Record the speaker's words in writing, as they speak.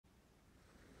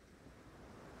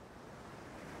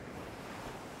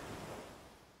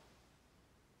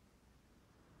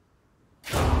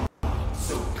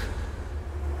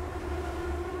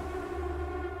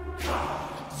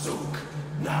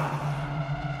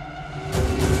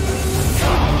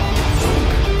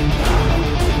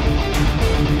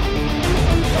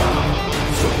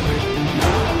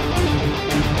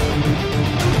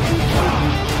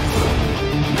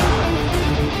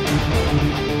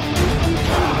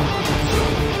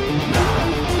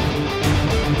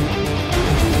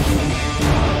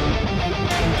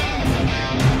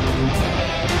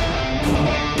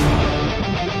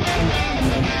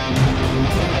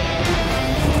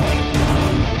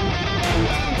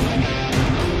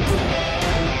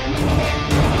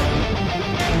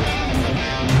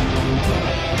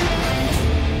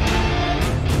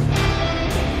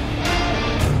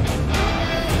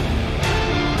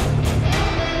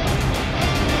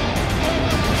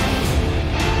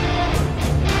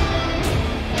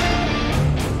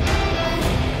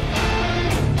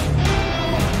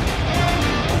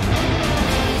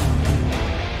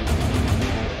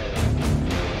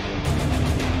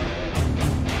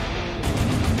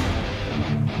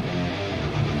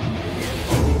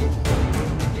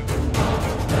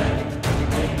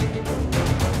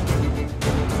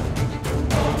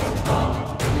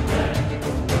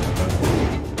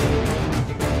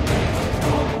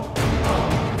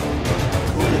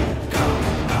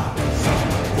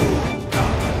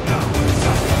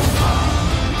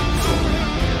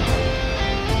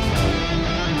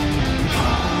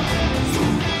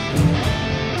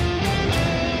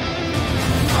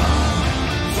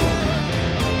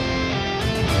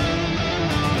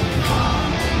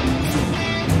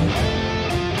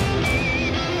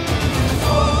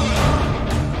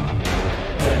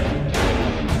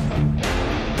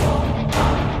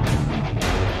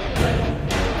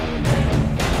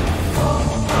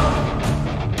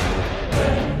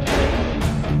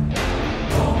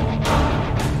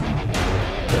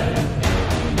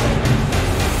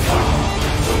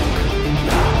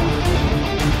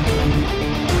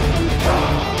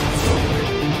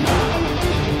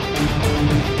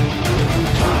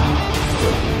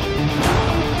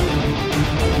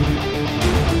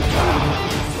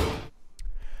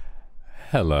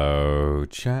Hello,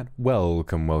 chat.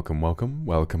 Welcome, welcome, welcome,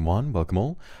 welcome one, welcome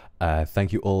all.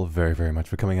 Thank you all very, very much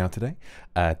for coming out today.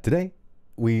 Today,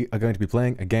 we are going to be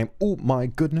playing a game. Oh my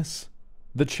goodness.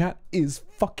 The chat is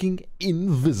fucking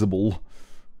invisible.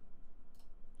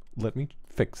 Let me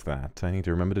fix that. I need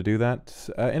to remember to do that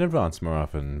in advance more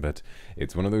often, but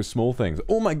it's one of those small things.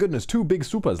 Oh my goodness, 2 big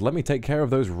supers. Let me take care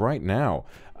of those right now.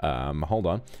 Hold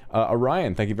on.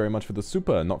 Orion, thank you very much for the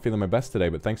super. Not feeling my best today,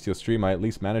 but thanks to your stream, I at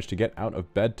least managed to get out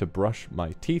of bed to brush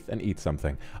my teeth and eat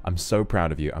something. I'm so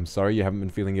proud of you. I'm sorry you haven't been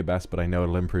feeling your best, but I know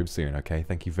it'll improve soon, okay?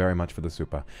 Thank you very much for the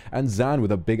super. And Zan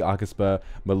with a big Arcaspur.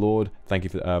 My lord, thank you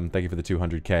for the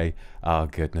 200k. Oh,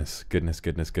 goodness, goodness,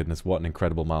 goodness, goodness. What an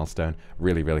incredible milestone.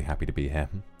 Really, really happy to be here.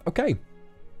 Okay.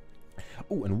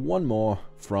 Oh, and one more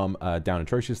from Down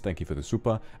Atrocious. Thank you for the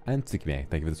super. And Tsikime,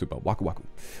 thank you for the super. Waku Waku.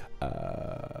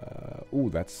 Oh,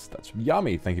 that's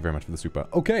yummy. Thank you very much for the super.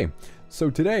 Okay, so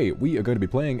today we are going to be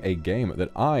playing a game that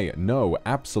I know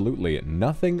absolutely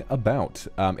nothing about.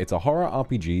 It's a horror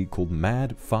RPG called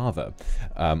Mad Father.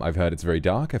 I've heard it's very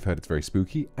dark. I've heard it's very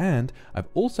spooky. And I've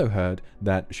also heard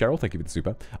that... Cheryl, thank you for the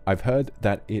super. I've heard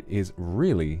that it is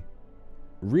really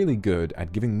good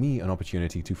at giving me an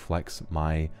opportunity to flex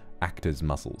my actor's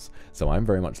muscles. So I'm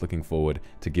very much looking forward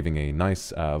to giving a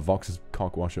nice Vox's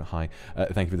cockwasher. Hi,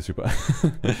 thank you for the super.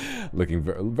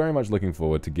 Very much looking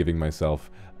forward to giving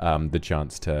myself the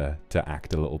chance to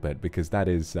act a little bit, because that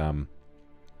is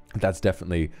that's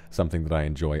definitely something that I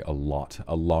enjoy a lot.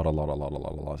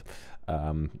 Oh,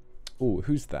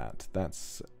 who's that?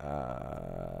 That's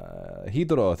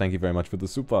Hidoro. Thank you very much for the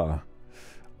super.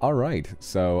 Alright,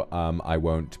 so I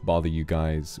won't bother you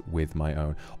guys with my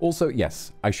own. Also,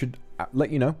 yes, I should let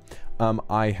you know,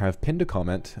 I have pinned a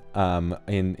comment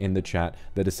in the chat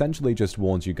that essentially just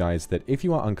warns you guys that if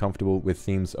you are uncomfortable with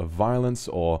themes of violence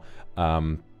or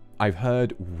I've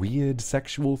heard weird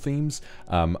sexual themes,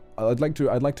 I'd like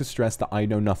to stress that I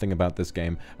know nothing about this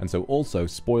game, and so also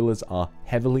spoilers are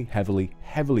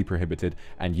heavily prohibited,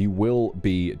 and you will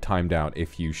be timed out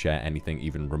if you share anything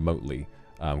even remotely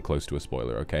close to a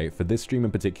spoiler, okay? For this stream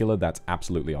in particular, that's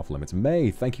absolutely off limits.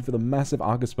 May, thank you for the massive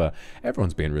Arcaspur.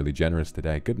 Everyone's being really generous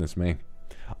today, goodness me.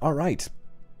 All right,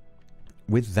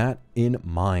 with that in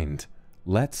mind,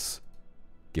 let's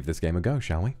give this game a go,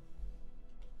 shall we?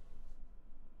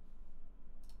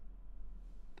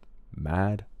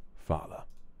 Mad Father.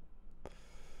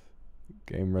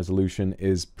 Game resolution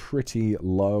is pretty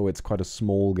low. It's quite a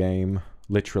small game.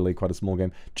 Literally quite a small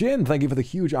game. Jin, thank you for the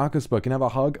huge Arcaspur. Can I have a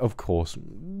hug? Of course.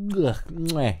 Ugh,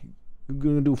 we're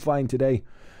gonna do fine today.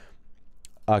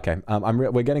 Okay,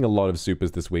 we're getting a lot of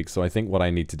supers this week, so I think what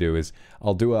I need to do is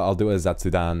I'll do a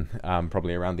Zatsudan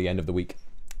probably around the end of the week.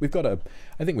 I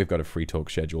think we've got a free talk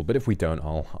schedule, but if we don't,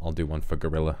 I'll do one for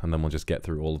Gorilla, and then we'll just get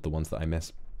through all of the ones that I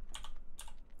miss.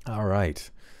 All right,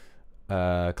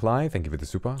 Clive, thank you for the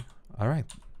super. All right,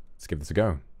 let's give this a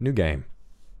go. New game.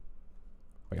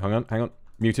 Wait, hang on.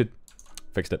 Muted.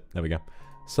 Fixed it. There we go.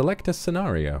 Select a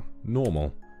scenario.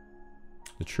 Normal.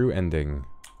 The true ending.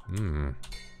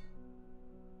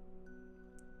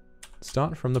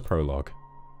 Start from the prologue.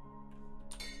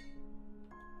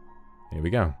 Here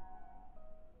we go.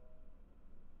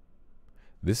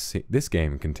 This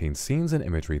game contains scenes and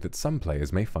imagery that some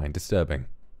players may find disturbing.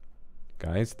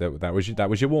 Guys, that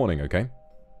was your warning, okay?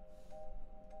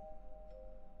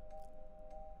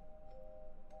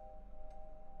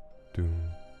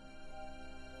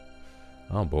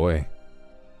 Oh boy.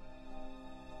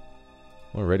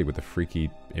 Already with the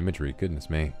freaky imagery, goodness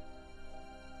me.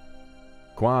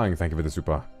 Kwang, thank you for the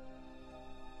super.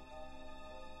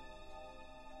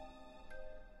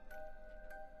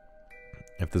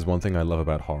 If there's one thing I love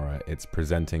about horror, it's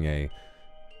presenting a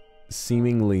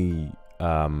seemingly,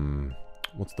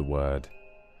 what's the word?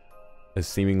 A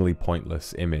seemingly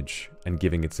pointless image and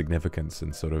giving it significance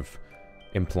and sort of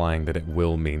implying that it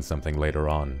will mean something later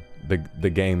on. The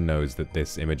game knows that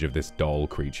this image of this doll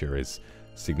creature is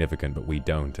significant, but we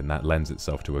don't, and that lends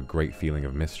itself to a great feeling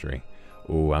of mystery.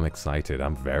 Oh, I'm excited.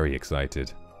 I'm very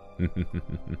excited.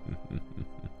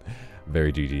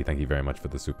 Very GG. Thank you very much for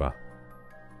the super.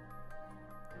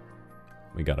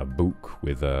 We got a book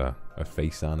with a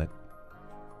face on it.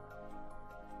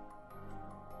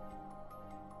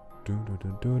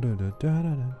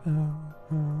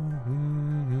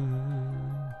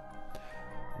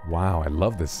 Wow, I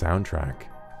love this soundtrack.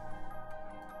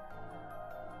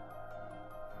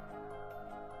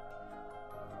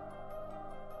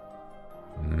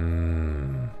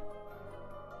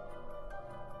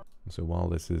 So while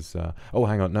this is... oh,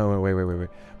 hang on. No, wait. I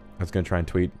was going to try and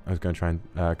tweet. I was going to try and...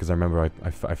 because I remember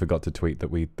I forgot to tweet that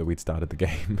we'd started the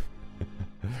game.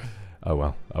 Oh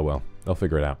well. They'll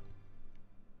figure it out.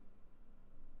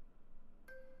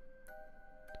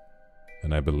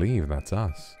 And I believe that's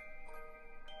us.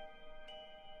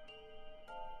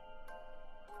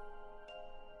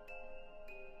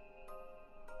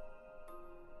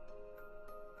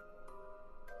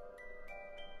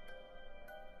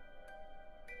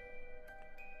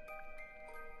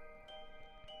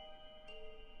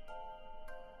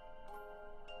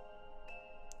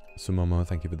 Sumomo,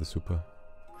 thank you for the super.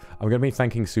 I'm going to be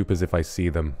thanking supers if I see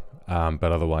them, but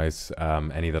otherwise,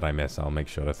 any that I miss, I'll make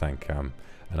sure to thank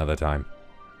another time.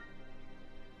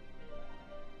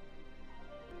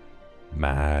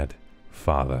 Mad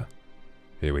Father.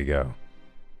 Here we go.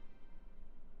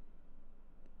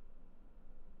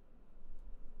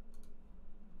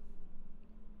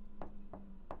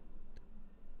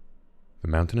 The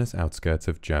mountainous outskirts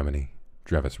of Germany,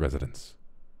 Drevis residence.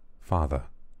 Father.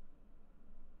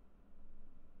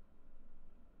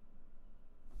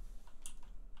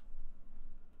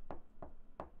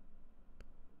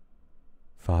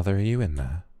 Father, are you in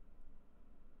there?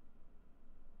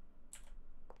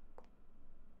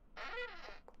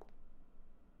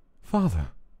 Father?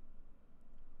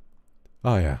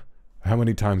 Oh yeah, how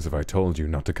many times have I told you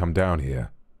not to come down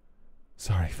here?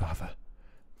 Sorry, Father,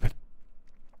 but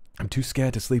I'm too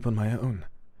scared to sleep on my own.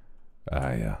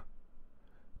 Yeah.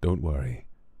 Don't worry,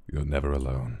 you're never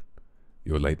alone.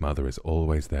 Your late mother is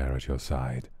always there at your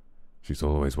side. She's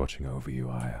always watching over you,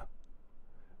 Aya.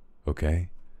 Okay?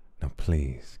 Now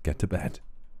please, get to bed.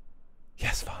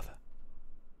 Yes, Father.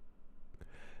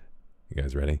 You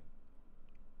guys ready?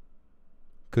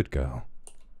 Good girl.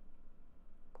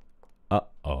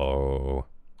 Uh-oh.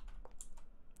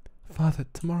 Father,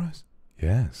 tomorrow's...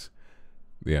 Yes,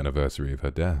 the anniversary of her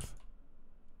death.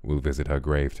 We'll visit her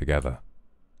grave together.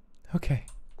 Okay.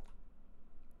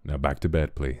 Now back to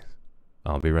bed, please.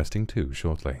 I'll be resting too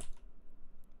shortly.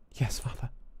 Yes, Father.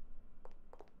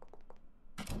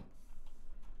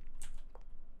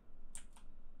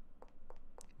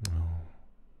 Oh.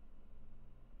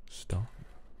 Stop.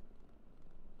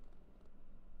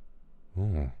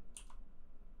 Oh.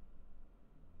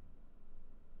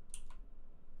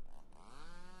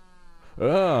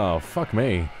 Oh, fuck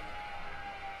me.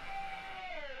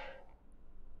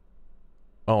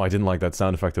 Oh, I didn't like that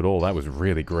sound effect at all. That was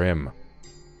really grim.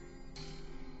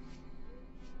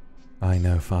 I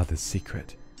know Father's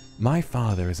secret. My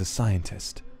father is a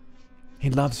scientist.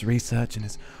 He loves research and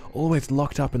is always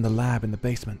locked up in the lab in the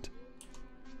basement.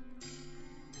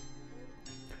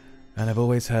 And I've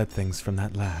always heard things from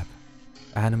that lab.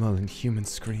 Animal and human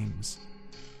screams.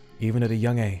 Even at a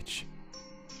young age.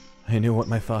 I knew what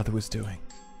my father was doing.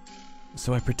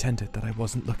 So I pretended that I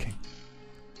wasn't looking.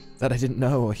 That I didn't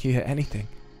know or hear anything.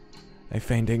 I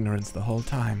feigned ignorance the whole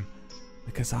time.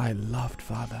 Because I loved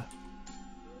Father.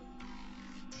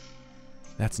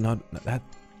 That's not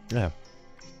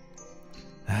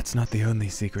the only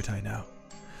secret I know.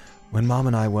 When Mom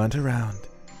and I weren't around,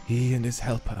 he and his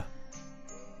helper.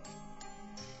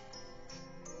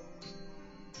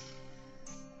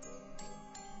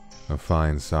 A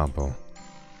fine sample.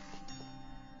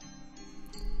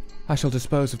 I shall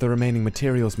dispose of the remaining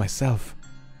materials myself.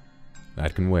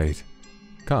 That can wait.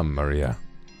 Come, Maria.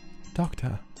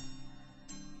 Doctor.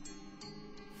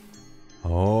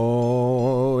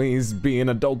 Oh, he's being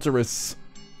adulterous.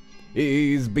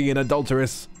 He's being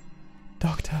adulterous.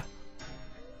 Doctor,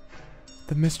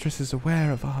 the mistress is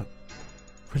aware of our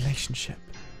relationship.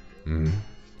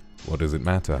 What does it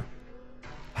matter?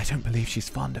 I don't believe she's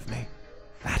fond of me.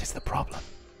 That is the problem.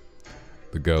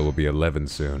 The girl will be 11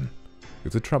 soon.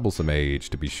 It's a troublesome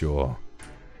age, to be sure.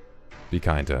 Be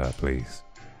kind to her, please.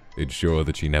 Ensure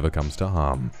that she never comes to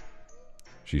harm.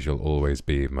 She shall always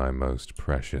be my most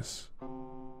precious.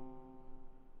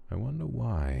 I wonder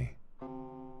why.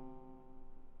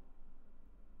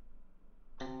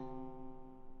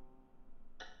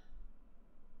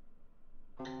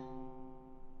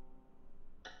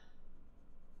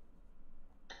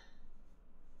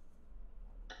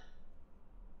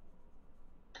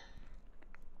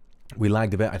 We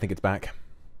lagged a bit. I think it's back.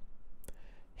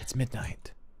 It's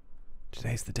midnight.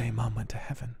 Today's the day Mom went to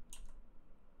heaven.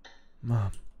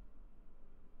 Mom.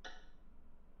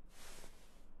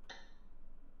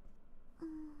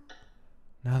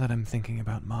 Now that I'm thinking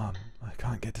about Mom, I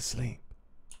can't get to sleep.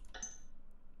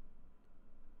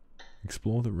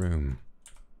 Explore the room.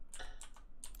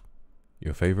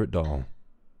 Your favorite doll.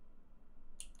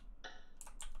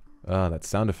 That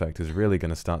sound effect is really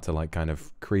going to start to, like, kind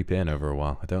of creep in over a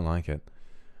while. I don't like it.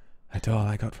 A doll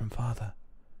I got from Father.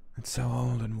 It's so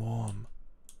old and warm.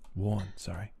 Worn,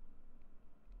 sorry.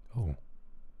 Oh.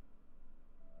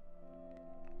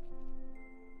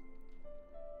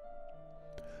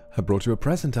 I brought you a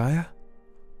present, Aya.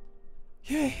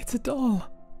 Yay, it's a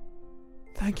doll.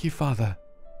 Thank you, Father.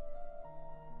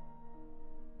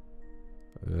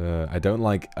 I don't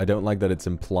like that it's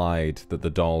implied that the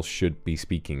doll should be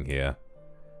speaking here.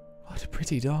 What a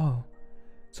pretty doll.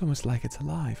 It's almost like it's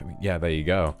alive. I mean, yeah, there you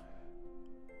go.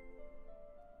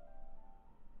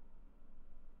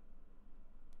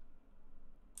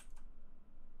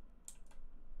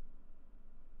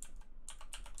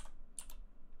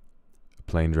 A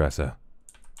plain dresser.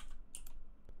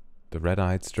 The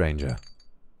red-eyed stranger.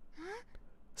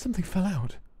 Something fell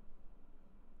out.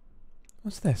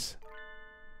 What's this?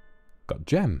 Got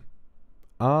gem.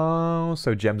 Oh,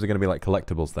 so gems are going to be like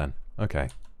collectibles then. Okay.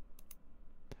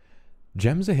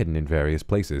 Gems are hidden in various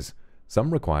places.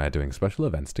 Some require doing special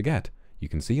events to get. You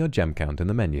can see your gem count in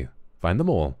the menu. Find them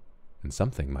all, and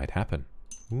something might happen.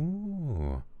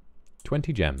 Ooh.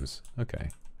 20 gems. Okay.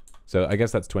 So I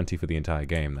guess that's 20 for the entire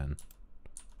game then.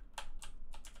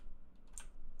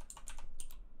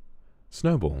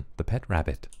 Snowball, the pet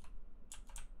rabbit.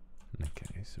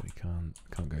 Okay, so we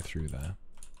can't go through there.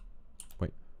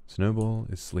 Wait, Snowball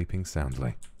is sleeping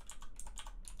soundly.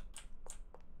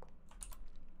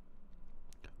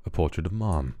 A portrait of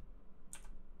Mom.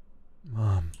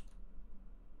 Mom.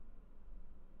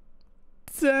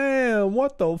 Damn,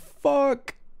 what the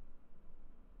fuck?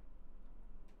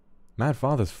 Mad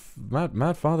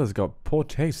Father's got poor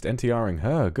taste NTRing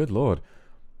her, good lord.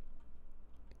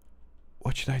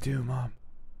 What should I do, Mom?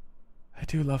 I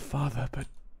do love Father, but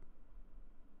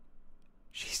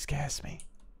she scares me.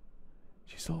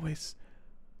 She's always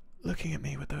looking at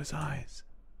me with those eyes.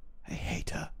 I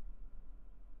hate her.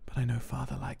 But I know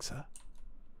Father likes her.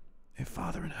 If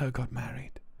Father and her got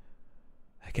married,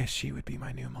 I guess she would be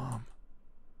my new mom.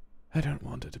 I don't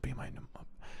want her to be my new mom.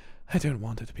 I don't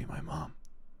want her to be my mom.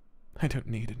 I don't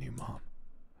need a new mom.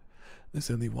 There's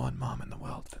only one mom in the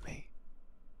world for me.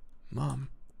 Mom,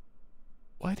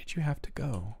 why did you have to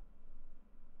go?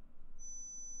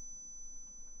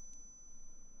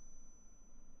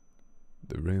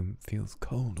 The room feels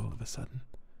cold all of a sudden.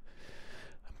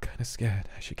 I'm kind of scared.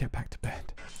 I should get back to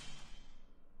bed.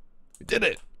 We did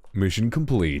it! Mission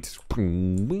complete.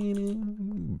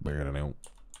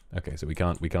 Okay, so we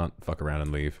can't fuck around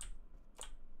and leave.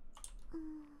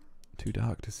 Too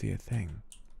dark to see a thing.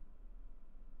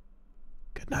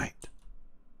 Good night.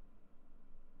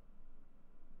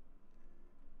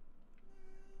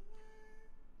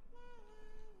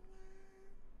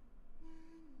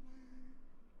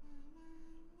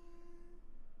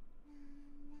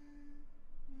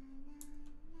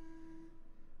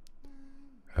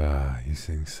 Ah, you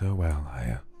sing so well,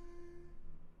 Aya.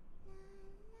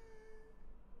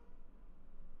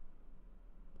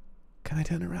 Can I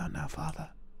turn around now, Father?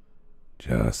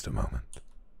 Just a moment.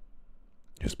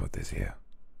 Just put this here.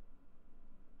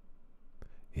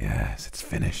 Yes, it's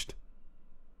finished.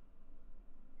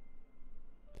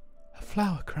 A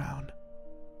flower crown.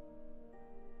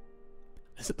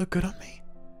 Does it look good on me?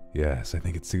 Yes, I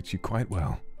think it suits you quite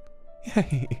well.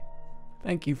 Yay!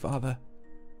 Thank you, Father.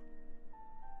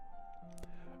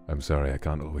 I'm sorry I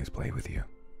can't always play with you.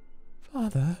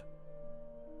 Father?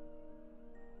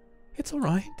 It's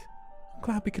alright. I'm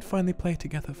glad we could finally play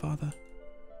together, Father.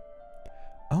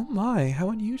 Oh my, how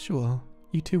unusual.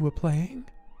 You two were playing?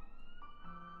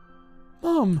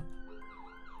 Mom!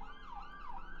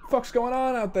 Fuck's going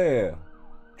on out there?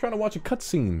 Trying to watch a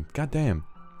cutscene. Goddamn.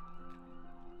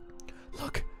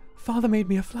 Look, Father made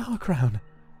me a flower crown.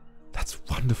 That's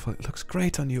wonderful. It looks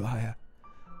great on you, Aya.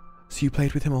 So you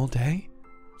played with him all day?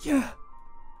 Yeah.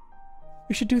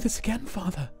 We should do this again,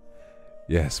 Father.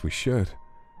 Yes, we should.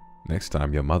 Next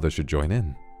time your mother should join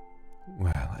in.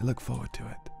 Well, I look forward to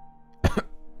it.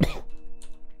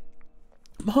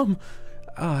 Mom!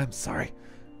 Oh, I'm sorry.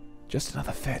 Just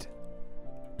another fit.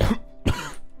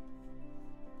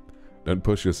 Don't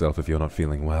push yourself if you're not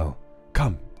feeling well.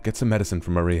 Come, get some medicine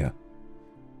from Maria.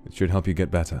 It should help you get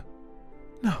better.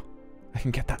 No, I can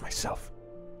get that myself.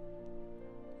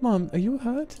 Mom, are you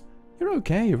hurt? You're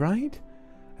okay, right?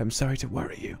 I'm sorry to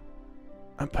worry you.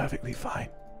 I'm perfectly fine.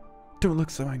 Don't look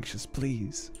so anxious,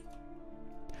 please.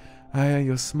 Aya,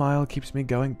 your smile keeps me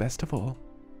going best of all.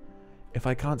 If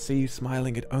I can't see you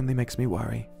smiling, it only makes me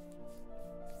worry.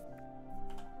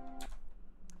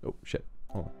 Oh, shit.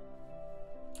 Hold on.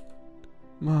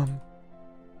 Mom.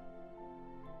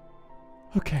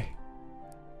 Okay.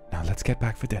 Now let's get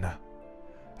back for dinner.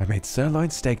 I made sirloin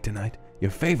steak tonight.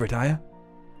 Your favorite, Aya.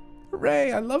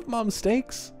 Hooray, I love Mom's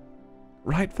steaks.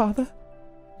 Right, Father?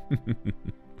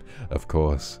 Of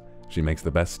course. She makes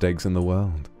the best steaks in the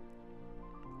world.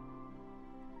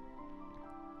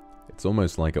 It's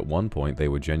almost like at one point they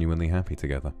were genuinely happy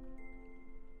together.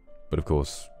 But of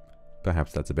course,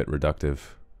 perhaps that's a bit reductive.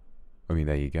 I mean,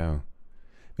 there you go.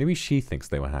 Maybe she thinks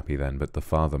they were happy then, but the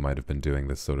father might have been doing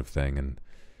this sort of thing and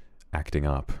acting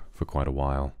up for quite a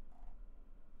while.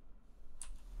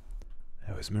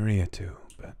 There was Maria too,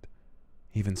 but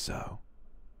even so,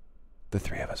 the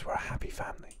three of us were a happy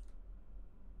family.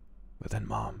 But then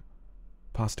Mom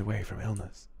passed away from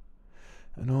illness,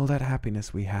 and all that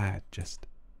happiness we had just...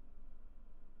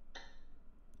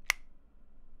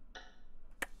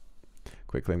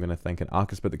 Quickly, I'm going to thank an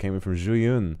Arcuspit that came in from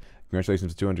Julian.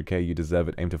 Congratulations to 200k, you deserve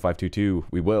it. Aim to 522.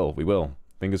 We will.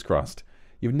 Fingers crossed.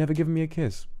 You've never given me a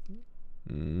kiss.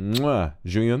 Mwah.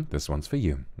 Julian, this one's for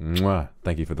you. Mwah.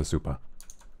 Thank you for the super.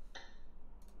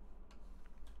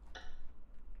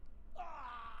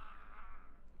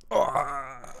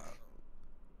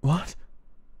 What?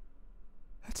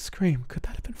 That scream, could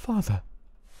that have been Father?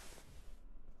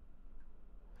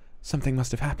 Something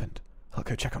must have happened. I'll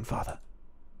go check on Father.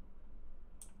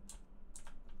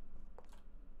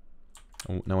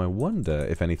 Oh, now I wonder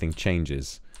if anything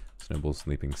changes. Snowball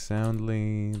sleeping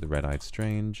soundly, the red-eyed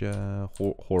stranger,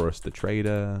 Horus the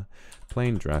trader,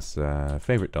 plain dresser,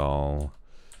 favorite doll.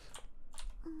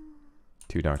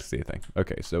 Too dark to see a thing.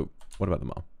 Okay, so what about the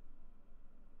mom?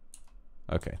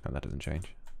 Okay, no, that doesn't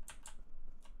change.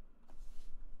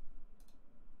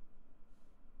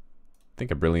 I think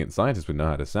a brilliant scientist would know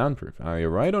how to soundproof. Oh, you're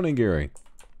right, Onigiri.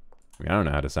 I mean, I don't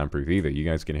know how to soundproof either. You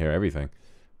guys can hear everything.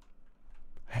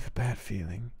 I have a bad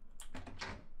feeling.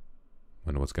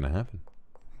 Wonder what's gonna happen.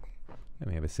 Let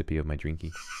me have a sippy of my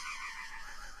drinky.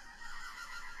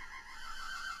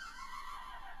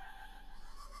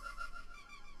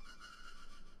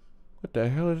 What the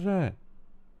hell is that?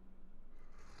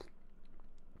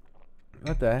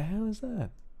 What the hell is that?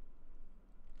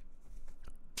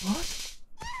 What?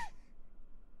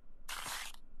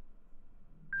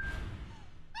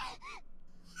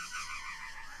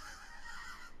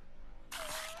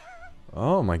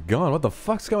 Oh my god, what the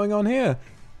fuck's going on here?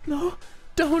 No,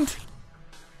 don't!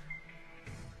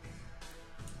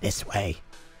 This way.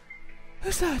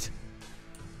 Who's that?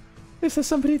 Is there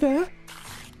somebody there?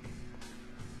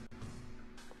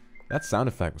 That sound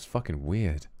effect was fucking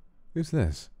weird. Who's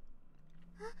this?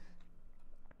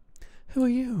 Who are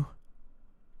you?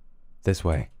 This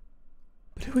way.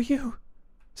 But who are you?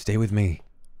 Stay with me.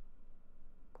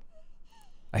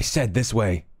 I said this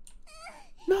way.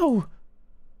 No!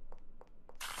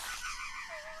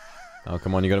 Oh,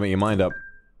 come on, you gotta make your mind up.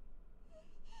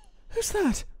 Who's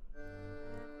that?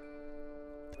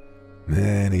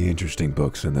 Many interesting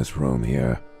books in this room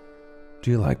here. Do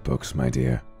you like books, my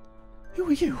dear? Who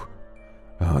are you?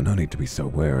 Oh, no need to be so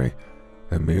wary.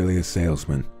 I'm merely a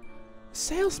salesman. A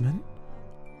salesman?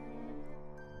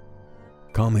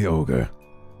 Call me Ogre.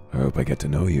 I hope I get to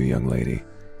know you, young lady.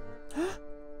 Huh?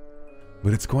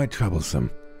 But it's quite troublesome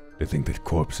to think that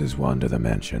corpses wander the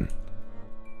mansion.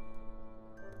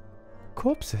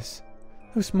 Corpses?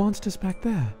 Those monsters back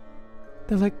there.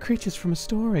 They're like creatures from a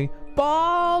story.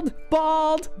 Bald!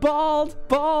 Bald! Bald!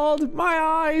 Bald! My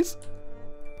eyes!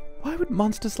 Why would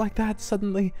monsters like that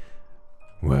suddenly...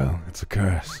 Well, it's a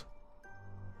curse.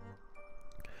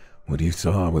 What you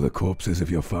saw were the corpses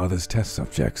of your father's test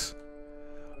subjects.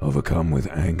 Overcome with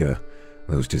anger,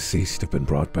 those deceased have been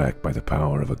brought back by the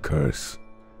power of a curse.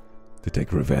 To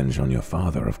take revenge on your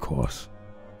father, of course.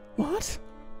 What?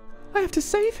 I have to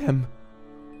save him!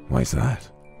 Why's that?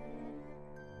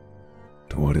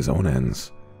 Toward his own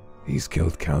ends, he's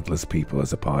killed countless people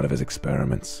as a part of his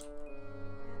experiments.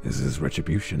 This is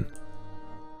retribution.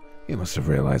 You must have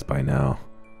realized by now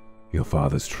your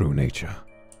father's true nature.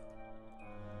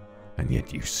 And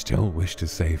yet you still wish to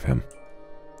save him.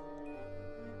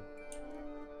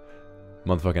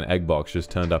 Motherfucking egg box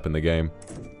just turned up in the game.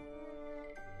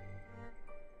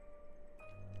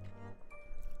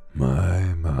 My.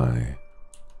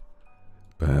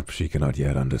 Perhaps she cannot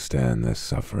yet understand this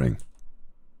suffering.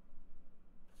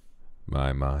 My,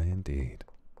 indeed.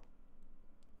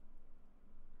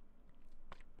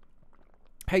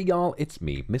 Hey y'all, it's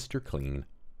me, Mr. Clean.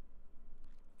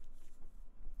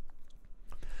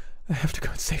 I have to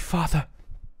go and save Father.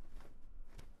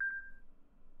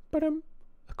 But a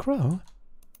crow?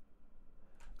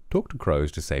 Talk to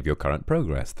crows to save your current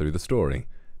progress through the story.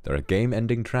 There are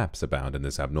game-ending traps abound in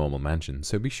this abnormal mansion,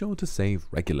 so be sure to save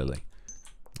regularly.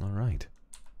 Alright.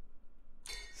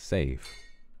 Save.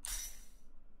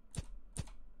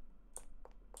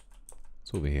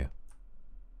 It's over here.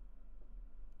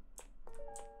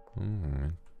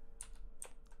 Alright.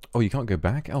 Oh, you can't go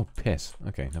back? Oh, piss.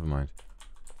 Okay, never mind.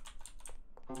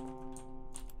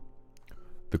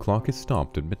 The clock is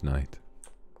stopped at midnight.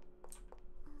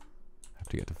 Have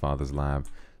to get to Father's lab.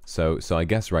 So I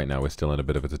guess right now we're still in a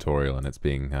bit of a tutorial and it's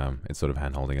being, it's sort of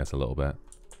hand-holding us a little bit.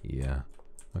 Yeah.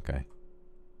 Okay.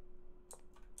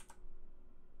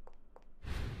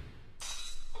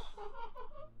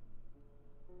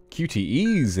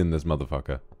 QTE's in this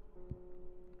motherfucker.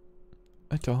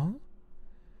 A doll?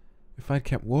 If I'd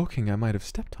kept walking, I might have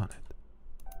stepped on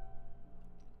it.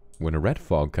 When a red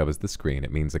fog covers the screen,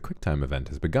 it means a QuickTime event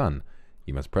has begun.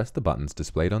 You must press the buttons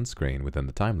displayed on screen within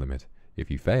the time limit.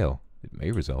 If you fail, it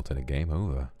may result in a game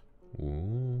over.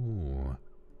 Ooh.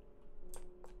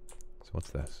 So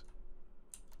what's this?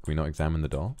 Can we not examine the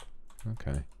doll?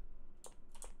 Okay.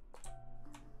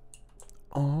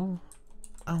 Oh.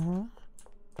 Oh.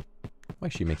 Why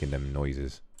is she making them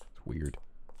noises? It's weird.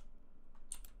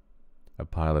 A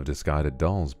pile of discarded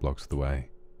dolls blocks the way.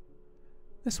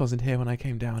 This wasn't here when I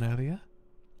came down earlier.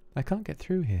 I can't get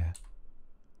through here.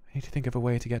 I need to think of a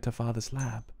way to get to Father's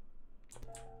lab.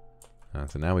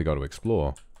 So now we got to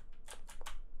explore.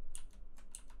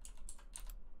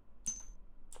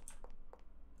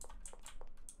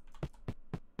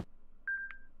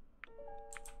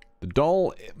 The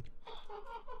doll...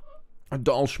 A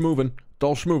doll schmovin'.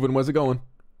 Doll schmovin'. Where's it going?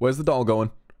 Where's the doll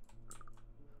going?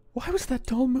 Why was that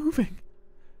doll moving?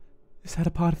 Is that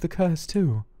a part of the curse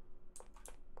too?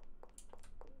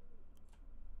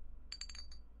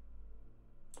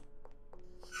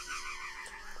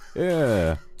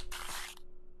 Yeah.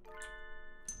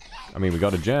 I mean, we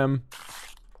got a gem.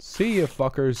 See ya,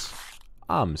 fuckers.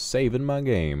 I'm saving my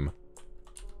game.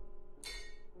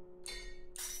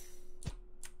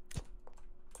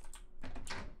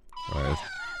 Alright.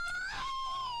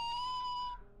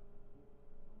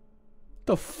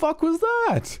 The fuck was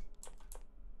that?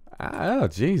 Oh,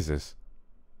 Jesus.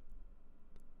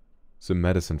 Some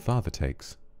medicine Father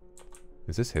takes.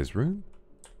 Is this his room?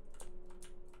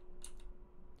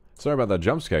 Sorry about that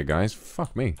jump scare, guys.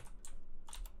 Fuck me.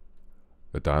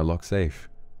 The dialogue safe.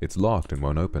 It's locked and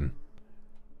won't open.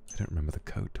 I don't remember the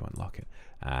code to unlock it.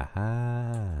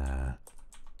 Aha.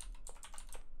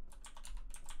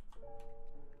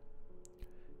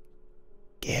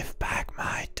 Give back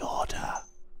my daughter.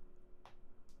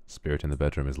 Spirit in the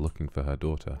bedroom is looking for her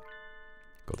daughter.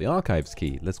 Got the archives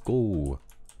key. Let's go.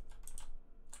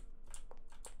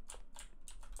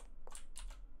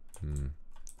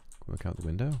 Look out the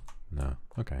window? No.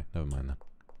 Okay, never mind then.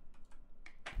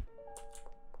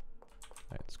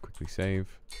 Let's quickly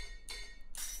save.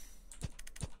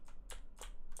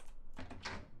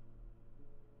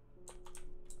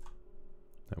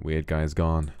 That weird guy's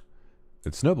gone.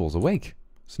 And Snowball's awake.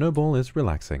 Snowball is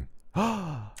relaxing.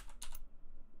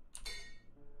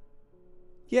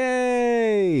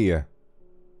 Yay! I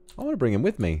want to bring him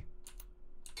with me.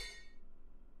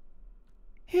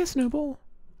 Here, Snowball.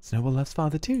 Snowball loves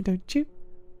Father too, don't you?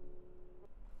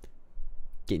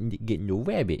 Getting your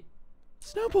rabbit.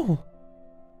 Snowball!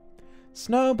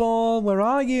 Snowball, where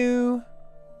are you?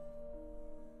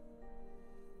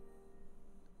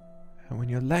 And when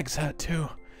your legs hurt too.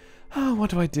 Oh, what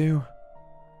do I do?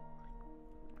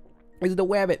 It's the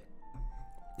rabbit.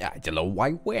 It's a little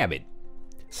white rabbit.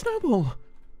 Snowball!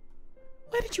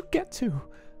 Where did you get to?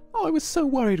 Oh, I was so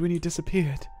worried when you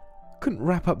disappeared. Couldn't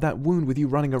wrap up that wound with you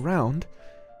running around.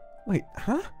 Wait,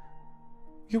 huh?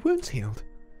 Your wound's healed.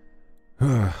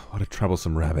 What a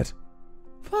troublesome rabbit.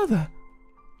 Father!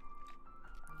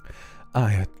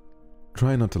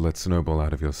 Try not to let Snowball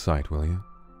out of your sight, will you?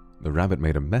 The rabbit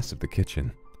made a mess of the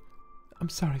kitchen. I'm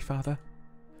sorry, Father.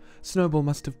 Snowball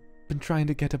must have been trying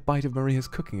to get a bite of Maria's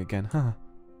cooking again, huh?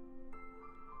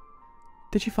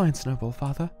 Did you find Snowball,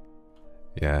 Father?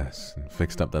 Yes, and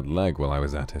fixed up that leg while I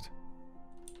was at it.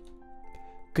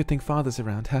 Good thing Father's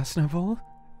around, huh, Snowball?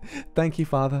 Thank you,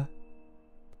 Father.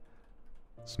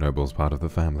 Snowball's part of the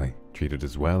family, treated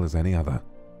as well as any other.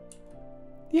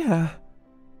 Yeah.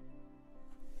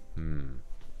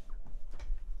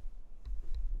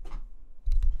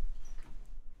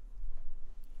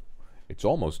 It's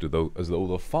almost as though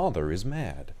the father is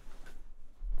mad.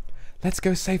 Let's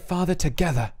go save Father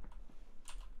together.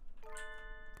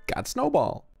 Got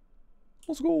Snowball.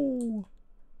 Let's go.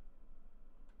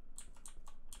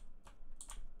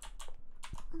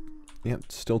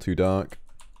 Yep, still too dark.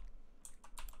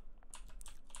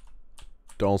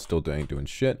 Doll's still ain't doing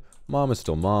shit. Mom is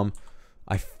still mom.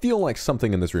 I feel like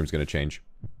something in this room's gonna change.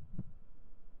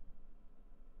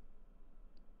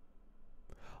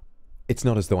 It's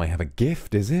not as though I have a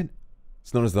gift, is it?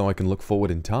 It's not as though I can look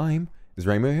forward in time. Is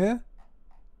Reimu here?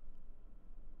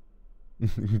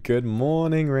 Good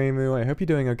morning, Reimu. I hope you're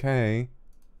doing okay.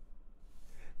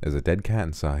 There's a dead cat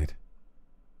inside.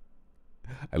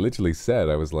 I literally said,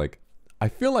 I was like, I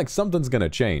feel like something's gonna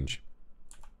change.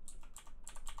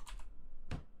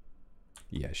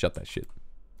 Yeah, shut that shit.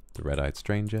 The red-eyed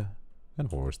stranger and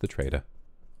Horus the traitor.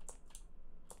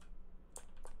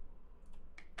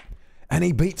 And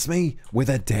he beats me with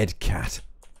a dead cat.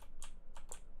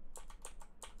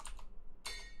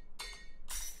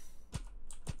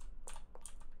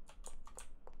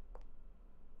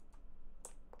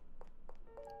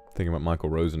 Thinking about Michael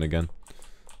Rosen again.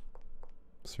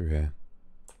 Through here.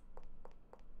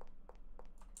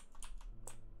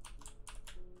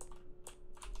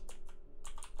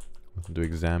 Nothing to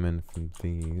examine from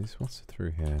these. What's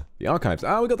through here? The archives.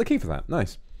 Ah, we got the key for that.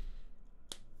 Nice.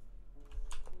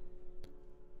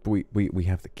 But we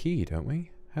have the key, don't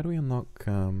we? How do we unlock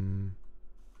Ah,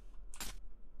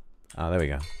 there we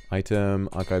go. Item,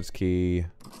 archives key.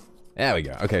 There we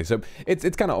go. Okay, so it's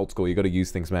kind of old school. You got to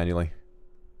use things manually.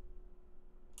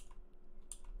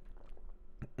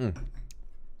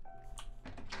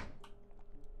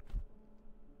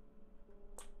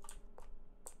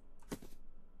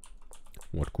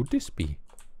 What could this be?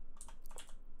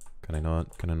 Can I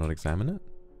not examine it?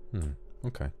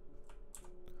 Okay.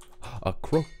 A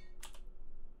crow.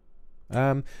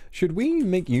 Should we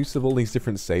make use of all these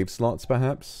different save slots,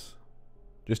 perhaps?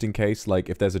 Just in case, like,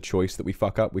 if there's a choice that we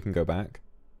fuck up, we can go back?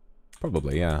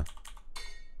 Probably, yeah.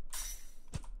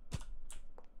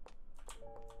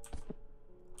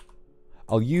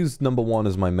 I'll use number 1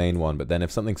 as my main one, but then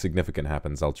if something significant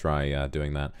happens, I'll try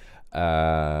doing that.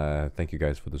 Thank you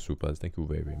guys for the supers. Thank you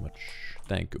very, very much.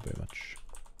 Thank you very much.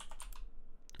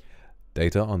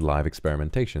 Data on live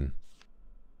experimentation.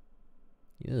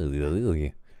 There's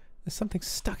something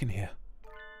stuck in here.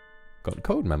 Got a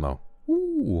code memo.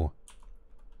 Ooh.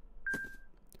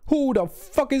 Who the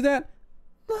fuck is that?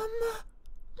 Mama,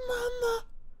 Mama,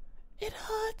 it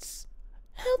hurts.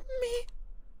 Help me.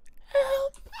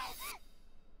 Help.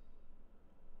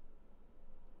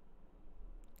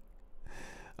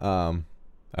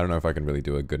 I don't know if I can really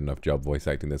do a good enough job voice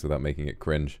acting this without making it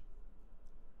cringe.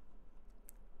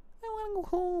 I want to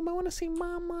go home. I want to see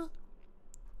Mama.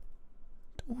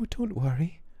 Oh, don't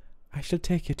worry. I shall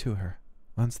take you to her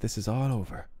once this is all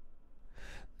over.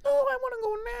 No, I want to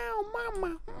go now.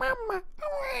 Mama, Mama.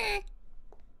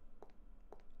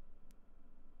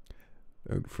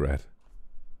 Don't fret.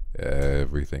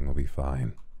 Everything will be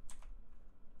fine.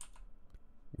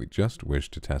 We just wish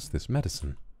to test this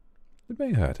medicine. It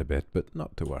may hurt a bit, but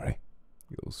not to worry.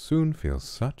 You'll soon feel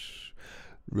such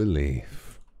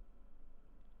relief.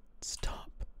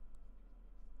 Stop.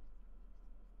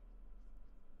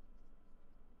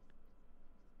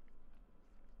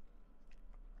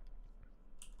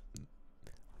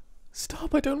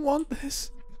 Stop, I don't want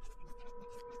this.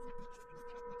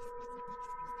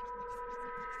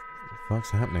 What the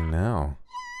fuck's happening now?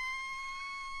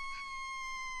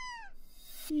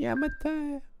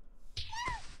 Yamate.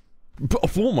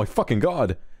 Oh my fucking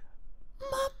god!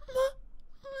 Mama.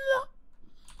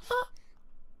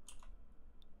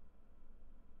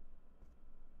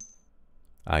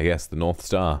 Ah yes, the North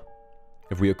Star.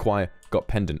 If we got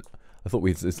pendant. I thought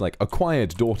it's like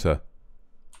acquired daughter.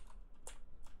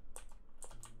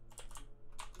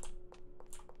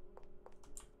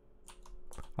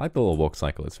 I like the little walk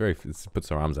cycle. It puts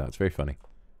her arms out. It's very funny.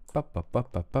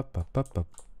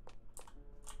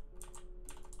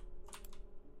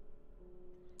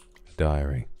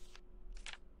 Diary.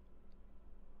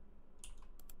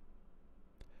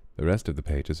 The rest of the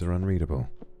pages are unreadable.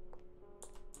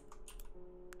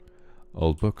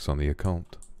 Old books on the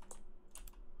occult.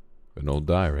 An old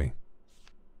diary.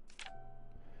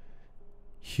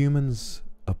 Humans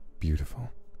are beautiful,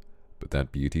 but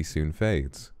that beauty soon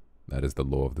fades. That is the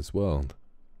law of this world.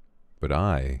 But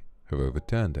I have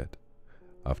overturned it.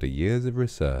 After years of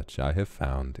research, I have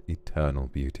found eternal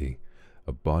beauty,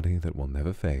 a body that will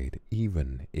never fade,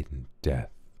 even in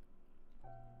death.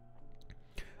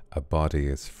 A body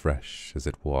as fresh as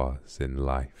it was in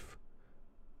life.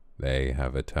 They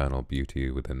have eternal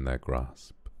beauty within their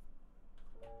grasp.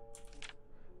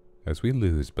 As we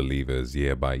lose believers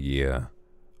year by year,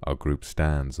 our group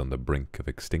stands on the brink of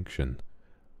extinction.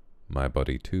 My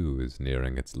body too is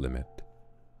nearing its limit.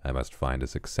 I must find a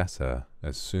successor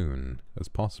as soon as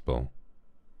possible.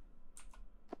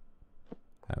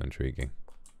 How intriguing.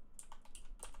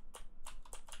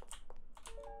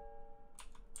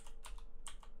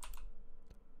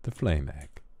 The Flame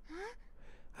Egg.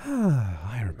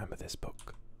 Ah, I remember this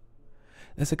book.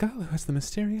 There's a girl who has the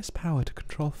mysterious power to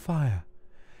control fire,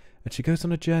 and she goes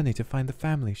on a journey to find the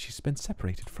family she's been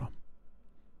separated from.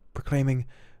 Proclaiming,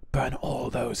 "Burn all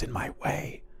those in my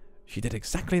way," she did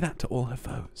exactly that to all her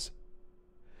foes.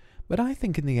 But I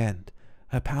think in the end,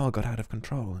 her power got out of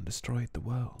control and destroyed the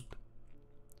world.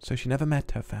 So she never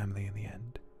met her family in the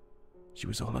end. She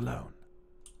was all alone.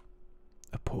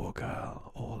 A poor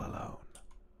girl all alone.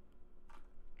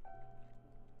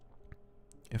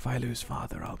 If I lose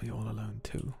father, I'll be all alone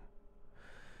too.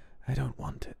 I don't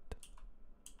want it.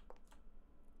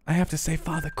 I have to save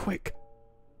father quick.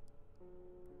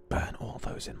 Burn all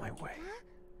those in my way.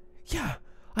 Yeah,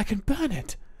 I can burn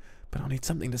it, but I'll need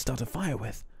something to start a fire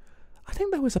with. I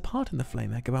think there was a part in the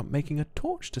flame egg about making a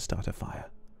torch to start a fire.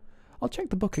 I'll check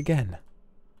the book again.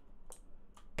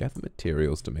 Gather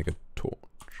materials to make a torch.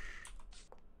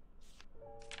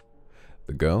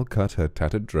 The girl cut her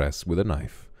tattered dress with a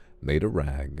knife, made a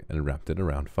rag, and wrapped it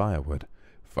around firewood.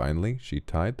 Finally, she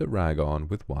tied the rag on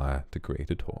with wire to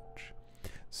create a torch.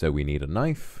 So we need a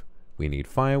knife, we need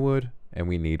firewood, and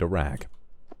we need a rag.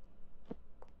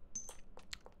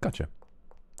 Gotcha.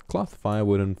 Cloth,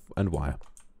 firewood, and wire.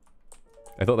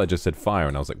 I thought that just said fire,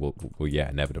 and I was like, well yeah,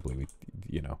 inevitably,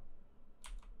 you know.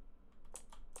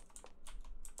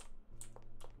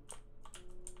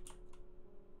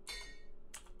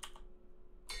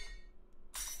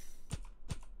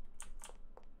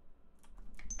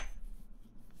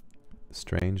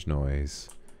 Strange noise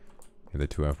in the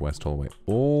 2F West hallway.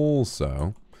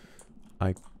 Also,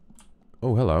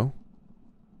 oh, hello.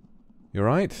 You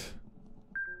alright?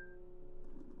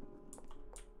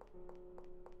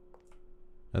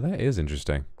 Now that is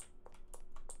interesting.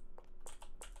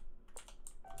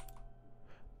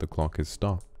 The clock is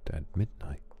stopped at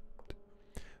midnight.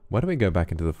 Why don't we go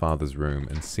back into the father's room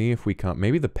and see if we can't...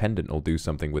 Maybe the pendant will do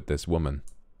something with this woman.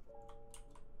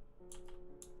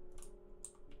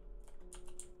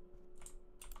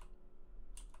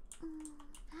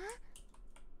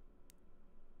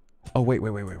 Oh, wait.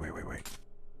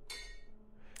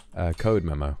 Code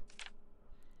memo.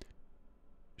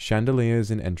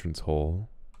 Chandeliers in entrance hall.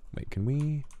 Wait, can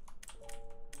we...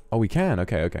 Oh, we can.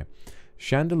 Okay.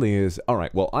 Chandeliers...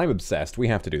 Alright, well, I'm obsessed. We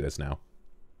have to do this now.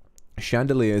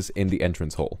 Chandeliers in the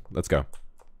entrance hall. Let's go.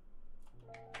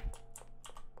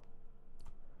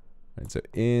 Right, so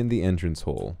in the entrance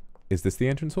hall. Is this the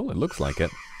entrance hall? It looks like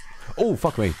it. Oh,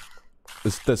 fuck me.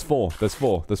 There's four. There's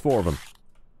four of them.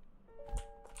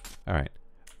 Alright.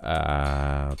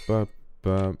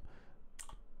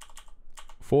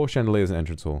 4 chandeliers in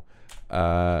entrance hall.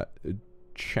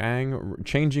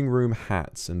 Changing room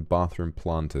hats and bathroom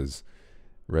planters.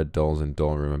 Red dolls in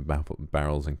doll room and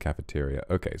barrels in cafeteria.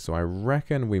 Okay, so I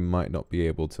reckon we might not be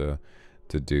able to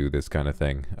do this kind of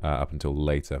thing up until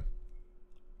later.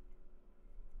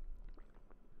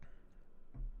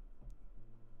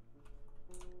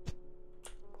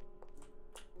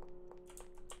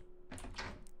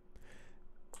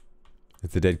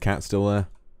 Is the dead cat still there?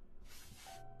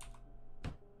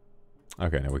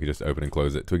 Okay, now we can just open and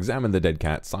close it to examine the dead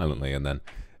cat silently and then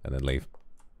leave.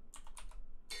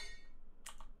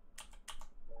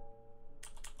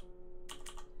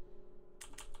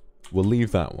 We'll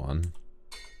leave that one.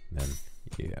 Then,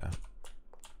 yeah.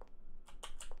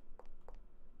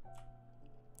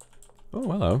 Oh,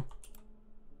 hello.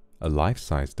 A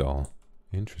life-size doll.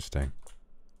 Interesting.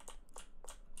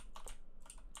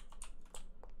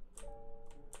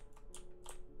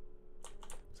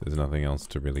 So there's nothing else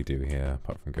to really do here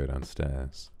apart from go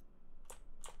downstairs.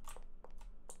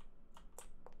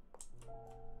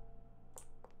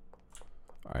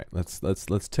 All right,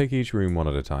 let's take each room one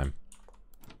at a time.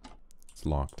 It's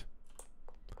locked.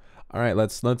 All right,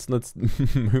 let's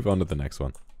move on to the next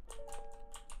one.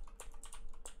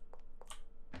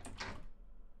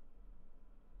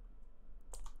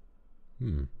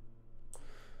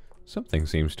 Something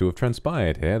seems to have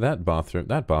transpired here. That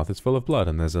bath is full of blood,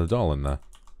 and there's a doll in there.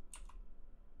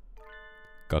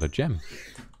 Got a gem.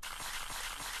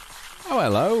 Oh,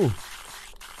 hello.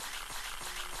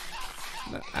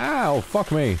 Ow,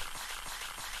 fuck me.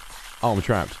 Oh, I'm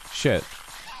trapped. Shit.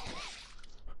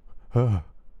 Oh,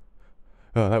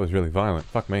 that was really violent.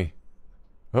 Fuck me.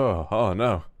 Oh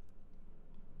no.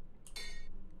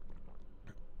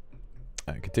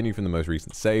 Continue from the most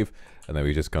recent save, and then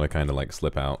we just gotta kind of like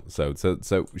slip out. So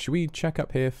should we check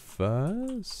up here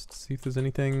first? See if there's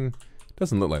anything.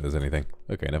 Doesn't look like there's anything.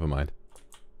 Okay, never mind.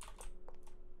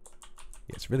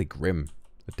 Yeah, it's really grim,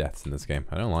 the deaths in this game.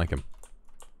 I don't like them.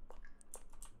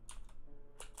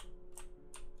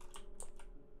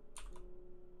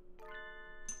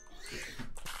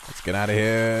 Let's get out of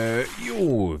here.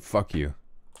 Yo, fuck you.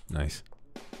 Nice.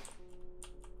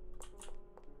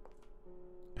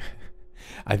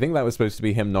 I think that was supposed to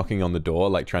be him knocking on the door,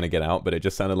 like trying to get out, but it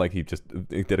just sounded like he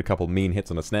did a couple mean hits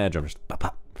on a snare drum. Just pop,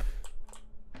 pop.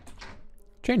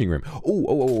 Changing room.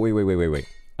 Oh, wait.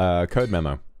 Code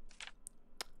memo.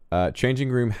 Changing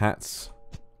room hats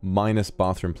minus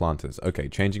bathroom planters. Okay,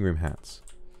 changing room hats.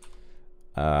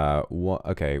 What?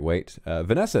 Okay, wait.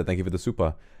 Vanessa, thank you for the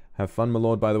super. Have fun, my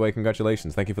lord, by the way.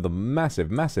 Congratulations. Thank you for the massive,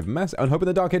 massive, massive... And Hope in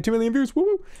the Dark hit 2 million views. Woo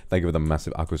woo. Thank you for the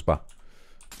massive Akuspa.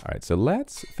 Alright, so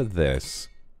let's, for this...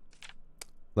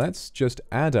 Let's just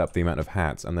add up the amount of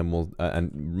hats, and then we'll...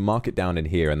 and mark it down in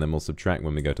here, and then we'll subtract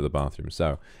when we go to the bathroom.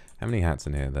 So, how many hats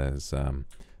in here? There's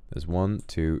 1,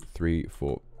 2, 3,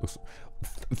 4...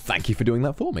 Thank you for doing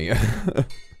that for me. Alright,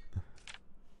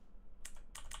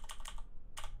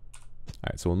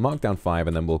 so we'll mark down 5,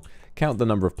 and then we'll count the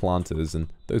number of planters,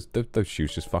 and those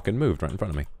shoes just fucking moved right in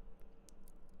front of me.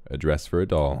 A dress for a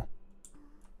doll.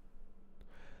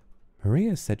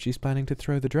 Maria said she's planning to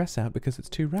throw the dress out because it's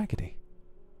too raggedy.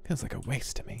 Feels like a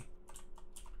waste to me.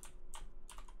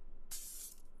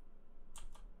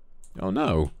 Oh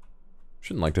no.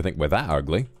 Shouldn't like to think we're that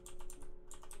ugly.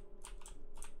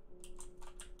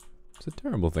 It's a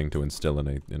terrible thing to instill in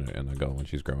a girl when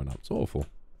she's growing up. It's awful.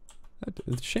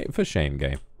 For shame,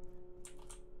 game.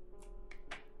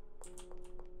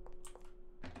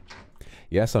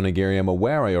 Yes, Onigiri, I'm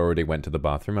aware I already went to the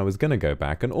bathroom. I was gonna go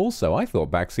back, and also, I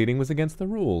thought backseating was against the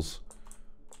rules.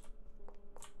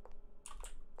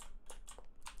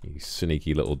 You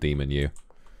sneaky little demon, you.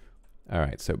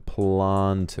 Alright, so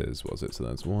planters, was it? So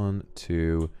that's 1,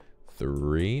 2,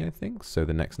 3, I think. So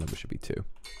the next number should be 2.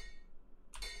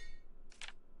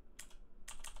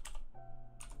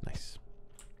 Nice.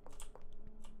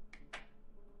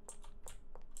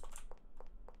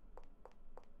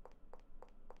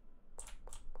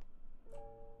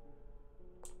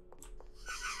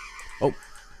 Oh.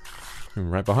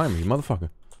 Right behind me, you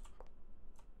motherfucker.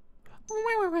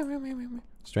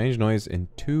 Strange noise in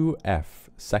 2F.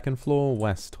 Second floor,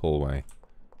 west hallway.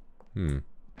 Hmm.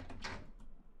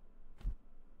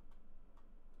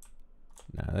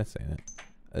 Nah, that's ain't it.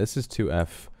 This is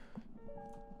 2F.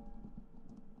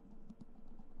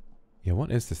 Yeah,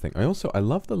 what is this thing? I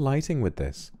love the lighting with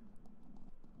this.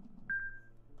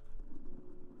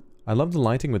 I love the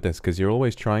lighting with this because you're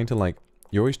always trying to like...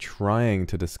 You're always trying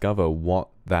to discover what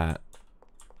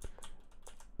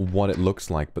it looks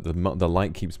like, but the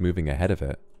light keeps moving ahead of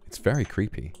it. It's very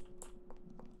creepy.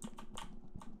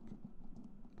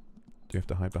 Do you have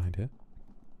to hide behind here?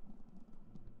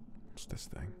 What's this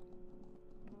thing?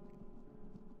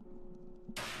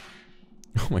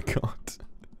 Oh my god.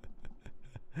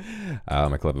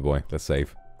 I'm a clever boy. Let's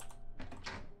save.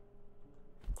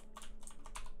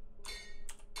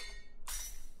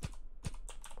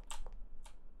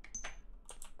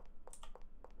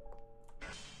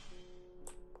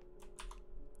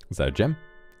 Is that a gem?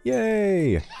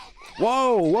 Yay!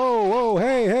 Whoa, whoa, whoa,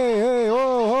 hey, hey, hey,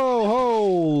 whoa, whoa,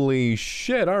 holy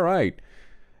shit, alright.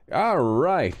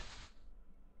 Alright.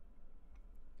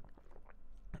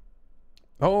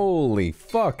 Holy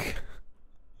fuck.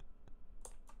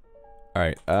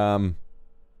 Alright, oh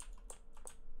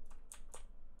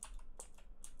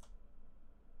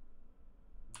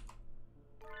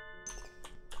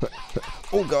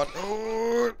god,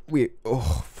 oh,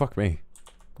 oh, fuck me.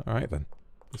 Alright then.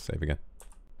 Let's save again.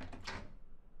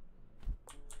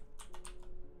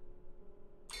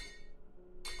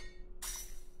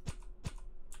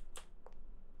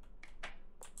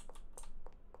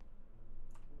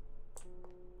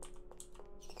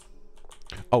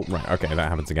 Oh, right, okay, that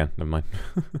happens again. Never mind.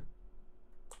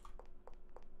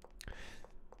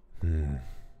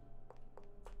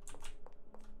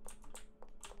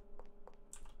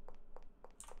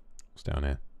 What's down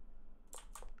here?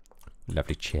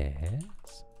 Lovely chairs.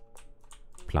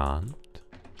 Plant.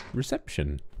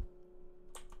 Reception.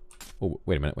 Oh,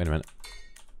 wait a minute, wait a minute.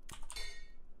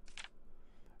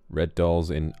 Red dolls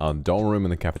in... doll room in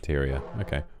the cafeteria.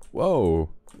 Okay. Whoa!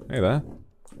 Hey there.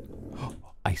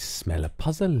 I smell a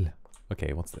puzzle.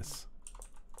 Okay, what's this?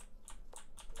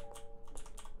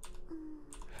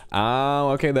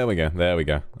 Oh, okay, there we go. There we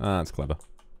go. Ah, that's clever.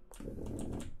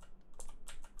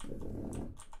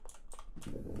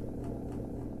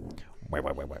 Wait.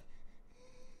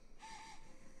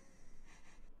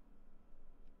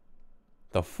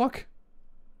 The fuck?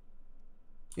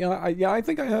 Yeah, I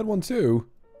think I heard one too.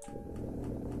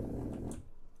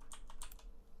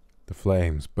 The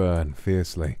flames burn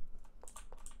fiercely.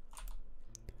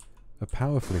 A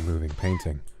powerfully moving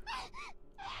painting.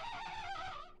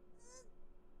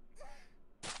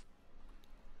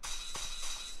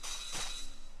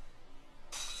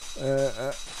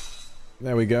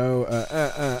 There we go.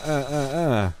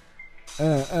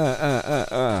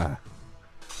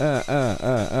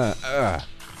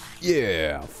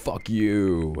 Yeah, fuck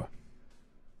you.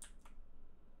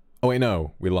 Oh wait,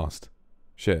 no, we lost.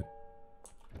 Shit.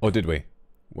 Or did we?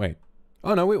 Wait.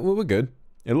 Oh no, we're good.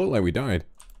 It looked like we died.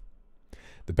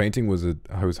 The painting was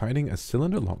I was hiding a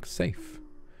cylinder lock safe.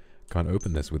 Can't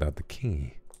open this without the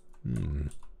key.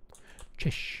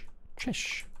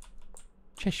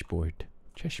 Chessboard.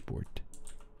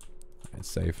 Let's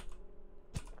save.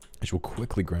 I shall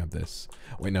quickly grab this.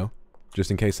 Wait, no. Just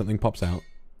in case something pops out.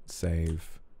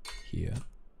 Save here.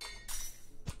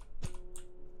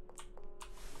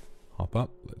 Hop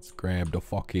up. Let's grab the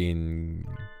fucking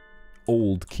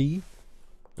old key.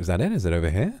 Is that it? Is it over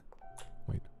here?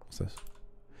 Wait, what's this?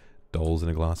 Dolls in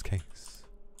a glass case.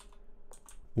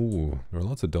 Ooh, there are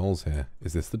lots of dolls here.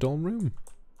 Is this the doll room?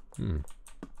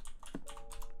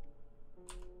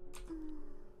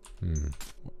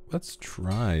 Let's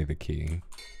try the key.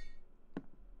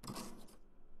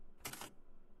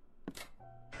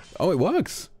 Oh, it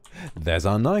works! There's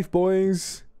our knife,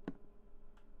 boys!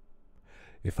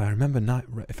 If I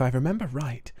remember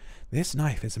right, this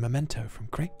knife is a memento from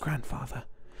great-grandfather.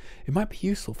 It might be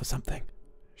useful for something.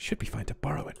 Should be fine to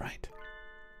borrow it, right?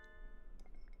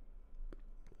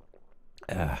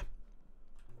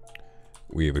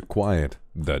 We have acquired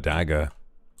the dagger.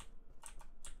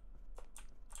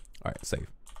 Alright, save.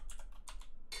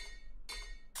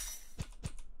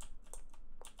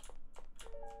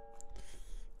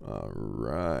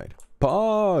 Alright.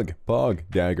 Pog! Pog.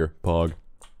 Dagger. Pog.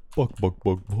 Pog, pog,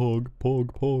 pog, pog, pog,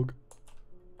 pog.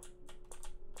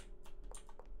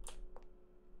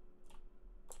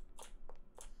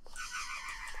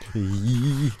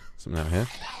 Something out here.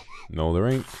 No, there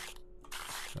ain't.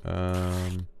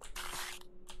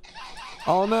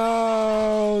 Oh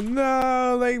no!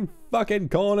 No! They fucking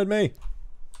cornered me!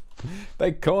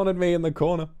 They cornered me in the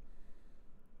corner.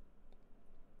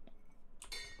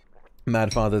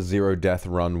 Mad Father Zero Death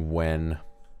Run when?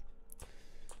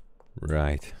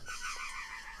 Right.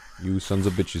 You sons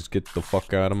of bitches, get the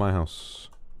fuck out of my house.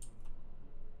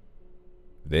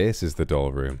 This is the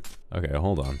doll room. Okay,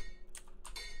 hold on.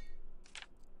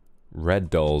 Red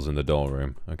dolls in the doll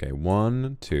room. Okay,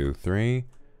 1, 2, 3,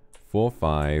 4,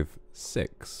 5,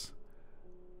 6.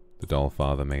 The doll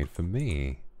father made for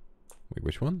me. Wait,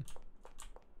 which one?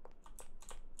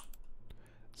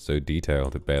 So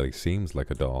detailed, it barely seems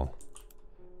like a doll.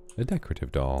 A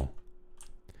decorative doll.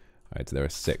 Alright, so there are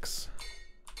 6.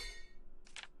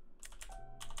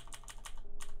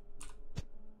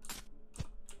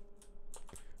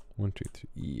 One, two, three.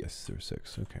 Yes, there are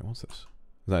 6. Okay, what's this? Is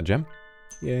that a gem?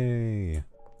 Yay.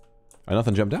 Oh,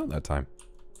 nothing jumped out that time.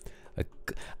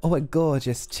 Oh, a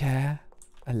gorgeous chair.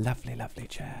 A lovely, lovely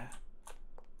chair.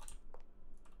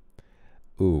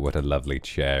 Ooh, what a lovely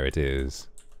chair it is.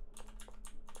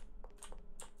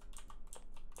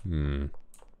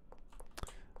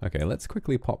 Okay, let's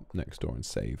quickly pop next door and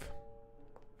save.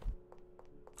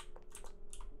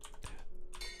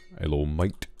 Hello,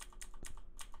 mate.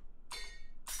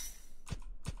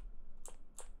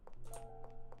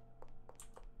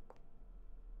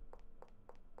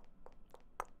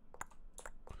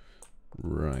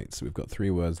 Right, so we've got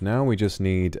 3 words. Now we just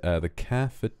need the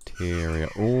cafeteria.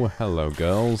 Oh, hello,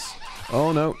 girls.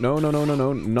 Oh, no, no, no, no, no,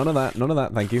 no. None of that, none of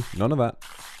that, thank you. None of that.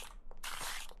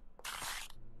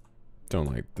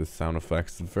 Don't like the sound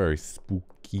effects. It's very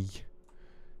spooky.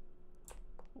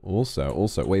 Also,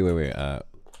 wait. I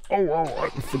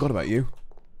forgot about you.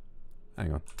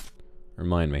 Hang on.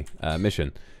 Remind me.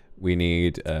 Mission. We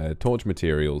need torch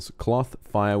materials, cloth,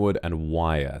 firewood, and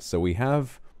wire. So we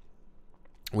have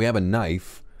a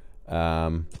knife.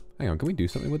 Hang on, can we do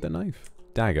something with the knife?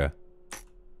 Dagger.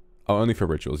 Oh, only for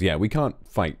rituals. Yeah, we can't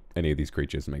fight any of these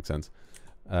creatures, makes sense.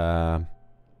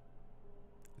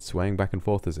 Swaying back and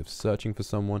forth as if searching for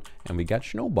someone. And we got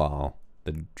Snowball,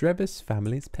 the Drevis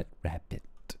family's pet rabbit.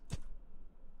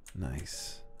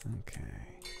 Nice.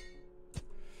 Okay.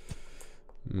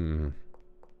 So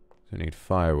we need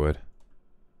firewood.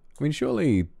 I mean,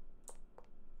 surely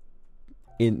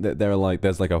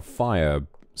there's like a fire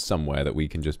somewhere that we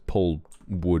can just pull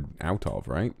wood out of,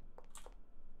 right?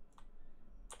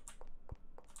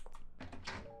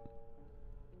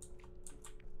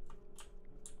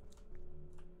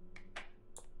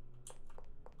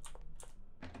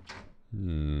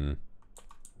 No,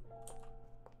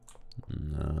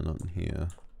 not in here.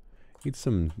 Need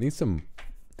some.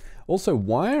 Also,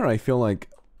 wire. I feel like,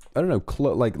 I don't know.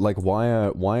 Like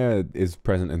wire. Wire is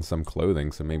present in some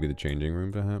clothing, so maybe the changing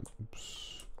room, perhaps.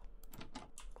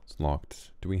 It's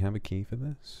locked. Do we have a key for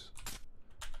this?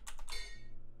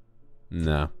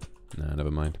 No. No,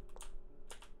 never mind.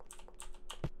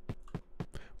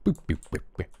 Boop, boop, boop,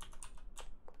 boop.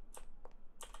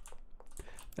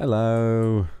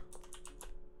 Hello.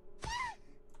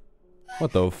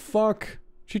 What the fuck?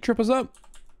 She trip us up?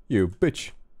 You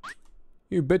bitch.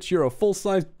 You bitch, you're a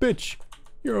full-size bitch.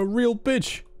 You're a real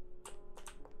bitch.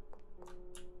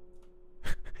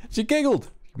 She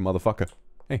giggled. You motherfucker.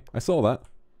 Hey, I saw that.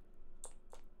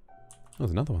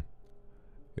 there's another one.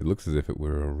 It looks as if it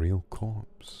were a real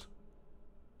corpse.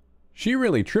 She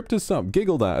really tripped us up,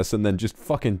 giggled at us, and then just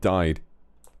fucking died.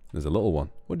 There's a little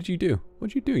one. What did you do? What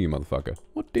did you do, you motherfucker?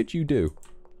 What did you do?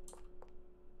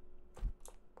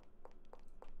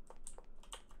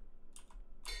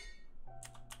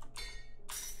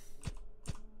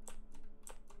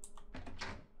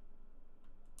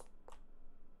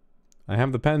 I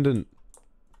have the pendant.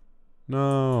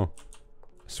 No.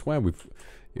 I swear we've...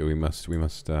 Yeah, we must,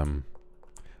 Well,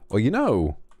 you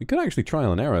know, we could actually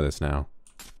trial and error this now.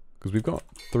 Because we've got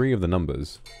 3 of the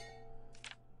numbers.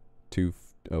 4,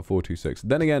 2, 6.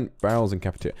 Then again, barrels and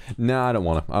cafeteria. Nah, I don't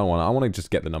want to. I want to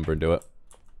just get the number and do it.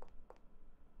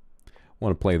 I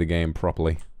want to play the game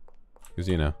properly. Because,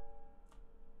 you know.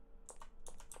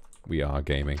 We are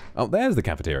gaming. Oh, there's the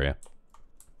cafeteria.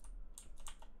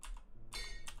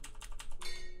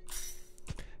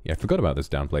 Yeah, I forgot about this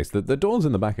down place. The doors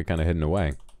in the back are kind of hidden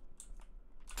away.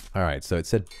 Alright, so it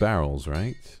said barrels,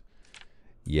 right?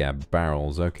 Yeah,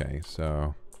 barrels. Okay,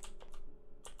 so...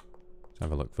 let's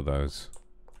have a look for those.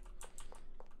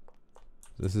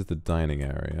 This is the dining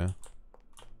area.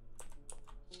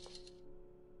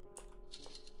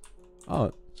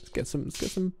 Oh, let's get some...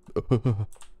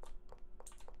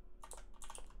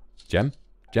 Gem?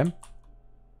 Gem?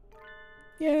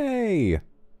 Yay!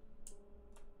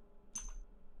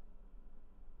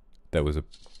 There was a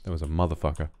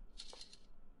motherfucker.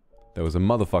 There was a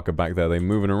motherfucker back there. They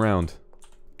moving around.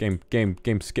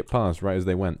 Game skipped past right as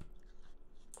they went.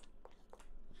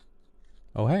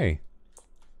 Oh hey.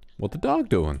 What the dog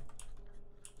doing?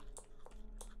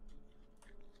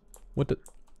 What the...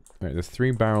 Alright, there's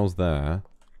 3 barrels there.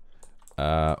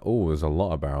 Oh, there's a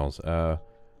lot of barrels.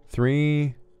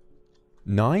 3...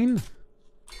 9?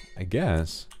 I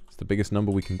guess. It's the biggest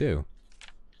number we can do.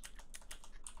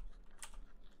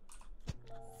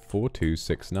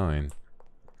 4269.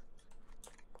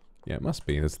 Yeah, it must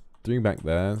be. There's 3 back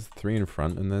there, there's 3 in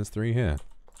front, and there's 3 here.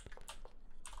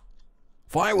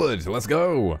 Firewood! Let's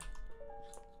go!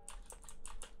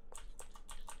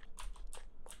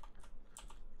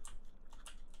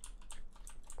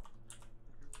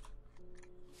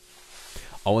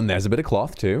 Oh, and there's a bit of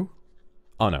cloth, too.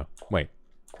 Oh, no. Wait.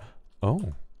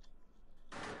 Oh.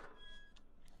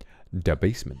 The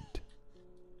basement.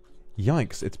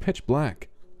 Yikes, it's pitch black.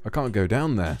 I can't go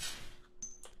down there.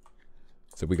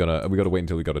 So we gotta wait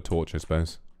until we got a torch, I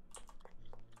suppose.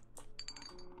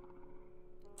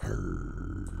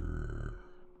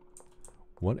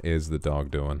 What is the dog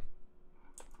doing?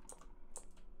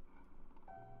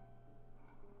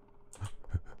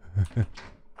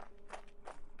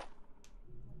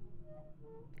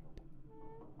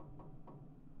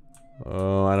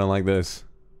 Oh, I don't like this.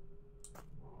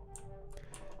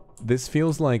 This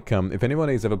feels like, if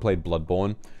anybody's ever played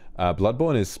Bloodborne,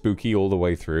 Bloodborne is spooky all the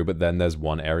way through, but then there's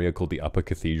one area called the Upper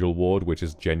Cathedral Ward, which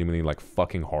is genuinely, like,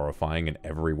 fucking horrifying in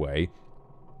every way.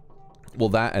 Well,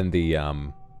 that and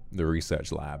the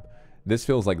research lab. This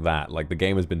feels like that. Like, the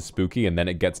game has been spooky, and then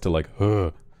it gets to, like,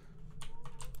 a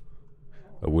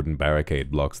wooden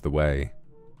barricade blocks the way.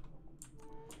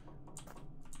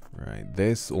 Right,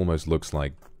 this almost looks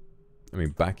like... I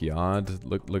mean, backyard.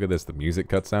 Look at this. The music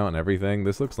cuts out and everything.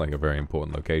 This looks like a very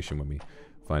important location when we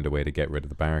find a way to get rid of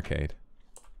the barricade.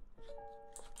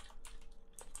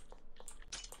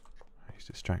 He's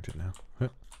distracted now. Huh.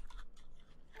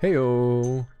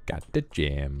 Heyo! Got the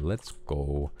gem. Let's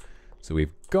go. So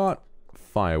we've got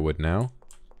firewood now.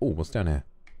 Oh, what's down here?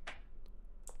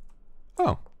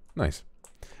 Oh, nice.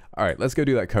 Alright, let's go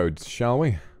do that code, shall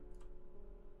we?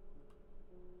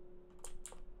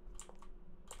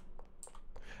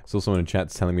 Saw someone in chat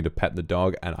telling me to pet the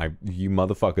dog, and you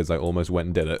motherfuckers, I almost went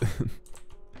and did it.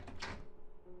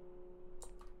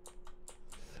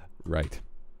 Right.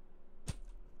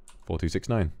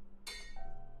 4269.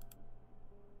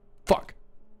 Fuck!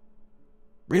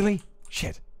 Really?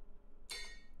 Shit.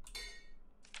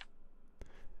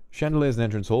 Chandeliers and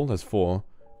entrance hall, that's 4.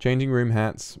 Changing room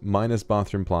hats, minus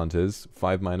bathroom planters,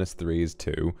 5 minus 3 is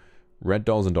 2. Red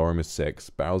dolls and Orem is 6.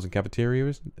 Barrels and cafeteria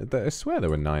is... I swear there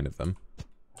were 9 of them.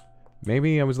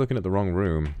 Maybe I was looking at the wrong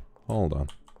room. Hold on.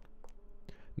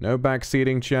 No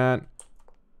backseating, chat.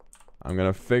 I'm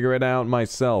gonna figure it out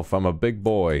myself. I'm a big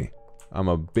boy. I'm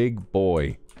a big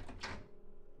boy.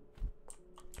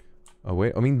 Oh,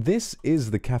 wait. I mean, this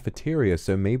is the cafeteria,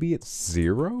 so maybe it's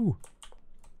 0?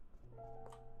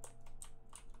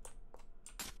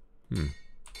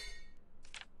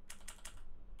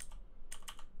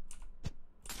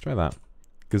 Try that.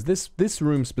 Because this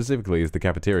room specifically is the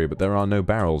cafeteria, but there are no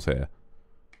barrels here.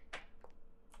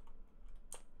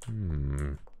 I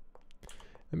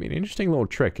mean, interesting little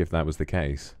trick if that was the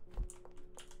case.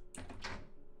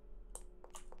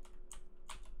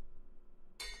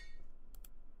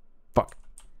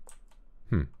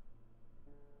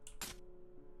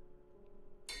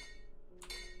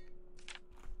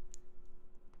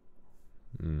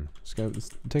 let's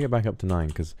take it back up to 9,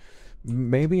 because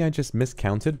maybe I just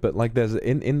miscounted, but like there's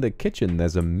in the kitchen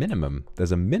there's a minimum.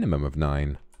 There's a minimum of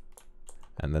 9.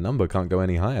 And the number can't go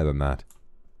any higher than that.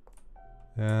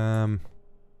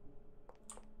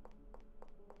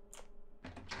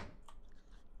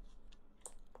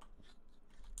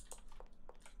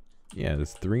 Yeah,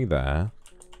 there's 3 there.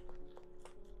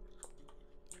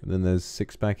 And then there's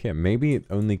 6 back here. Maybe it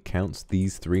only counts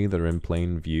these 3 that are in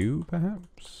plain view,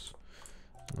 perhaps?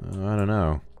 I don't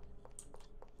know.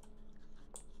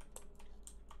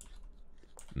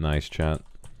 Nice chat.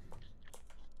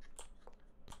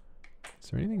 Is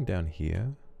there anything down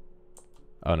here?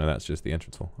 Oh no, that's just the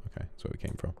entrance hall. Okay, that's where we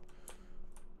came from.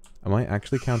 Am I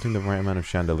actually counting the right amount of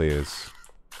chandeliers?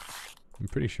 I'm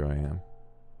pretty sure I am.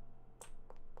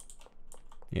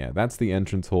 Yeah, that's the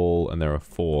entrance hall, and there are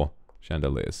 4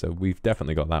 chandeliers, so we've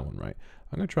definitely got that one right.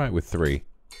 I'm going to try it with 3.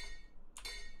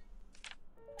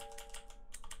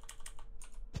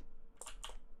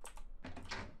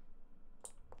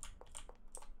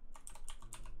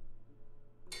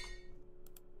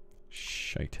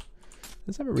 Shite.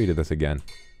 Let's have a read of this again.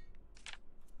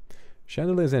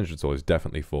 Chandelier's entrance hall is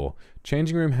definitely 4.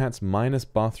 Changing room hats minus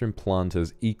bathroom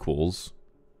planters equals...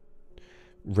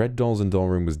 Red dolls in doll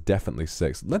room was definitely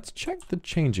 6. Let's check the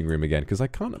changing room again, because I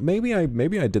can't... Maybe I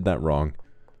did that wrong.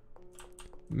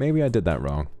 Maybe I did that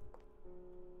wrong.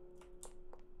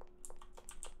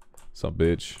 Sup,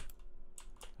 bitch?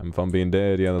 Having fun being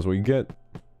dead. Yeah, that's what you get.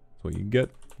 That's what you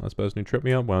get. Last person who tripped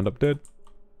me up wound up dead.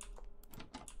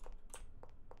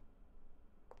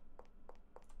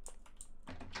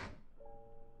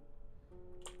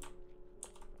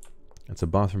 It's a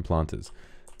bathroom planters.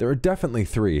 There are definitely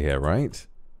 3 here, right?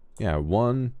 Yeah,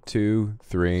 1, 2,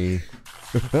 3.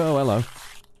 Oh, hello.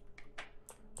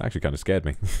 Actually kind of scared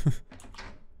me.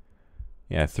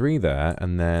 Yeah, 3 there,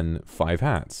 and then 5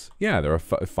 hats. Yeah, there are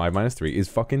 5 minus 3 is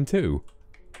fucking 2.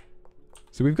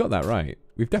 So we've got that right.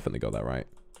 We've definitely got that right.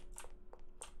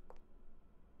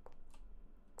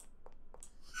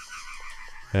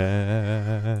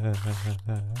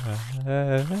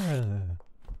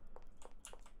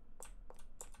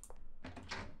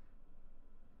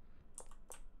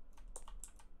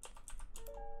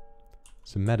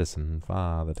 Some medicine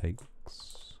father takes.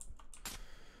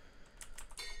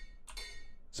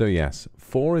 So yes,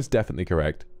 4 is definitely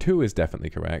correct. 2 is definitely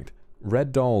correct.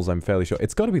 Red dolls, I'm fairly sure.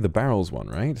 It's got to be the barrels one,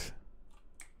 right?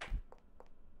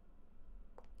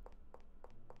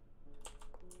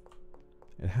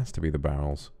 It has to be the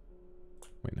barrels.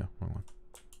 Wait, no, wrong one.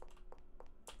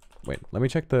 Wait, let me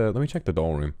check the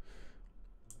doll room.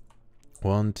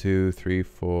 1, 2, 3,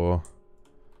 4.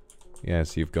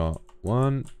 Yes, you've got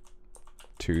 1,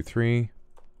 2, 3,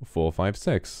 4, 5,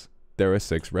 6. There are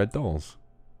 6 red dolls.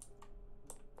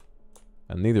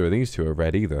 And neither of these 2 are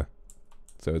red either.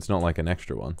 So it's not like an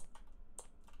extra one.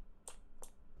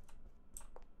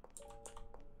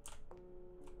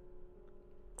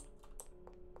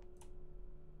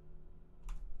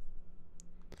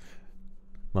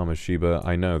 Mama Shiba,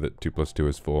 I know that 2 plus 2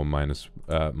 is 4, minus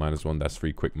 1, that's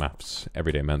 3 quick maths.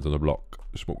 Everyday man's on the block.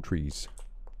 Smoke trees.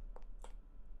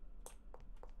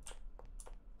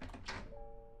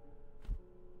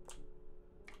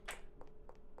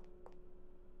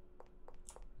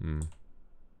 Hmm.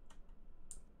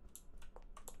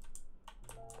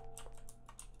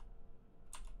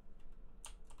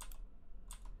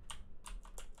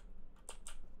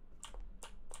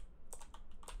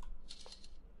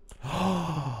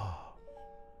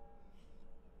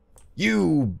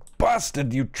 You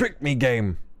bastard, you tricked me,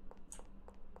 game.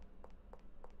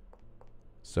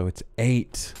 So it's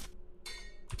 8.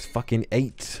 It's fucking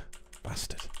 8.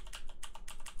 Bastard.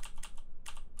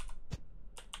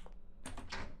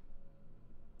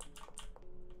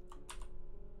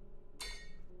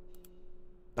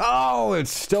 Oh,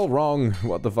 it's still wrong.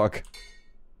 What the fuck?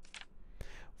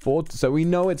 4, so we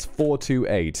know it's 4, 2,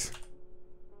 8.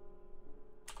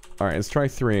 Alright, let's try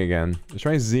 3 again. Let's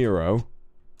try 0.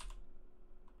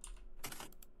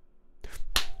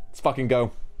 Let's fucking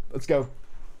go. Let's go.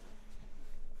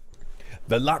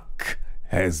 The lock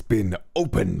has been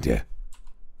opened.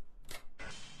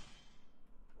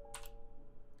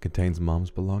 Contains Mom's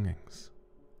belongings.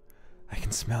 I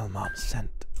can smell Mom's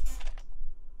scent.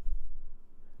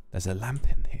 There's a lamp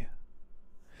in here.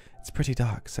 It's pretty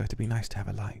dark, so it'd be nice to have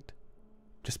a light.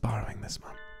 Just borrowing this,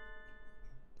 Mom.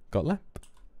 Got lamp.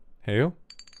 Here you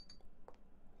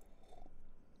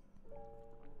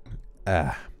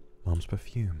go. Mom's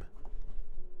perfume.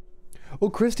 Oh,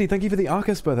 Christy, thank you for the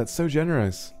Arcusper. That's so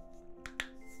generous.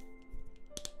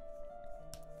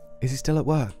 Is he still at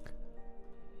work?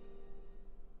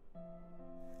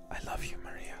 I love you,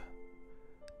 Maria.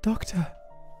 Doctor.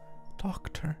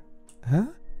 Doctor. Huh?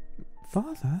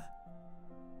 Father?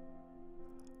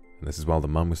 And this is while the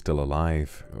mum was still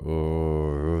alive.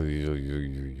 Oh,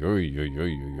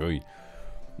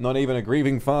 not even a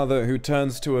grieving father who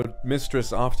turns to a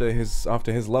mistress after his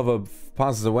lover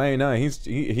passes away. No, he's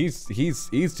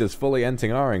just fully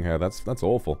NTRing her. That's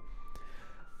awful.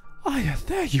 Aya,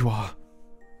 there you are.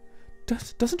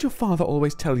 Doesn't your father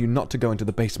always tell you not to go into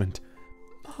the basement?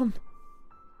 Mum.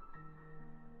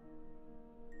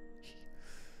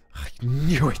 I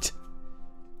knew it.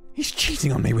 He's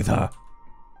cheating on me with her.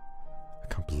 I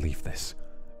can't believe this.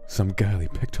 Some girl he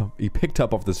picked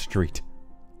up off the street.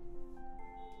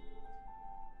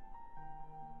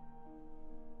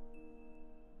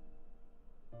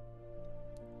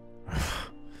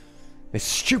 This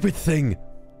stupid thing.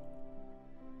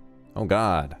 Oh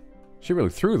God. She really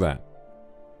threw that.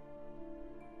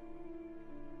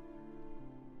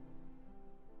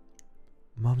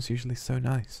 Mom's usually so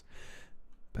nice.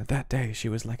 But that day she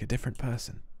was like a different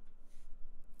person.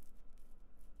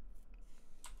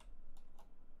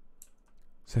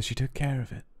 So she took care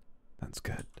of it. That's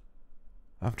good.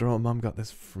 After all, Mum got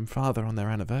this from Father on their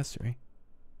anniversary.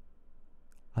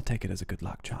 I'll take it as a good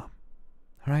luck charm.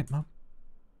 Alright, Mum?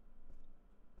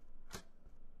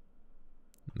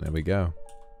 There we go.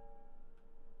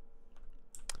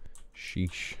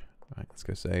 Sheesh. Alright, let's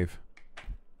go save.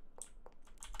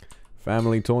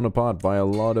 Family torn apart by a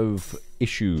lot of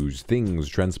issues, things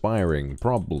transpiring,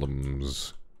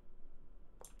 problems.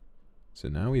 So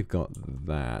now we've got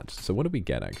that. So what do we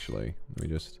get, actually? Let me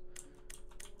just...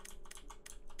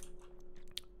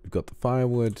 We've got the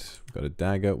firewood, we've got a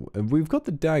dagger. We've got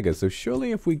the dagger, so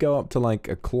surely if we go up to, like,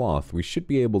 a cloth, we should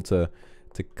be able to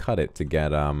cut it to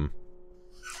get, Oh,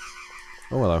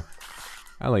 hello.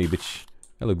 Hello, you bitch.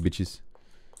 Hello, bitches.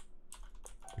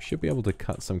 We should be able to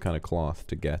cut some kind of cloth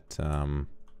to get,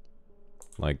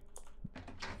 like,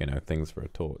 you know, things for a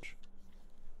torch.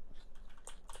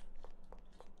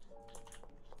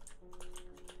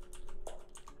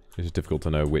 It's difficult to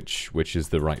know which is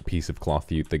the right piece of cloth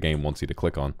the game wants you to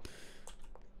click on.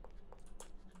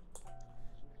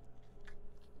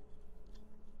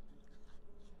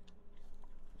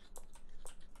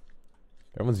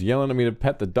 Everyone's yelling at me to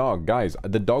pet the dog. Guys,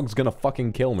 the dog's gonna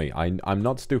fucking kill me. I'm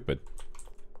not stupid.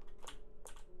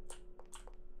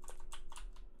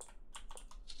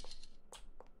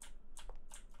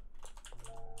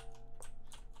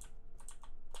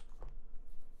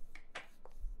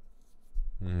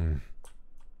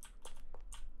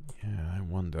 Yeah, I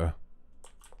wonder.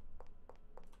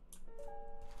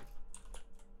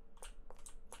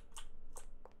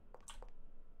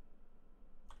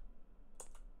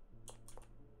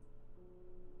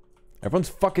 Everyone's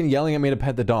fucking yelling at me to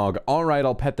pet the dog. Alright,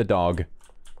 I'll pet the dog.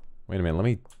 Wait a minute,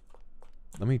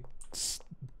 let me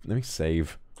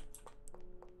save.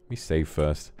 Let me save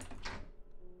first.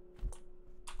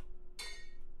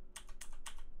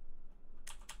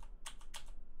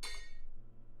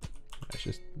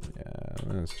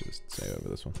 Let's just save over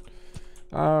this one.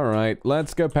 Alright,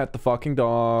 let's go pet the fucking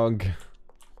dog.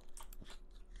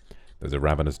 There's a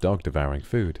ravenous dog devouring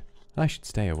food. I should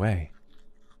stay away.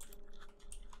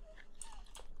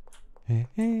 Hey,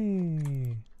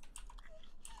 hey.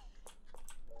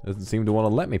 Doesn't seem to want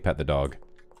to let me pet the dog.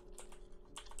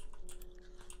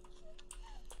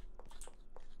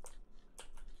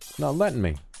 Not letting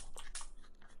me.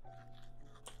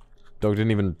 Dog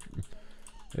didn't even...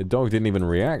 The dog didn't even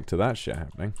react to that shit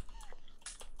happening.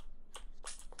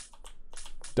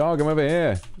 Dog, I'm over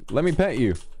here. Let me pet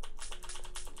you.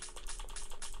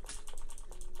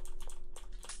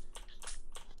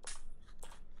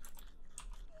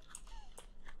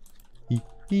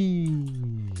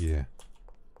 Yeah.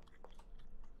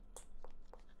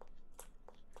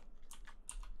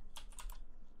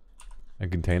 A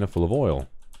container full of oil.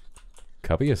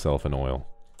 Cover yourself in oil.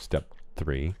 Step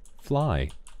 3. Fly.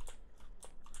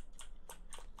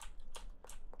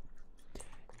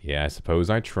 Yeah, I suppose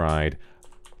I tried.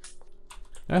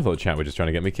 I thought chat were just trying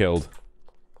to get me killed.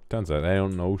 Turns out they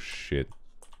don't know shit.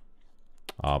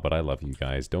 Ah, but I love you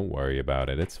guys. Don't worry about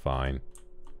it. It's fine.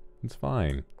 It's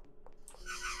fine.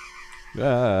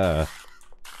 Ah.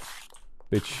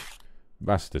 Bitch.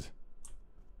 Bastard.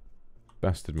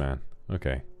 Bastard man.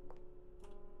 Okay.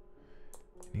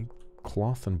 Need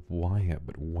cloth and wire,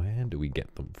 but where do we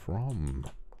get them from?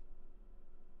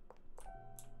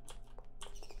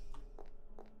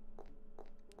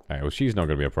 Alright, well, she's not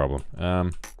going to be a problem.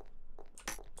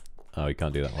 Oh, you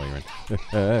can't do that while you're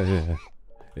in.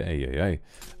 Hey.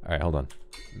 Alright, hold on.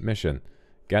 Mission.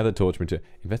 Gather torch material.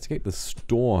 Investigate the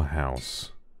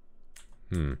storehouse.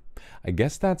 I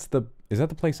guess that's the Is that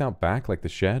the place out back, like the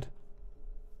shed?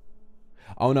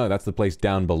 Oh no, that's the place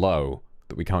down below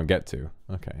that we can't get to.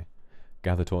 Okay.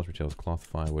 Gather torch materials, cloth,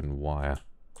 firewood, and wire.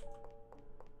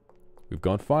 We've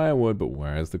got firewood, but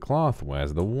where's the cloth?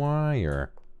 Where's the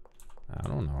wire? I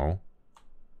don't know.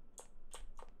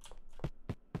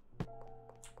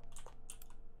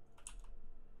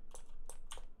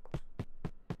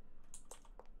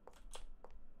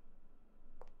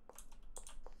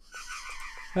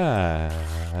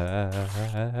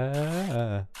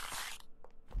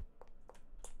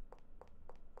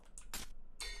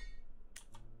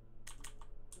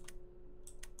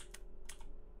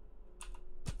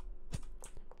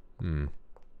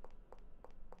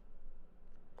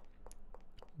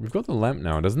 We've got the lamp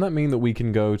now. Doesn't that mean that we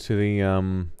can go to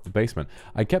the basement?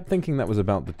 I kept thinking that was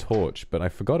about the torch, but I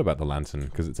forgot about the lantern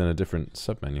because it's in a different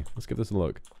submenu. Let's give this a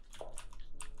look.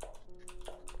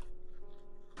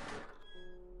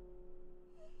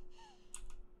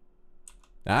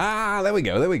 Ah, there we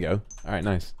go, there we go. Alright,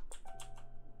 nice.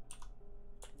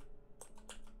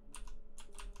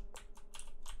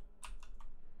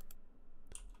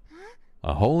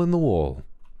 A hole in the wall.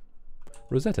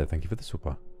 Rosetta, thank you for the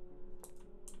super.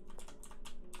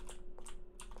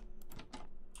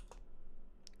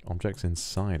 Objects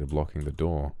inside are blocking the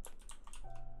door.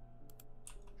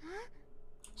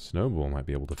 Snowball might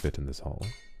be able to fit in this hole.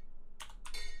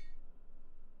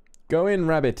 Go in,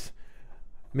 rabbit.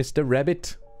 Mr.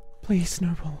 Rabbit. Please,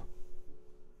 Snowball.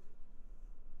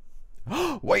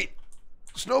 Wait!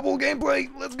 Snowball gameplay!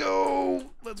 Let's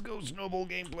go! Let's go, Snowball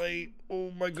gameplay!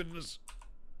 Oh my goodness.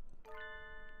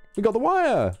 We got the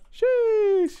wire!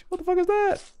 Sheesh! What the fuck is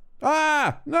that?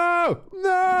 Ah! No!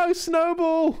 No!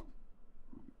 Snowball!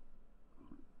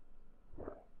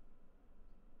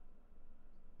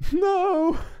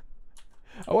 No!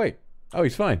 Oh wait. Oh,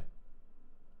 he's fine.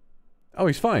 Oh,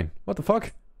 he's fine. What the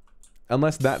fuck?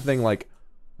 Unless that thing, like...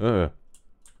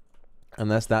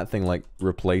 Unless that thing, like,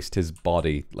 replaced his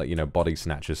body, like, you know, body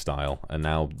snatcher style, and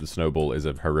now the Snowball is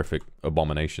a horrific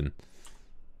abomination.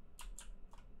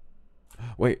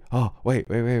 Wait. Oh, wait.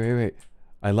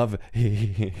 I love it.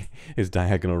 His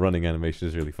diagonal running animation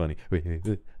is really funny.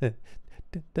 Wait.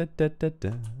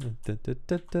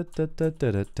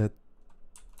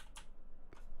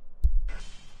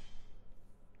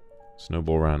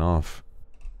 Snowball ran off.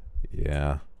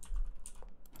 Yeah.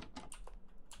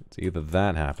 It's either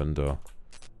that happened or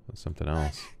something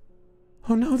else.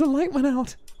 Oh no, the light went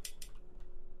out!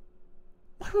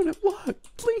 Why won't it work?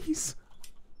 Please!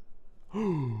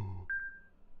 Hello,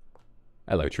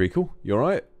 Treacle. You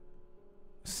alright?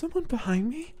 Someone behind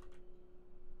me?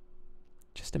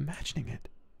 Just imagining it.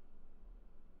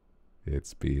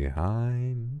 It's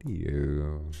behind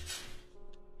you.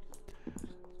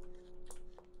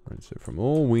 Right, so from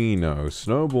all we know,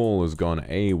 Snowball has gone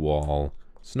AWOL.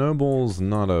 Snowball's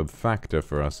not a factor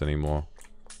for us anymore.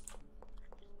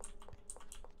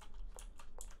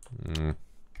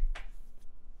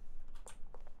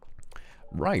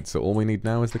 Right, so all we need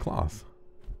now is the cloth.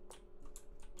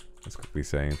 Let's quickly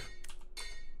save.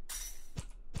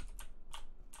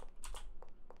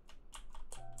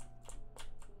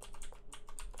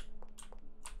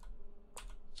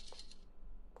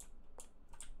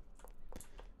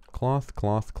 Cloth.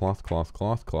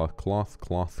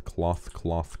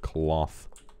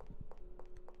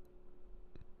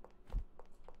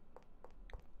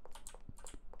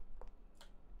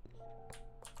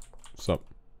 Sup?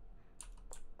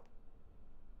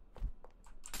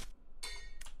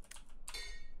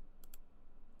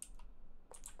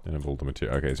 And have all the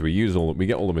material. Okay, so we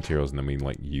get all the materials and then we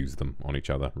like use them on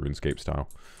each other, RuneScape style.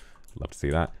 Love to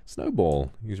see that.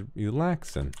 Snowball, he's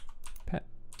relaxing. Pet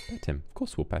him. Of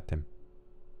course we'll pet him.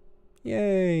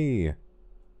 Yay!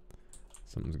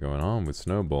 Something's going on with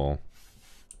Snowball.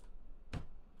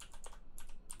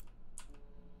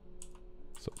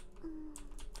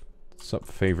 Sup,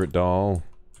 favorite doll?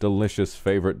 Delicious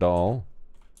favorite doll.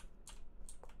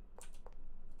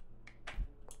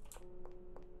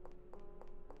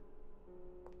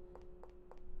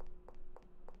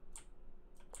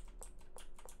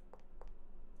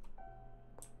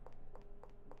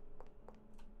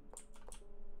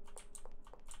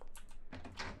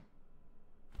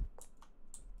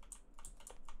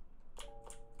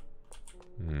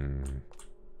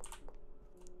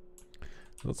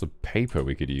 Lots of paper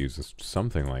we could use, or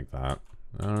something like that.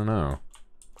 I don't know.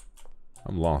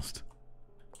 I'm lost.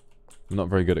 I'm not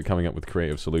very good at coming up with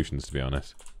creative solutions, to be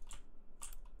honest.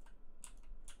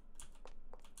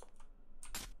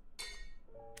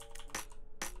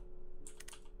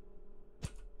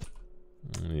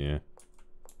 Yeah.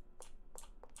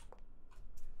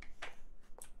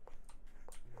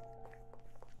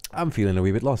 I'm feeling a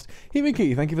wee bit lost.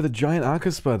 Himiki, thank you for the giant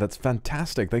Arcuspur. That's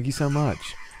fantastic. Thank you so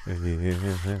much. No,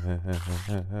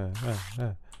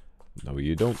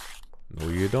 you don't. No,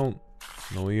 you don't.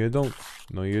 No, you don't.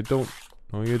 No, you don't.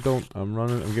 No, you don't. I'm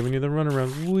running. I'm giving you the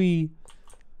runaround. Wee.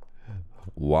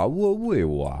 Wah, wah, wee,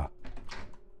 wah.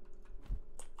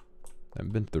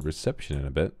 Haven't been to the reception in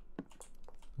a bit.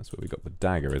 That's where we got the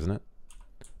dagger, isn't it?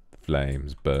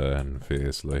 Flames burn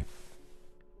fiercely.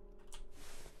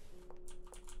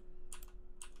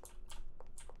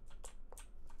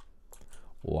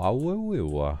 Wah, wah, wah,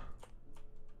 wah.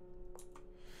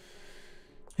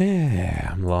 Yeah,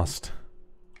 I'm lost.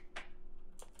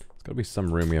 There's gotta be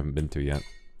some room we haven't been to yet.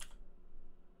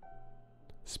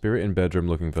 Spirit in bedroom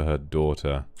looking for her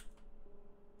daughter.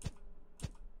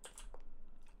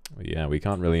 Well, yeah, we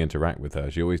can't really interact with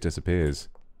her. She always disappears.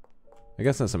 I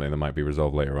guess that's something that might be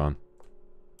resolved later on.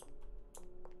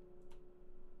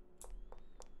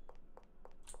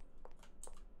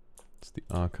 It's the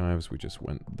archives. We just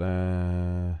went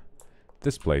there.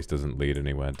 This place doesn't lead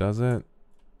anywhere, does it?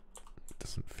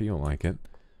 Doesn't feel like it.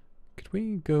 Could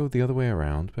we go the other way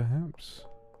around, perhaps?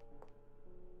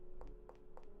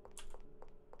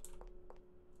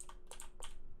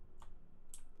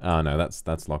 Oh no,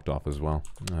 that's locked off as well.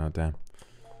 Oh damn.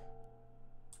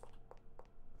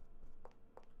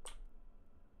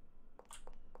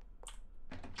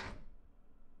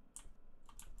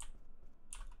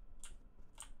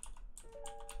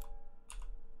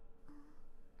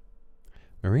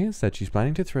 Maria said she's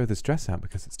planning to throw this dress out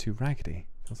because it's too raggedy.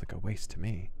 Feels like a waste to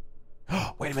me.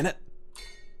 Oh, wait a minute.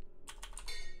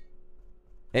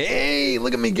 Hey,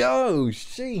 look at me go.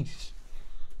 Sheesh.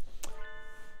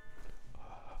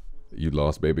 You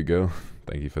lost, baby girl.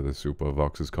 Thank you for the super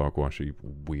Vox's cockwash, you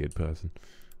weird person.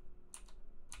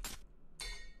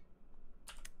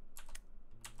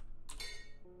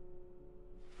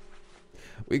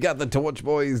 We got the torch,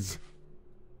 boys.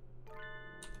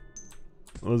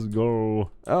 Let's go.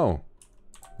 Oh.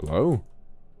 Hello?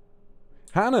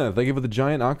 Hannah, thank you for the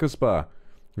giant Arcuspur.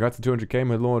 Congrats to 200k,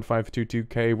 my lord.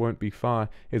 522k won't be far.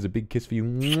 Here's a big kiss for you.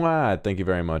 Mwah! Thank you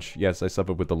very much. Yes, I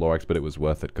suffered with the Lorax, but it was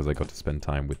worth it because I got to spend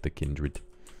time with the kindred.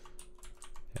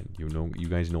 And you know, you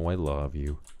guys know I love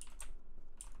you.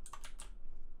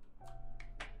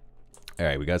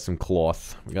 Alright, we got some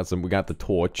cloth. We got the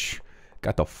torch.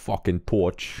 Got the fucking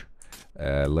torch.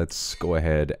 Let's go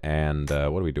ahead and,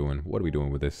 what are we doing? What are we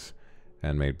doing with this?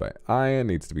 Handmade by iron.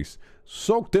 Needs to be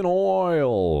soaked in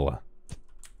oil.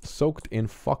 Soaked in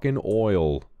fucking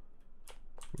oil.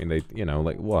 I mean, they, you know,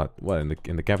 like what? What,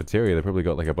 in the cafeteria, they probably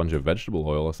got like a bunch of vegetable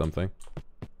oil or something.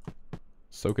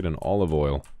 Soak it in olive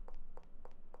oil.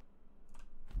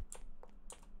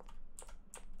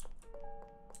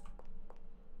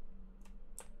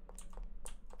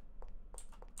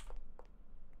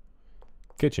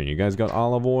 Kitchen, you guys got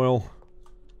olive oil?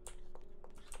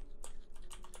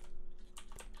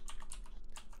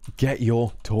 Get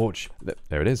your torch.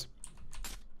 There it is.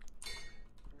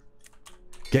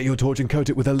 Get your torch and coat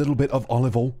it with a little bit of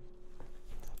olive oil.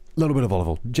 Little bit of olive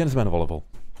oil. Generous amount of olive oil.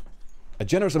 A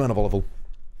generous amount of olive oil.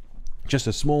 Just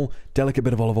a small, delicate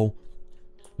bit of olive oil.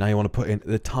 Now you want to put in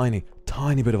the tiny,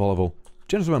 tiny bit of olive oil.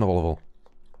 Generous amount of olive oil.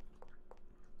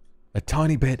 A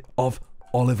tiny bit of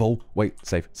olive oil. Wait,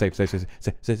 save.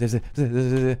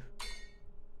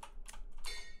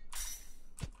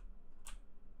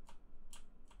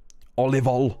 Olive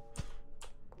oil.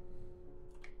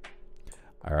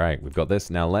 Alright, we've got this.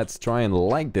 Now let's try and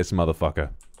light this motherfucker.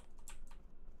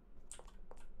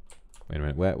 Wait a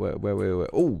minute, where?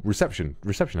 Oh, reception.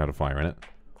 Reception had a fire in it.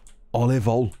 Olive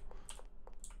oil.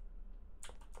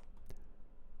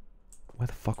 Where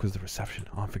the fuck was the reception?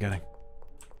 Oh, I'm forgetting.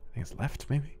 I think it's left,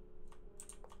 maybe?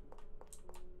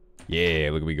 Yeah,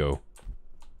 look at we go.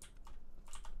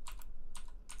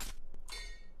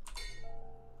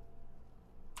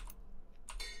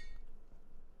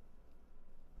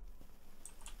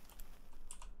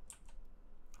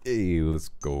 Hey, let's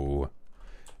go.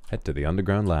 Head to the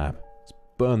underground lab. Let's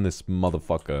burn this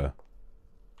motherfucker.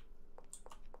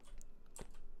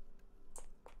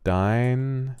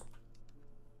 Den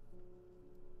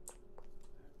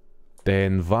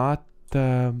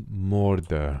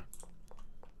Vatermörder.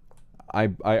 I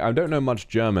don't know much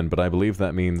German, but I believe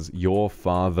that means your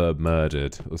father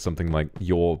murdered, or something like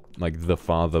the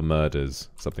father murders,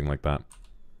 something like that.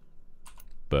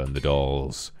 Burn the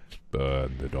dolls.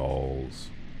 Burn the dolls.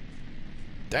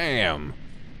 Damn!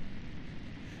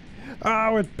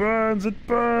 Oh, it burns, it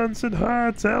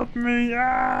hurts, help me!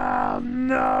 Ah,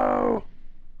 no!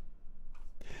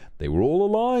 They were all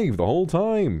alive the whole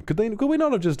time. Could we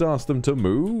not have just asked them to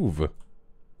move?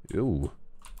 Ew.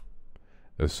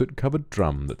 A soot-covered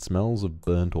drum that smells of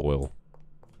burnt oil.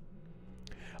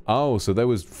 Oh, so there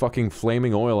was fucking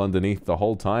flaming oil underneath the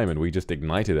whole time and we just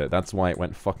ignited it. That's why it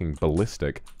went fucking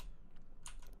ballistic.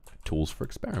 Tools for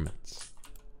experiments.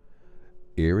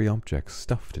 Eerie objects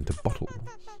stuffed into bottles.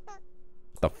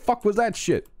 The fuck was that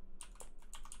shit?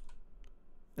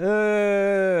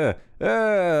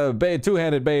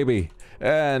 Two-handed baby.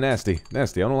 Nasty.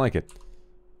 Nasty. I don't like it.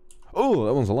 Oh,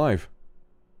 that one's alive.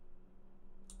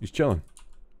 He's chilling.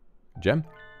 Gem?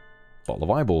 Bottle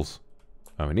of eyeballs.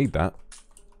 Oh, I need that.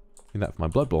 Need that for my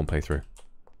Bloodborne playthrough.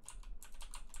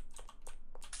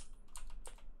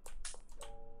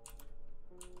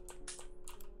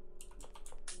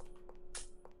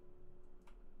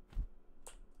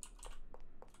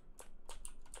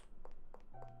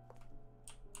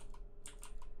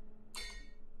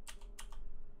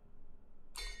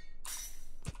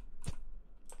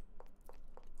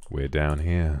 We're down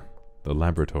here. The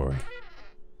laboratory.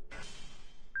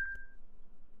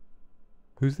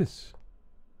 Who's this?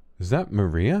 Is that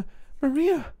Maria?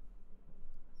 Maria!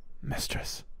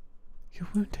 Mistress, you're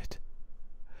wounded.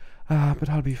 Ah, but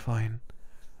I'll be fine.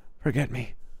 Forget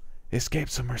me. Escape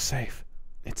somewhere safe.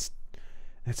 It's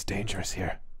dangerous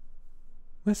here.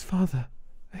 Where's Father?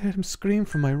 I heard him scream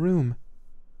from my room.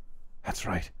 That's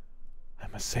right. I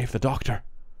must save the doctor.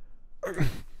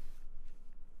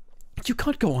 You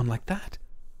can't go on like that.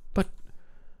 But,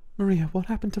 Maria, what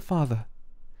happened to Father?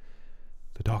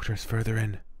 The doctor is further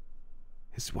in.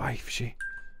 His wife,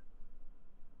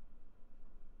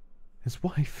 His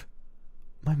wife?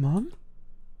 My mom?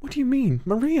 What do you mean,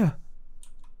 Maria?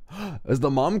 Has the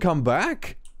mom come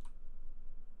back?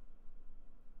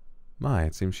 My,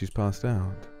 it seems she's passed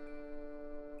out.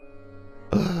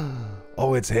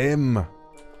 Oh, it's him!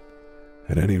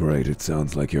 At any rate, it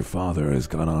sounds like your father has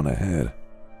gone on ahead.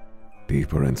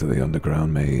 Deeper into the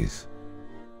underground maze.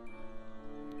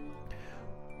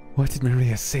 What did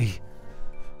Maria see?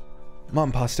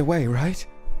 Mom passed away, right?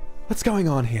 What's going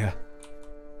on here?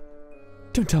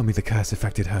 Don't tell me the curse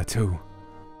affected her too.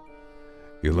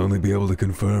 You'll only be able to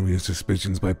confirm your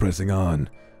suspicions by pressing on,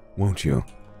 won't you?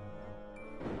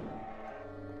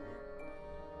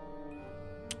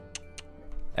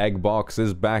 Eggbox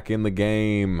is back in the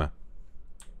game.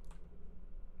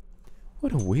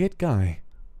 What a weird guy.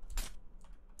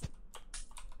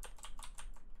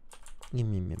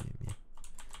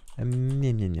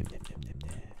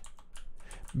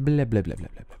 Blah, blah, blah, blah, blah, blah,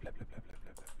 blah, blah,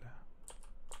 blah, blah.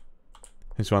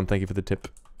 This one, thank you for the tip.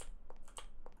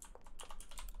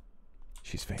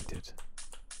 She's fainted.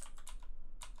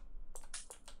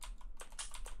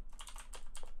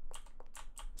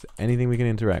 Is there anything we can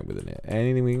interact with in it?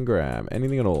 Anything we can grab?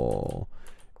 Anything at all?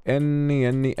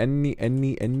 Anything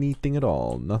at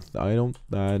all? Nothing. I don't.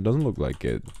 It doesn't look like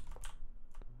it.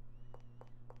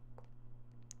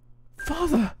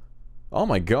 Father! Oh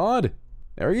my god!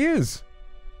 There he is!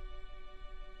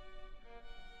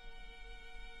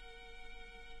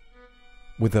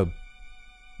 With a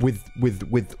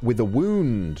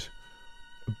wound.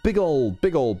 Big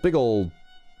ol'.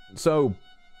 So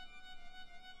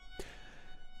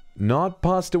not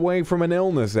passed away from an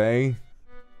illness, eh?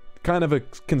 Kind of a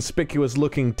conspicuous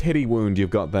looking titty wound you've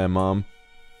got there, Mom.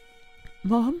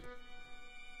 Mom?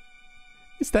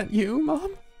 Is that you,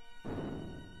 Mom?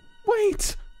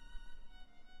 Wait!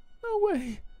 No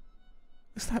way.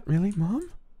 Is that really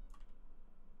Mom?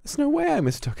 There's no way I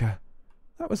mistook her.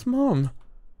 That was Mom.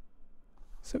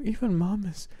 So even Mom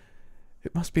is...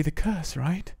 It must be the curse,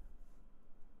 right?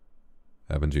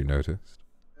 Haven't you noticed?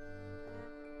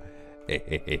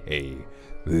 Hey.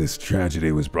 This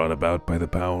tragedy was brought about by the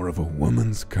power of a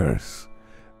woman's curse.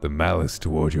 The malice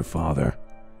toward your father.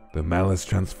 The malice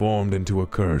transformed into a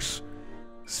curse,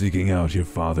 seeking out your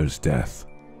father's death.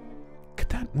 Could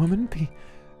that woman be...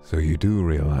 So you do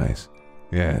realize?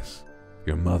 Yes,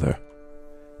 your mother.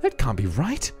 That can't be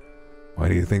right. Why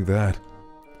do you think that?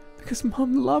 Because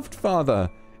Mom loved Father.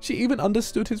 She even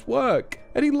understood his work,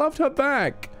 and he loved her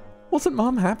back. Wasn't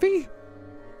Mom happy?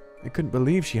 I couldn't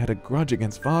believe she had a grudge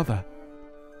against Father.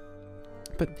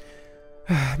 But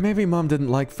maybe Mom didn't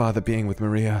like Father being with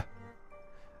Maria.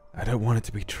 I don't want it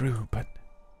to be true, but...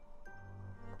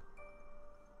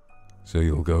 So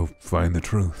you'll go find the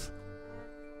truth?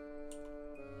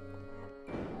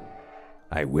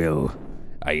 I will.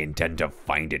 I intend to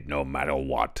find it no matter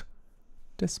what.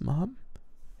 Does Mom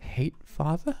hate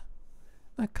Father?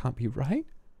 That can't be right.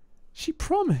 She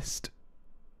promised.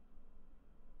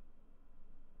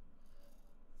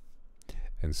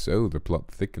 And so the plot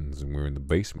thickens and we're in the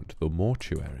basement of the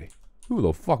mortuary. Who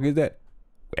the fuck is that?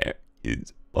 Where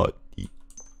is body?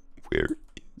 Where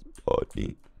is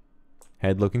body?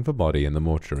 Head looking for body in the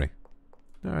mortuary.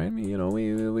 Alright, I mean, you know,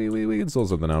 we can sort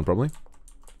something out, probably.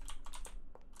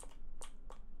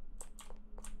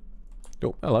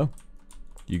 Oh, hello.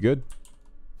 You good?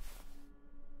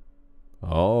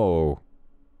 Oh.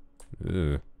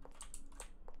 Ugh.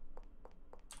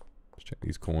 Let's check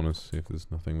these corners, see if there's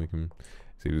nothing we can...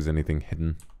 See if there's anything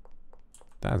hidden.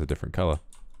 That has a different color.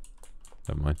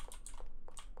 Never mind.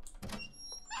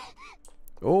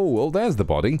 Oh, well, there's the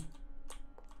body.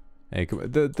 Hey, come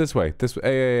on, this way. This way.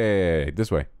 Hey,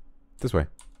 this way. This way.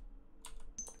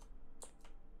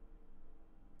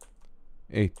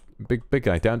 Hey, big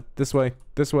guy, down. This way.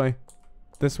 This way.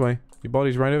 This way. Your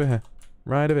body's right over here.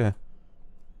 Right over here.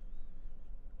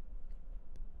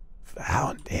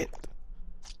 Found it.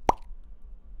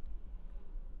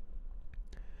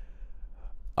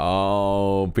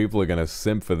 Oh, people are gonna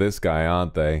simp for this guy,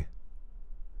 aren't they?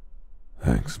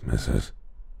 Thanks, Mrs.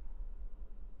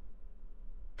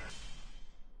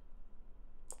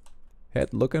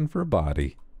 Head looking for a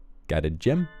body. Got a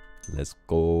gem? Let's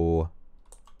go.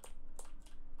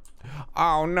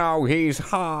 Oh no, he's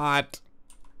hot!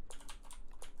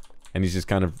 And he's just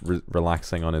kind of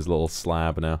relaxing on his little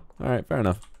slab now. Alright, fair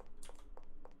enough.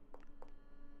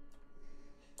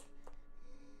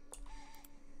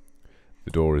 The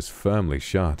door is firmly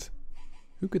shut.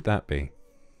 Who could that be?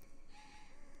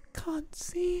 Can't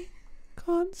see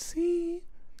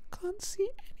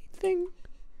anything.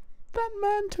 That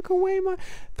man took away my...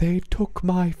 They took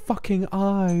my fucking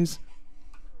eyes.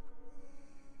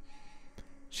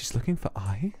 She's looking for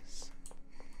eyes?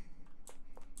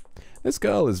 This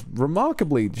girl is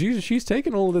remarkably... She's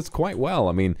taken all of this quite well.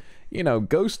 I mean, you know,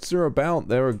 ghosts are about.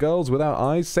 There are girls without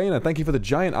eyes. Sena, thank you for the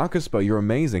giant Akaspa. You're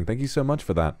amazing. Thank you so much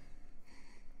for that.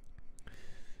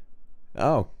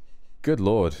 Oh, good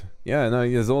lord. Yeah, no,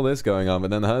 there's all this going on,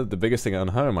 but then the biggest thing on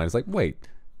her mind is like, wait,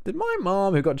 did my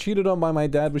mom, who got cheated on by my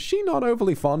dad, was she not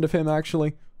overly fond of him,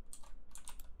 actually?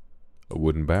 A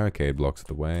wooden barricade blocks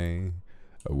the way.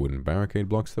 A wooden barricade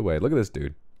blocks the way. Look at this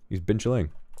dude. He's been chilling.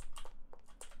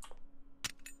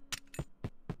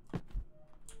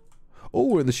 Oh,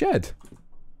 we're in the shed.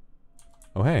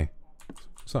 Oh, hey.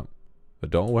 What's up? A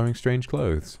doll wearing strange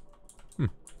clothes.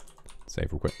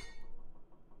 Save real quick.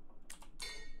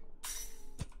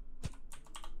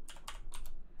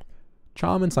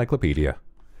 Charm Encyclopedia.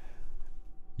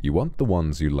 You want the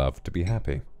ones you love to be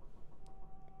happy.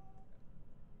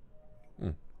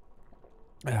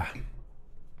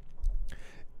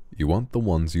 You want the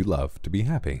ones you love to be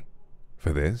happy.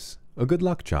 For this, a good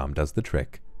luck charm does the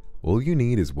trick. All you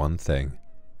need is one thing,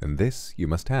 and this you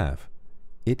must have.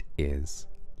 It is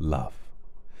love.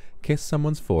 Kiss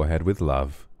someone's forehead with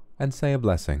love, and say a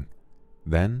blessing.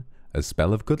 Then, a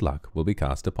spell of good luck will be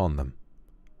cast upon them.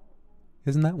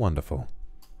 Isn't that wonderful?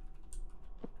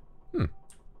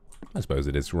 I suppose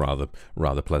it is rather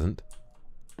pleasant.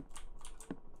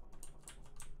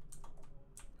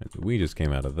 We just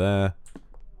came out of there.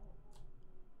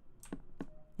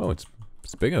 Oh, it's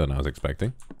bigger than I was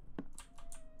expecting.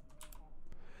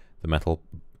 The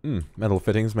metal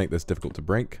fittings make this difficult to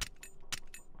break.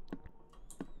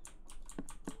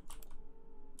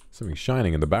 Something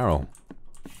shining in the barrel.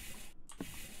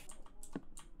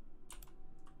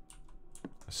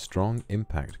 A strong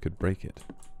impact could break it.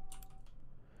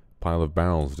 Pile of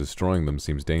barrels, destroying them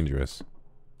seems dangerous.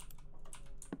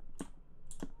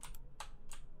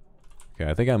 Okay,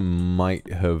 I think I might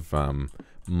have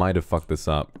fucked this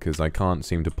up because I can't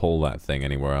seem to pull that thing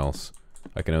anywhere else.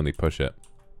 I can only push it.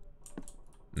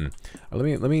 Let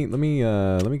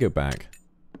me go back.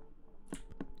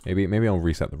 Maybe I'll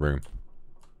reset the room.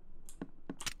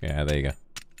 Yeah, there you go.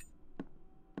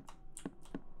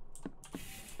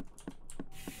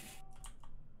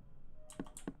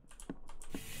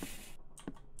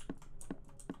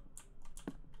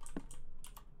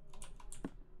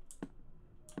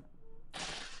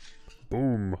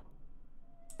 Boom.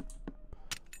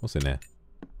 What's in there?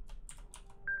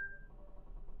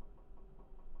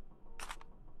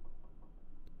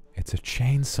 It's a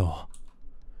chainsaw.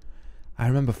 I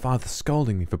remember Father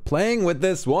scolding me for playing with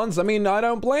this once. I mean, I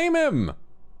don't blame him.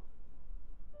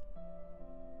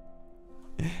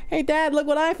 Hey, Dad, look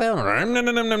what I found.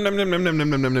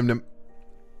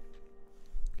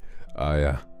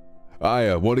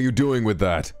 Aya, what are you doing with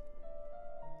that?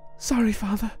 Sorry,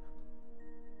 Father.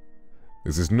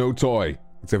 This is no toy.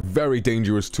 It's a very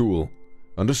dangerous tool.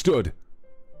 Understood?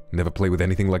 Never play with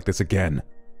anything like this again.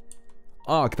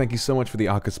 Ark, thank you so much for the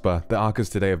Arkaspa. The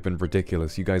Arkas today have been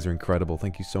ridiculous. You guys are incredible.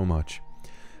 Thank you so much.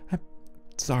 I'm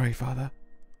sorry, Father.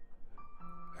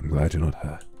 I'm glad you're not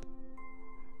hurt.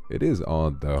 It is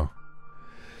odd, though.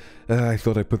 I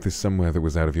thought I put this somewhere that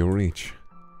was out of your reach.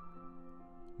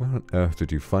 Where on earth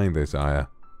did you find this, Aya?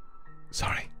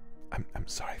 Sorry. I'm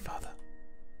sorry, Father.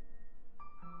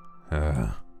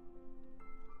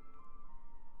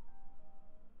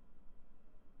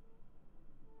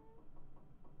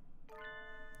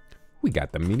 We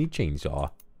got the mini chainsaw.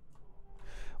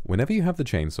 Whenever you have the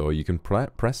chainsaw, you can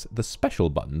press the special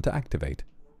button to activate.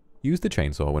 Use the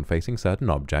chainsaw when facing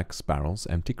certain objects, barrels,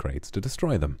 empty crates to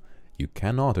destroy them. You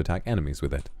cannot attack enemies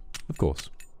with it. Of course.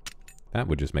 That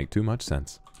would just make too much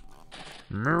sense.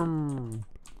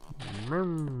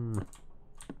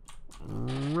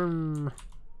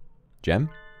 Gem?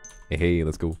 Hey,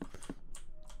 let's go.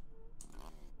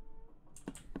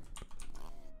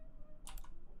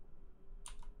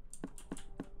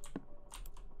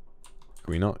 Can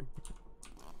we not?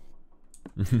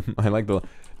 I like the...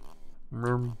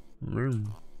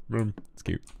 It's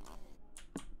cute.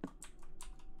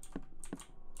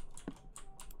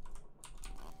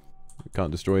 We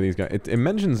can't destroy these guys. It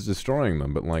mentions destroying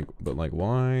them, but like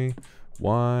why?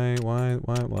 Why not?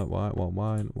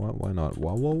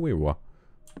 Why?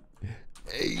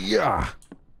 Yeah.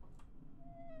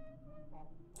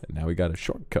 And now we got a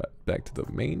shortcut back to the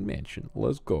main mansion.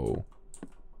 Let's go.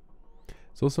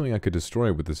 It's also something I could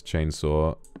destroy with this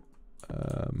chainsaw.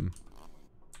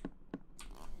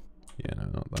 Yeah, no,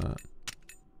 not that.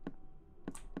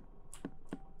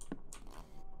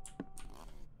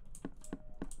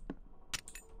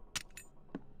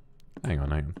 Hang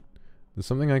on. There's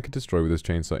something I could destroy with this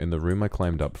chainsaw in the room I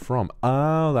climbed up from.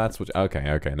 Oh, that's what... Okay,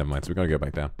 never mind. So we gotta go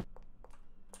back down.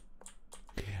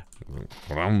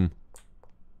 I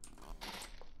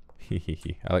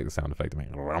like the sound effect.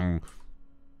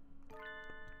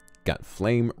 Got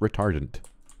flame retardant.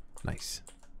 Nice.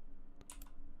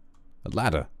 A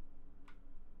ladder.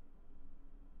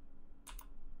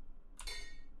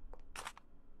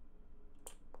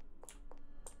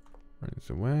 Right,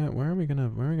 so where are we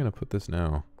gonna put this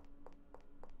now?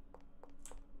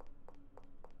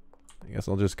 I guess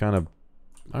I'll just kind of,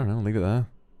 I don't know, leave it there.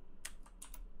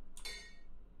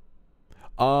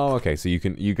 Oh, okay. So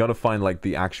you gotta find like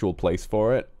the actual place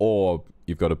for it, or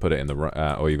you've got to put it in the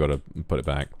or you got to put it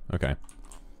back. Okay.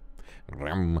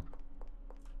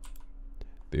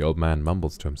 The old man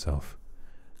mumbles to himself.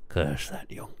 Curse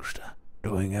that youngster,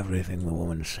 doing everything the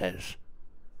woman says.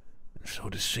 And so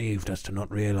deceived as to not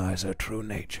realize her true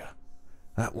nature.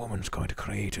 That woman's going to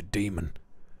create a demon.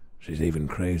 She's even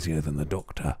crazier than the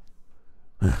doctor.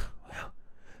 Well,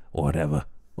 whatever.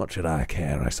 What should I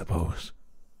care, I suppose?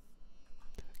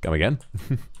 Come again?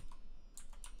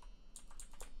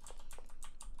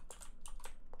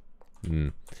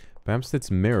 Perhaps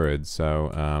it's mirrored,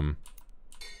 so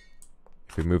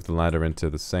if we move the ladder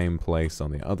into the same place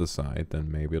on the other side,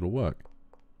 then maybe it'll work.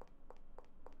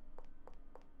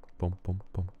 Bum, bum,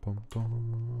 bum, bum,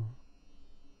 bum.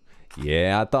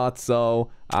 Yeah, I thought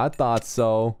so.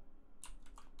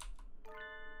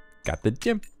 Got the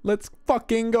gym. Let's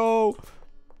fucking go.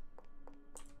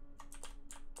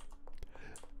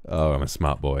 Oh, I'm a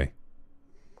smart boy.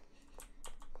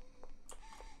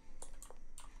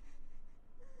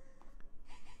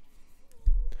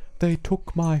 They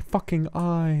took my fucking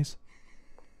eyes.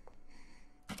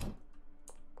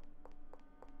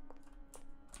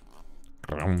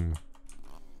 Grum.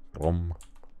 Grum.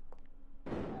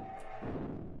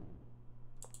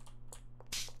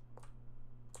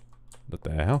 What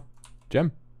the hell?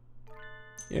 Gem.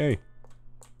 Yay.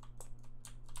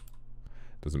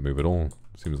 Doesn't move at all.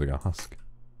 Seems like a husk.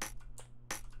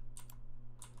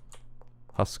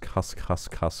 Husk.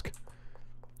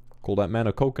 Call that man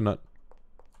a coconut.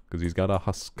 Because he's got a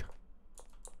husk.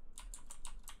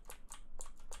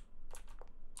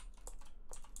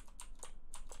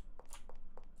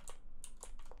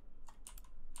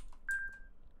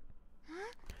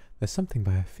 There's something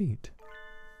by her feet.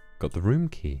 Got the room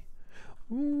key.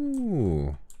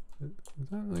 Ooh. Is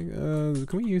that like,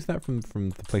 can we use that from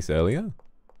the place earlier?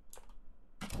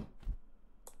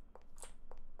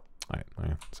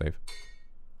 Alright, save.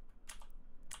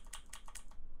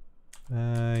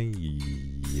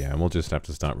 Yeah, and we'll just have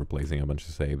to start replacing a bunch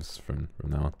of saves from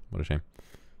now on. What a shame.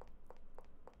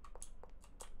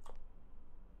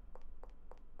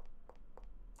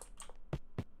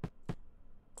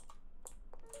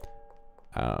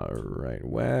 Alright,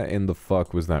 where in the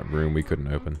fuck was that room we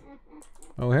couldn't open?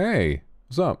 Oh, hey!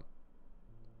 What's up?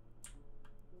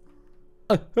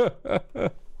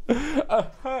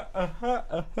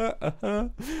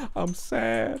 I'm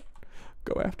sad.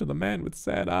 Go after the man with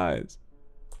sad eyes.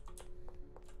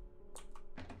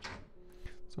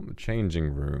 It's on the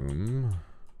changing room.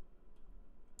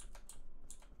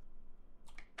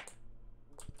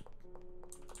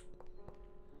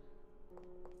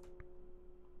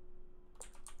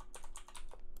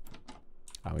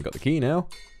 I got the key now.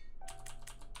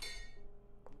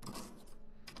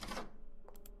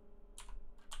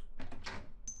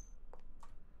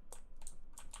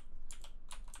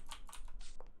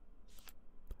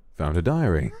 Found a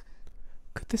diary.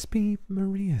 Could this be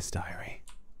Maria's diary?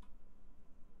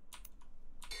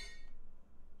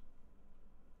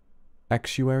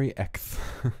 Actuary X.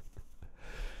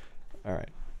 Alright.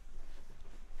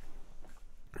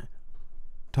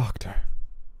 Doctor,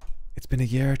 it's been a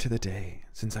year to the day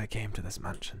since I came to this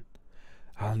mansion.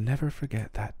 I'll never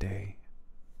forget that day.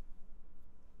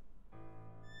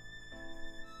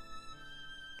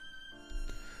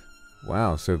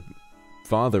 Wow, so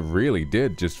Father really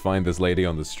did just find this lady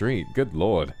on the street. Good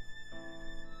lord.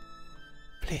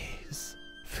 Please,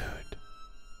 food.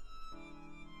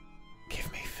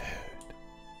 Give me food.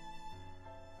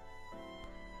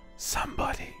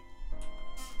 Somebody.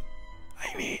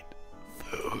 I need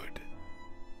food.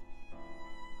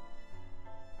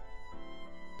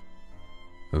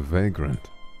 A vagrant.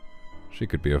 She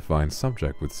could be a fine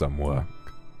subject with some work.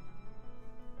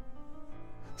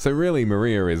 So really,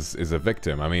 Maria is a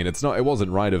victim. I mean, it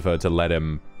wasn't right of her to let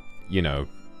him, you know,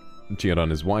 cheat on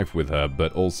his wife with her,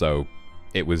 but also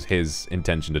it was his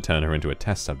intention to turn her into a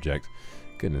test subject.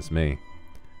 Goodness me.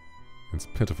 It's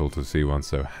pitiful to see one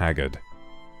so haggard.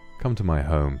 Come to my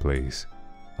home, please.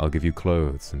 I'll give you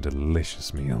clothes and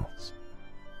delicious meals.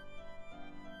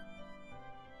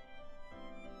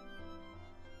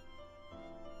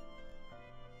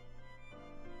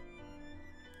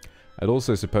 I'd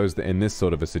also suppose that in this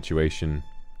sort of a situation,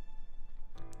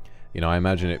 you know, I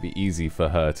imagine it'd be easy for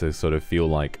her to sort of feel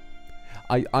like...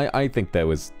 I think there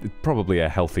was probably a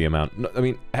healthy amount... I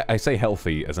mean, I say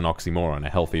healthy as an oxymoron,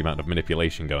 a healthy amount of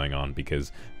manipulation going on,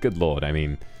 because, good lord, I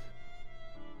mean...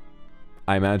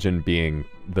 I imagine being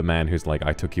the man who's like,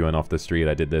 I took you in off the street,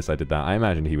 I did this, I did that. I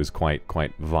imagine he was quite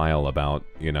vile about,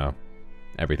 you know,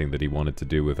 everything that he wanted to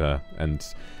do with her, and...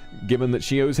 Given that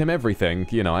she owes him everything,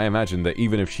 you know, I imagine that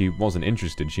even if she wasn't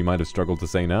interested, she might have struggled to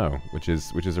say no, which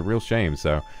is a real shame.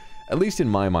 So, at least in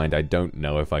my mind, I don't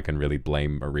know if I can really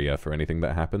blame Maria for anything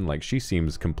that happened. Like, she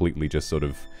seems completely just sort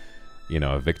of, you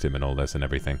know, a victim in all this and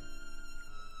everything.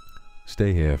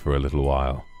 Stay here for a little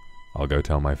while. I'll go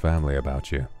tell my family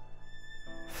about you.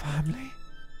 Family?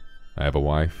 I have a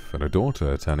wife and a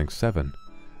daughter turning 7.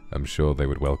 I'm sure they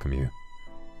would welcome you.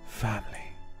 Family.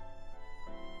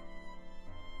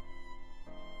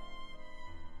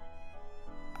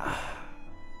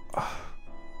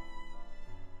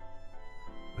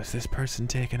 Was this person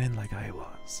taken in like I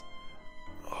was?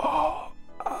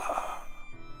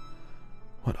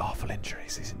 What awful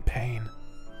injuries. He's in pain.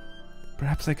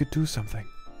 Perhaps I could do something.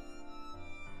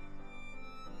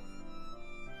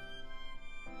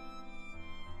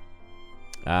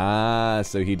 Ah,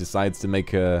 so he decides to make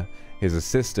her his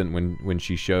assistant when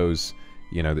she shows,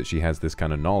 you know, that she has this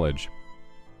kind of knowledge.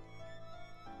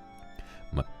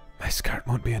 My skirt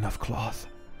won't be enough cloth,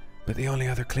 but the only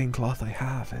other clean cloth I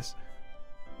have is...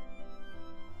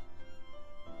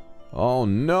 Oh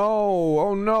no!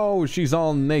 Oh no! She's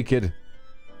all naked.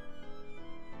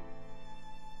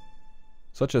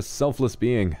 Such a selfless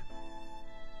being.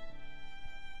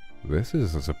 This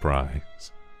is a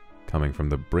surprise. Coming from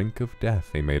the brink of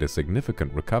death, he made a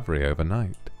significant recovery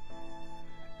overnight.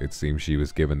 It seems she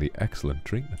was given the excellent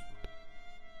treatment.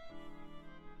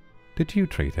 Did you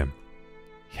treat him?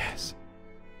 Yes.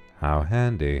 How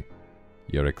handy.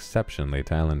 You're exceptionally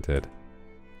talented.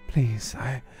 Please,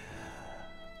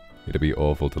 It'd be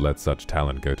awful to let such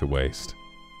talent go to waste.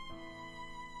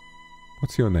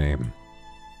 What's your name?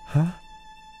 Huh?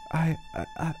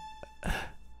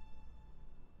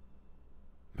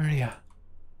 Maria.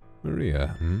 Maria,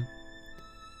 hmm?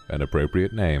 An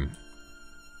appropriate name.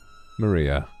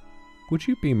 Maria, would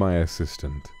you be my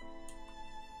assistant?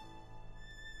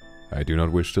 I do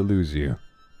not wish to lose you.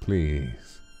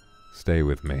 Please, stay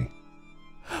with me.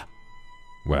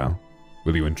 Well,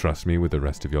 will you entrust me with the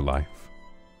rest of your life?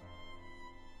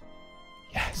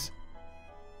 Yes.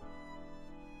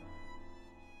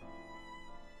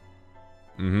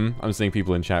 I'm seeing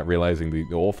people in chat realizing the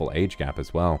awful age gap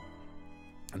as well.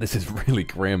 This is really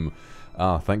grim.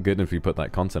 Ah, thank goodness we put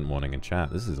that content warning in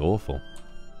chat. This is awful.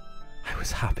 I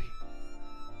was happy.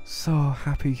 So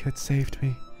happy you had saved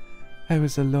me. I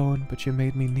was alone, but you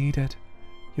made me needed.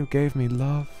 You gave me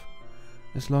love.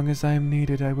 As long as I am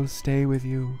needed, I will stay with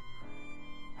you.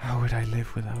 How would I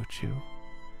live without you?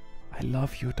 I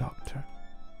love you, Doctor.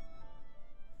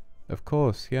 Of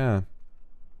course, yeah.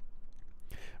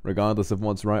 Regardless of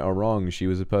what's right or wrong, she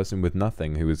was a person with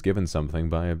nothing who was given something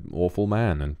by an awful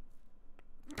man, and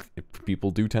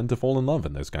people do tend to fall in love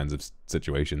in those kinds of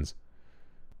situations.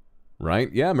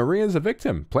 Right? Yeah, Maria's a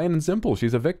victim. Plain and simple,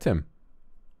 she's a victim.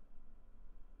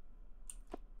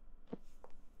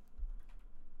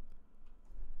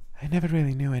 I never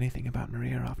really knew anything about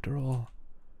Maria after all.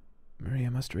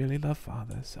 Maria must really love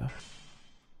father, so...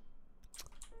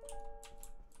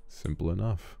 Simple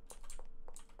enough.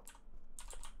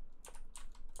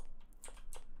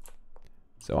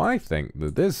 So I think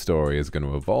that this story is going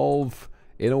to evolve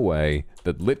in a way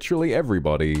that literally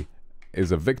everybody is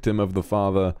a victim of the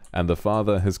father, and the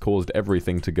father has caused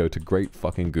everything to go to great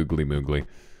fucking googly moogly.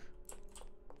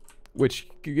 Which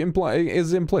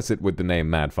is implicit with the name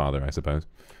Mad Father, I suppose.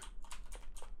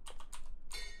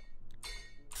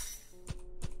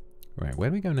 Right, where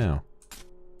do we go now?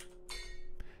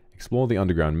 Explore the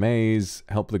underground maze.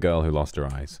 Help the girl who lost her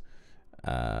eyes.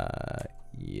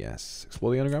 Yes.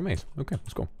 Explore the underground maze. Okay,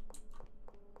 let's go.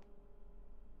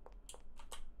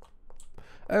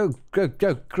 Oh,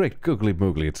 great googly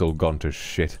moogly, it's all gone to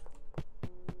shit.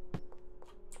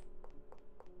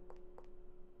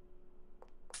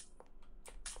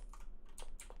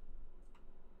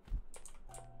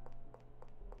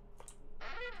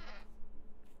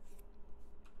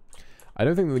 I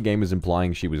don't think that the game is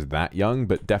implying she was that young,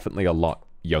 but definitely a lot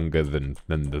younger than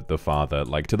the father.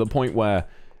 Like, to the point where,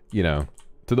 you know,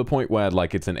 to the point where,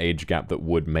 like, it's an age gap that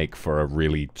would make for a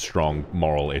really strong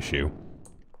moral issue.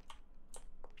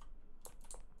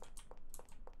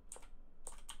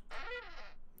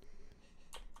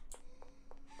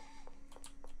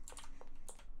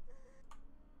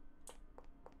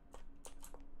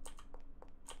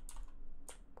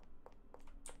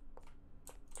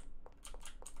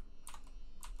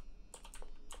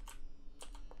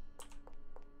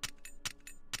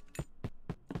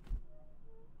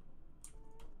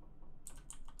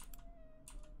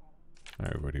 I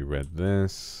already read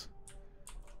this.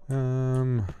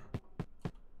 Yeah,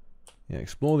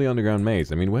 explore the underground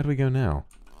maze. I mean, where do we go now?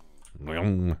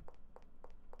 Yeah,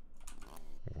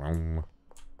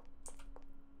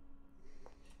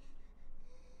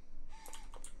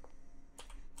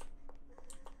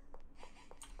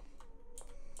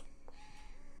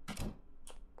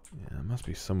 there must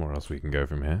be somewhere else we can go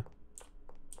from here.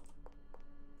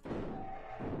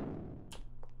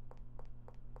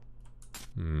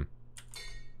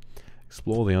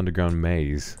 Explore the underground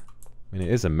maze. I mean,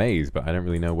 it is a maze, but I don't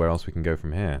really know where else we can go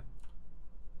from here.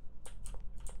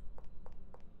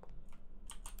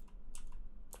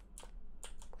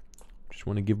 Just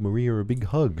want to give Maria a big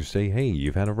hug. Say, hey,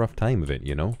 you've had a rough time of it,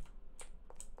 you know?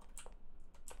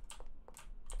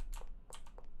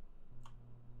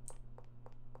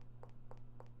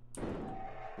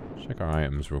 Check our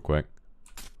items real quick.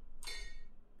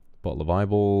 Bottle of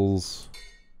eyeballs.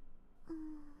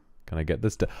 Can I get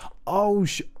this to... Oh,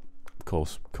 Of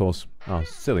course. Oh,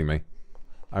 silly me.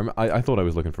 I thought I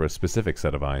was looking for a specific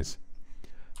set of eyes.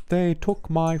 They took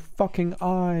my fucking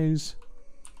eyes.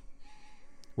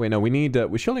 Wait, no, we need...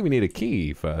 surely we need a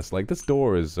key first. Like, this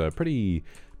door is pretty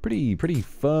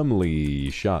firmly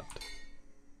shut.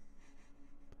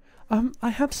 I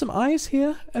have some eyes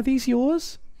here. Are these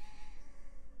yours?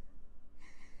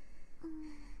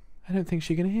 I don't think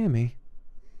she can hear me.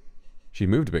 She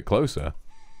moved a bit closer.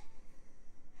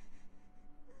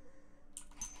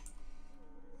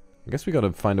 I guess we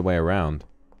gotta find a way around.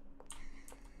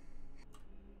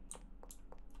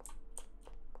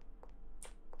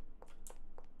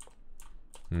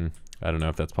 I don't know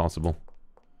if that's possible.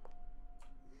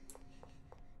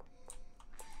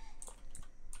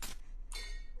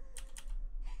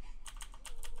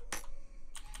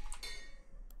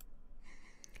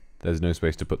 There's no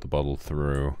space to put the bottle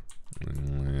through.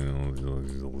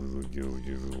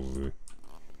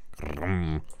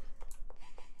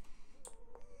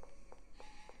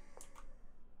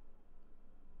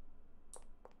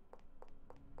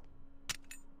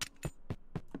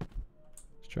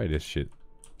 Let's try this shit.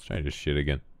 Let's try this shit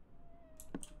again.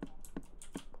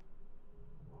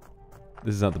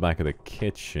 This is at the back of the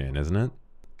kitchen, isn't it?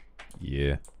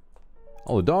 Yeah.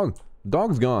 Oh, the dog! The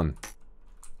dog's gone!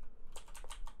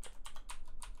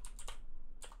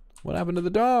 What happened to the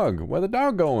dog? Where'd the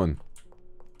dog going?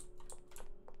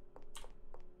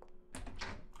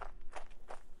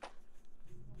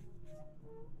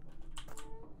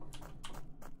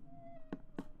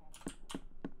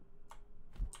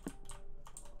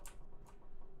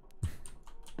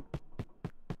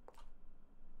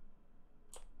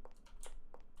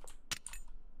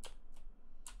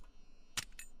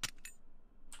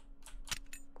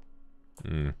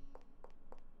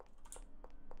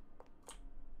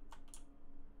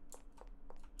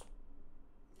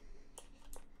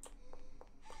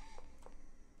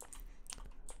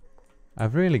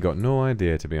 I've really got no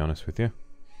idea, to be honest with you.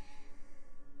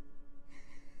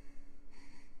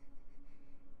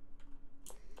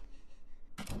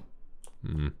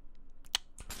 Hmm.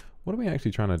 What are we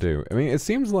actually trying to do? I mean, it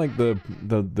seems like the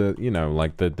you know,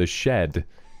 like the shed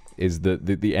is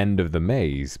the end of the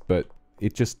maze, but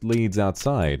it just leads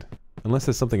outside. Unless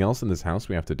there's something else in this house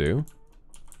we have to do.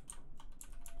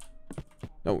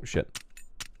 Oh, shit.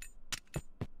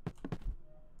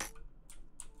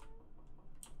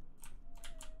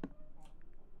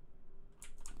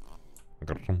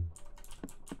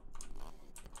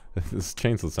 This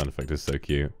chainsaw sound effect is so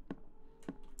cute.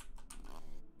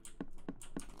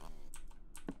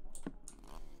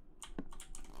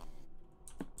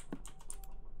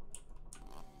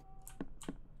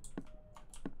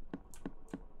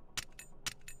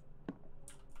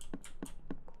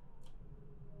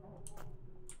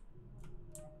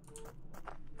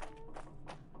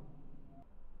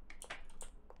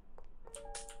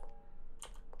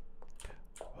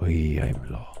 I'm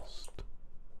lost.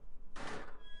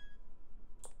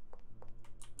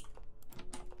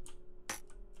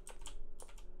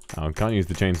 Oh, I can't use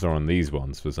the chainsaw on these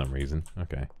ones for some reason.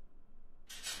 Okay.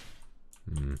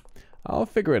 I'll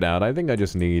figure it out. I think I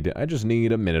just need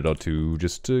a minute or two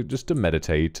just to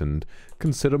meditate and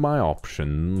consider my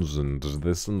options and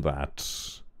this and that.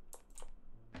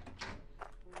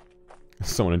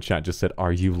 Someone in chat just said,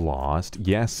 "Are you lost?"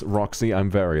 Yes, Roxy, I'm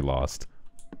very lost.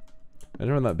 I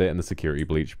remember that bit in the security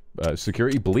breach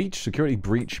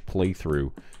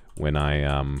playthrough when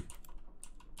I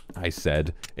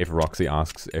said if Roxy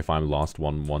asks if I'm lost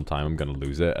one time I'm gonna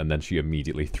lose it, and then she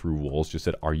immediately through walls just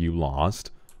said, "Are you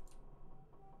lost?"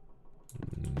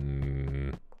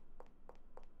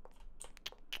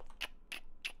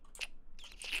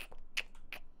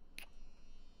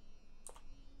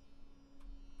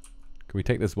 Can we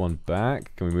take this one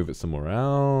back? Can we move it somewhere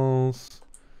else?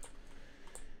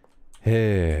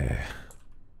 Hey.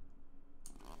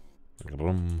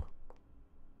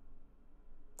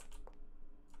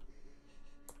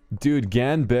 Dude,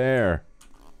 Gan Bear.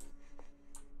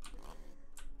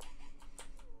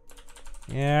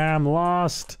 Yeah, I'm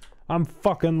lost. I'm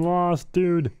fucking lost,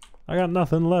 dude. I got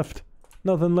nothing left.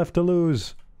 Nothing left to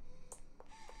lose.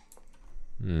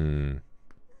 So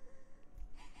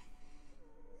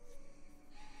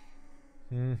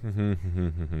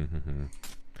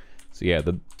yeah,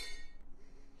 the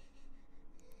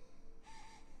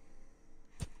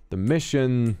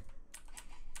mission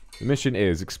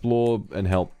is explore and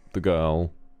help the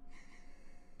girl.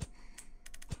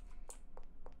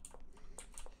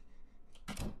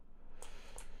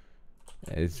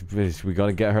 We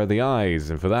gotta get her the eyes,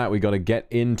 and for that we gotta get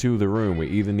into the room. We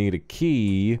either need a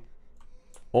key,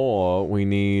 or we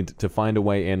need to find a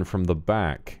way in from the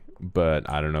back. But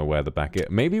I don't know where the back is.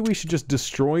 Maybe we should just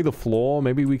destroy the floor.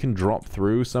 Maybe we can drop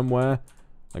through somewhere.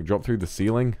 Like drop through the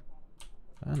ceiling.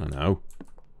 I don't know.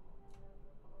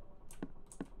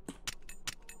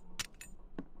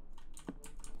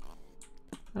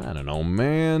 I don't know,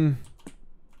 man.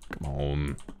 Come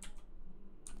on.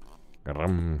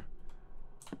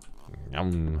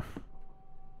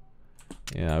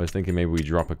 Yeah, I was thinking maybe we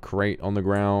drop a crate on the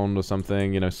ground or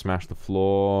something, you know, smash the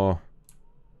floor.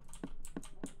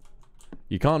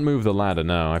 You can't move the ladder,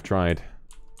 no, I've tried.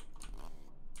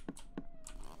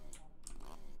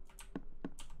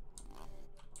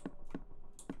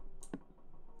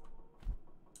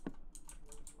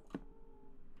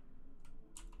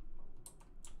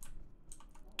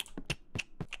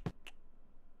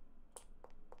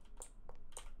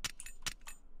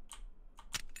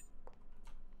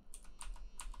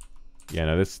 Yeah,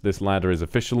 no, this ladder is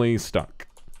officially stuck.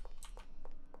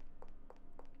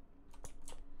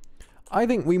 I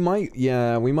think we might,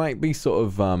 yeah, we might be sort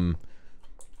of,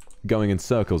 going in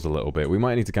circles a little bit. We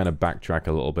might need to kind of backtrack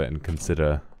a little bit and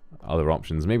consider other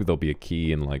options. Maybe there'll be a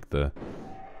key in, like, the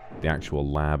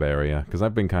actual lab area. Because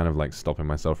I've been kind of, like, stopping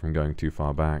myself from going too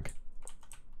far back.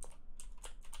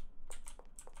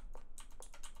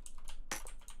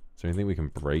 Is there anything we can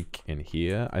break in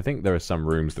here? I think there are some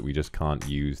rooms that we just can't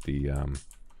use the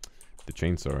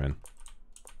chainsaw in.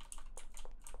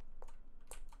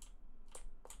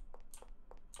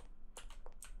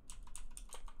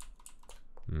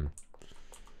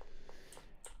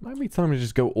 Might be time to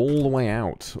just go all the way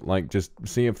out. Like, just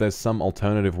see if there's some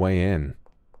alternative way in.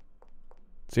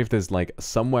 See if there's, like,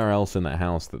 somewhere else in that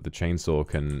house that the chainsaw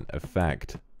can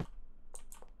affect.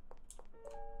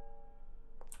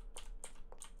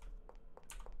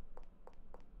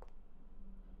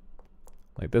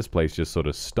 Like, this place just sort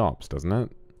of stops, doesn't it?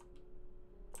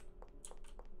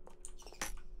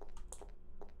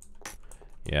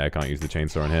 Yeah, I can't use the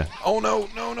chainsaw in here. Oh, no,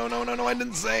 I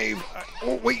didn't save.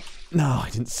 Oh, wait. No, I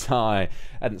didn't. I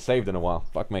hadn't saved in a while.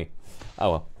 Fuck me.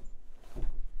 Oh, well.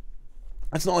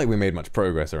 It's not like we made much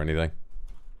progress or anything.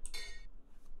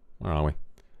 Where are we?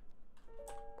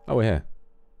 Oh, we're here.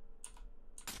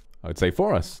 I would say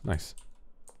for us. Nice.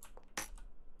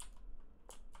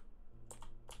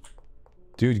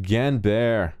 Dude, Gan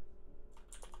Bear.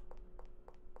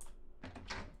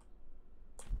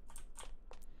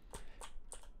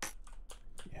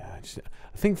 Yeah,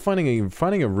 I think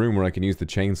finding a room where I can use the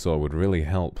chainsaw would really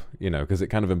help, you know, because it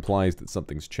kind of implies that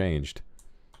something's changed.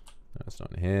 That's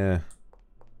not in here.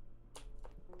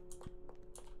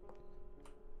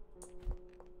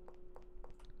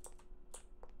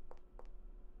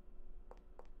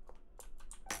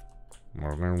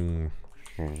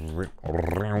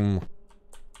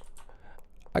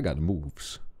 I got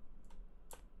moves.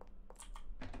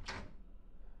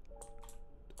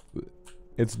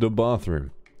 It's the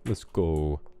bathroom. Let's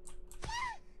go.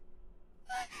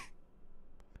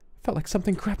 Felt like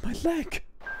something grabbed my leg.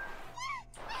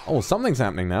 Oh, something's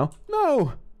happening now.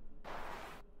 No!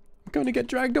 I'm going to get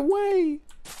dragged away.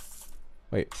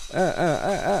 Wait. Ho,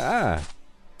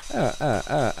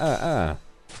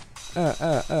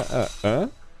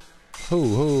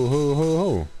 ho, ho,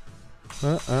 ho,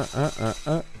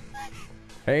 ho.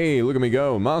 Hey, look at me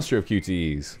go. Master of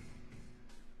QTEs.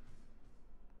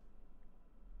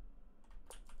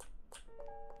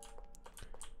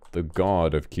 The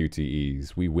god of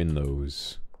QTEs. We win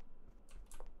those.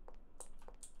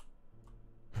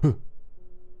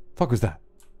 Fuck was that?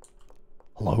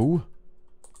 Hello?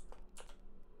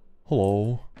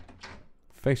 Hello?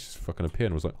 Face just fucking appeared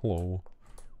and was like, hello.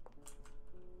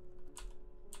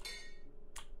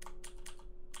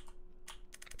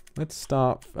 Let's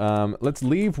start, let's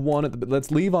leave one at the, let's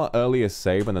leave our earliest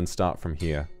save and then start from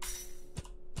here.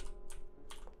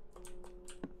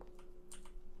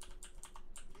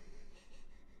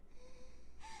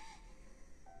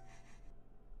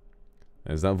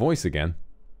 There's that voice again.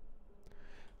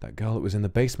 That girl that was in the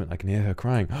basement, I can hear her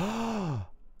crying.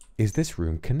 Is this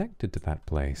room connected to that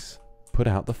place? Put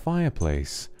out the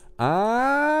fireplace.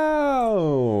 Oh!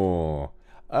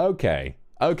 Okay.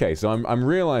 Okay, so I'm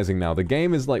realizing now, the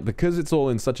game is like, because it's all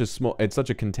in such a small, it's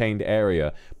such a contained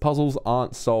area, puzzles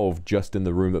aren't solved just in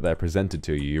the room that they're presented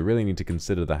to you. You really need to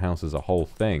consider the house as a whole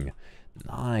thing.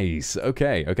 Nice.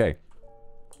 Okay, okay.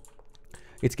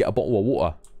 Let's get a bottle of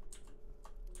water.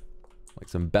 Like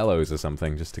some bellows or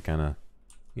something, just to kind of,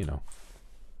 you know.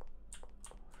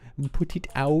 Put it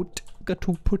out. Got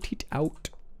to put it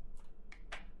out.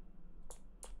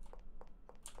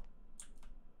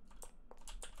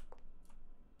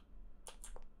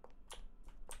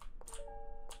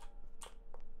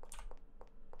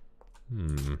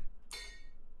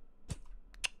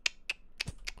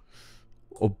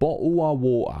 A bottle of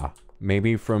water.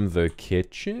 Maybe from the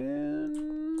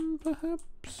kitchen,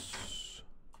 perhaps?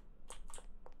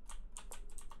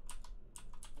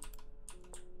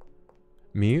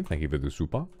 Me, thank you for the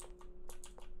super.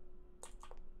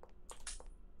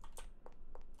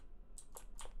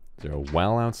 Is there a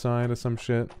well outside or some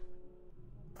shit?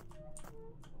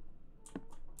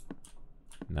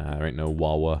 Nah, there ain't no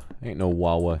wawa. Ain't no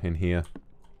wawa in here.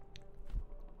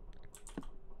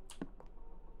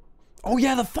 Oh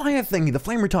yeah, the fire thingy, the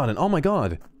flame retardant. Oh my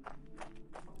god.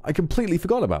 I completely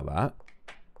forgot about that.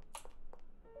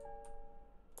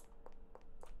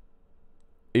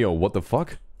 Yo, what the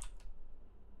fuck?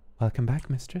 Welcome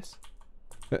back, mistress.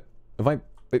 Have I...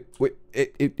 Wait,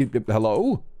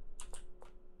 hello?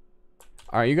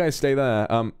 Alright, you guys stay there.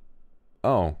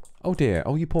 Oh. Oh dear.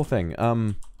 Oh, you poor thing.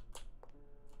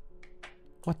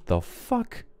 What the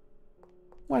fuck?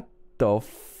 What the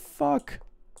fuck?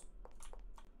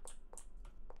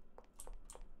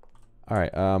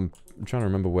 Alright, I'm trying to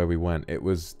remember where we went. It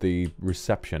was the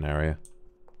reception area.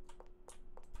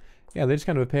 Yeah, they just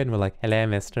kind of appeared and were like, hello,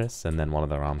 mistress. And then one of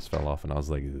their arms fell off and I was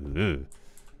like, ugh.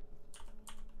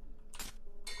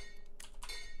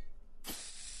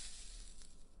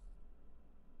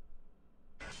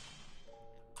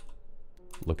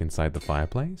 Look inside the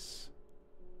fireplace.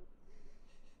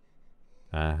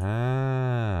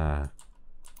 Aha.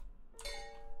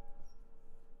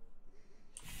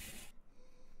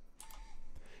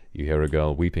 You hear a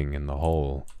girl weeping in the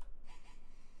hole.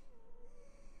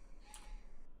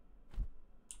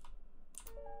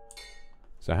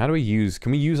 So how do we use...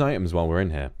 Can we use items while we're in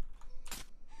here?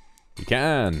 We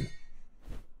can!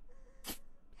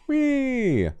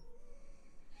 Whee!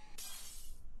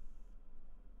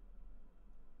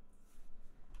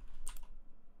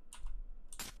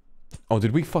 Oh,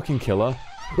 did we fucking kill her?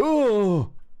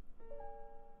 Oh!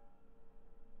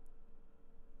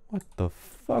 What the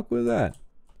fuck was that?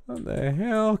 What the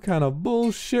hell kind of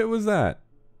bullshit was that?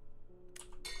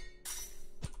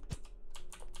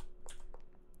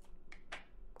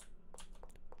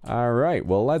 Alright,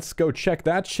 well, let's go check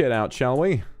that shit out, shall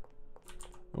we?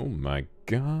 Oh my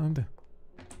god.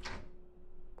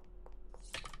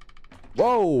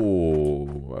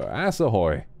 Whoa! Ass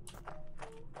ahoy.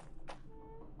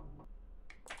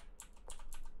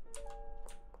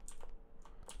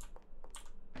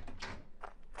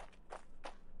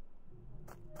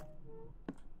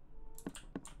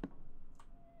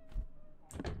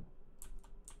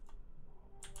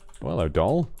 Well, hello,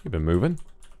 doll. You've been moving.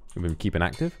 You've been keeping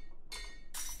active.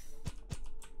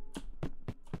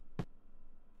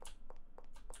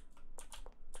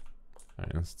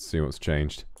 Alright, let's see what's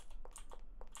changed.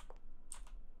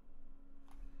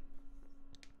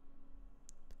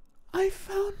 I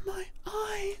found my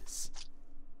eyes.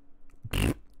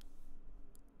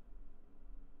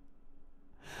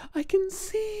 I can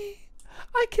see.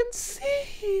 I can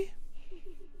see.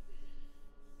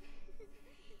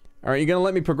 Alright, you gonna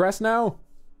let me progress now?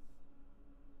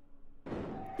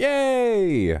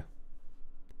 Yay!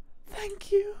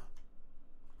 Thank you.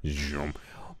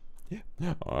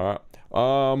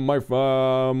 My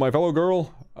fellow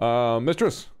girl,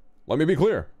 mistress, let me be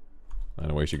clear.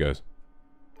 And away she goes.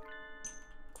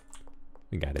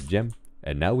 We got a gem,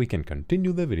 and now we can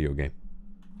continue the video game.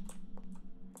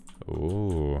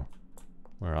 Oh,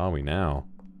 where are we now?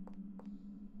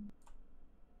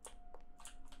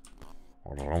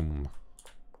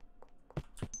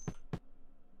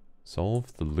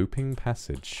 Solve the looping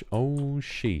passage. Oh,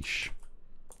 sheesh.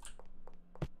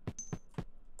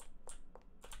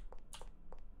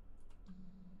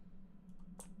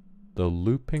 The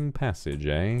looping passage,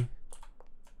 eh?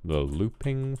 The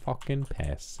looping fucking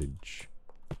passage.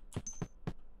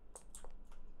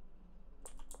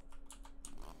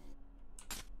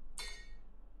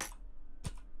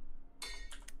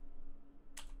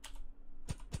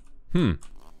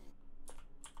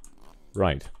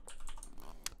 Right.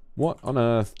 What on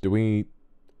earth do we...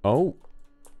 Oh.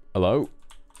 Hello?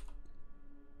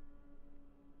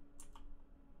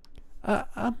 Oh,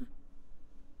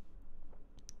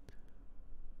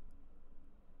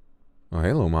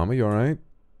 hello, Mama. You alright?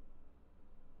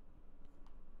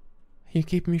 Are you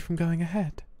keeping me from going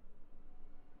ahead?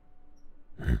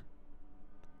 I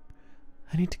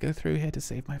need to go through here to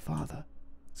save my father.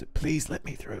 So please let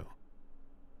me through.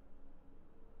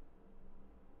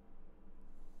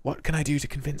 What can I do to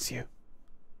convince you?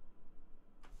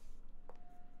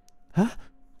 Huh?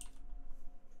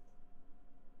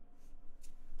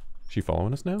 She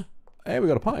following us now? Hey, we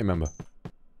got a party member.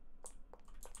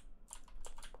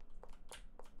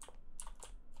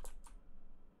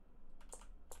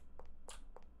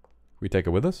 We take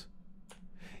her with us?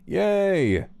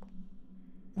 Yay!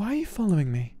 Why are you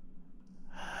following me?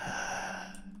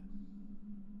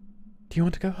 Do you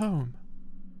want to go home?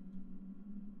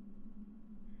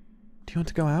 Do you want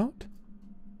to go out?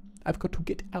 I've got to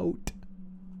get out.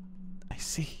 I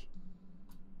see.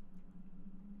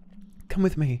 Come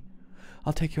with me.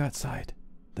 I'll take you outside.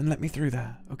 Then let me through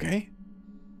there, okay?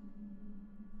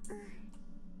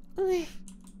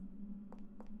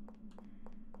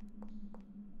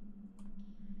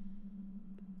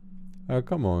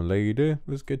 Come on, lady.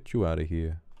 Let's get you out of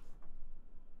here.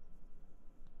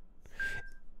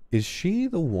 Is she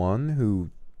the one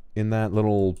who, in that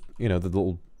little, you know, the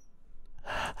little...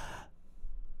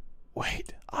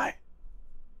 Wait,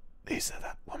 these are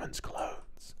that woman's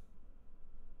clothes.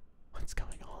 What's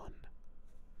going on?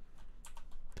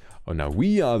 Oh, now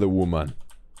we are the woman.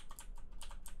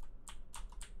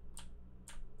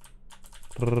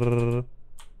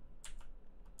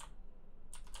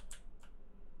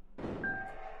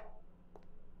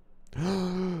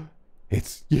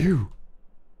 It's you.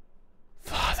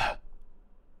 Father.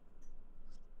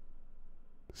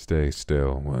 Stay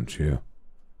still, won't you?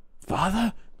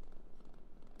 Father?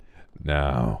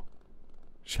 Now,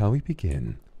 shall we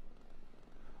begin?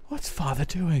 What's Father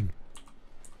doing?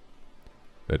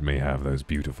 Let me have those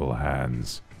beautiful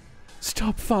hands.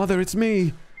 Stop, Father, it's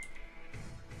me.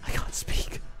 I can't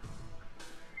speak.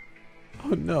 Oh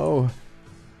no.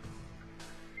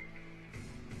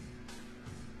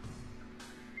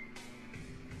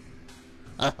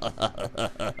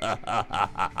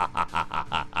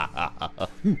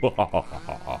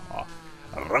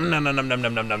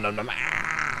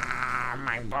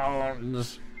 My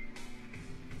bones.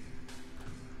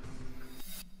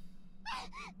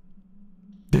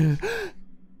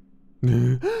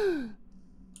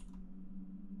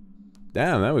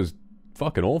 Damn, that was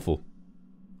fucking awful.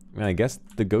 I mean, I guess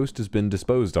the ghost has been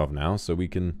disposed of now, so we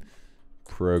can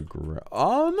progress.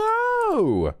 Oh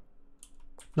no!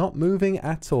 Not moving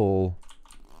at all.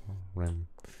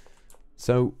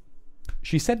 So,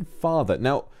 she said father.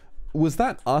 Now, Was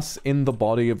that us in the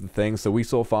body of the thing? So we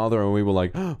saw Father and we were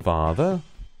like, Father?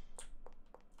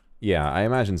 Yeah, I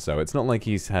imagine so. It's not like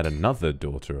he's had another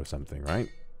daughter or something, right?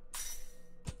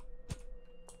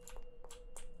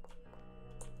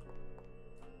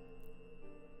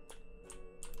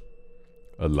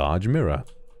 A large mirror.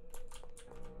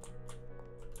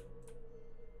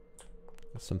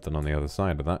 There's something on the other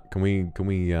side of that. Can we,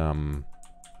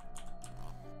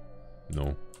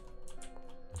 no.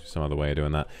 There's some other way of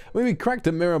doing that. I mean, we cracked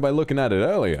a mirror by looking at it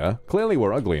earlier. Clearly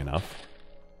we're ugly enough.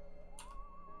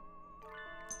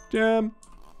 Jam.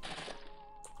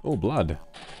 Oh, blood.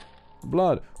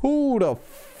 Blood. Who the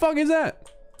fuck is that?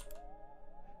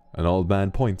 An old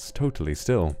man points totally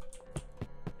still.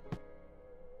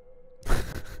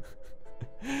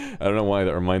 I don't know why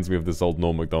that reminds me of this old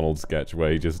Norm Macdonald sketch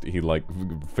where he like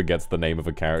forgets the name of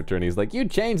a character and he's like, you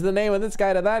changed the name of this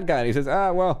guy to that guy. And he says,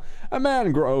 ah, well, a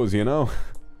man grows, you know.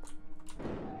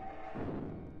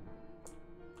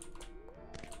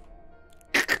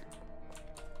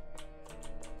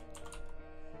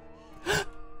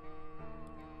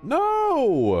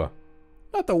 No!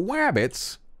 Not the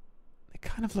wabbits. They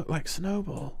kind of look like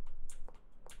Snowball.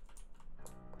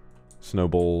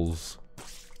 Snowballs.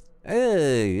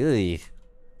 Hey.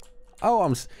 Oh,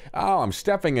 I'm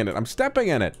stepping in it. I'm stepping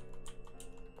in it.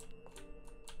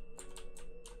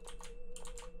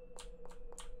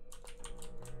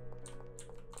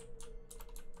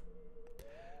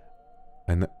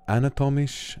 An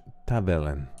anatomisch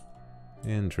Tabellen.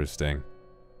 Interesting.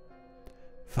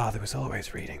 Father was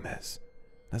always reading this.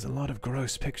 There's a lot of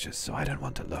gross pictures, so I don't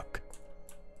want to look.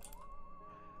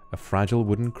 A fragile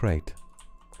wooden crate.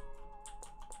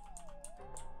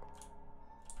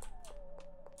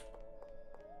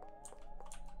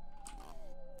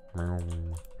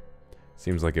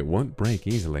 Seems like it won't break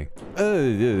easily.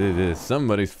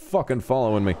 Somebody's fucking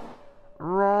following me.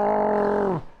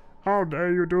 Roar! How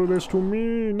dare you do this to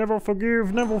me? Never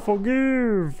forgive, never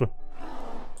forgive!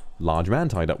 Large man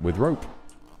tied up with rope.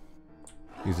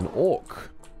 He's an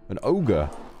orc. An ogre,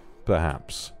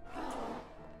 perhaps.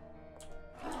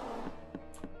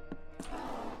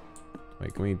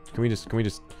 Wait, can we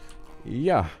just...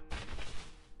 Yeah.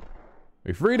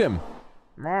 We freed him!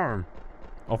 Mom,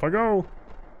 off I go!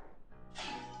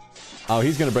 Oh,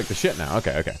 he's gonna break the shit now.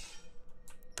 Okay, okay.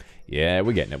 Yeah,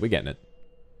 we're getting it, we're getting it.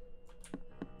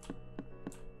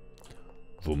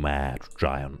 The mad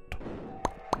giant.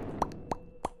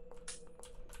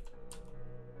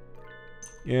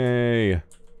 Yay.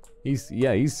 He's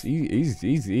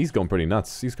gone pretty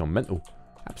nuts. He's gone mental.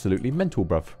 Absolutely mental,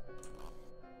 bruv.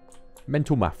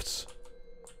 Mental maths.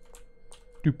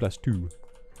 2 + 2.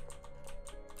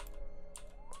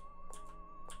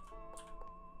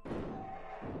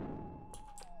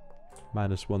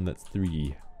 -1, that's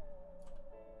 3.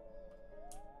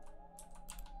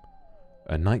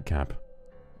 A nightcap.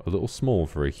 A little small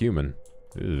for a human.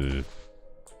 Ugh.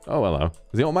 Oh, hello.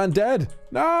 Is the old man dead?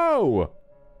 No!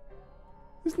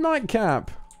 His nightcap.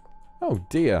 Oh,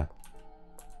 dear.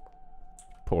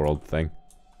 Poor old thing.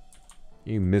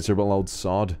 You miserable old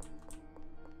sod.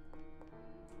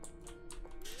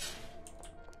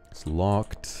 It's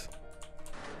locked.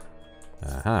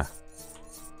 Aha.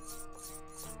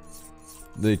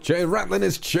 The chain rattling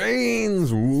his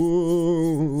chains.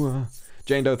 Whoa.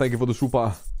 Jane Doe, thank you for the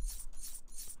super.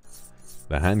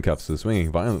 The handcuffs are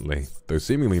swinging violently, though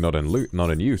seemingly not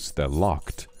in use. They're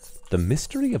locked. The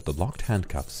mystery of the locked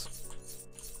handcuffs.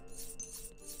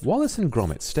 Wallace and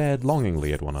Gromit stared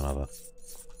longingly at one another.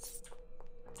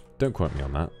 Don't quote me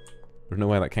on that. I don't know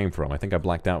where that came from. I think I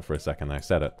blacked out for a second and I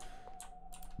said it.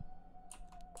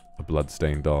 A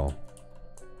blood-stained doll.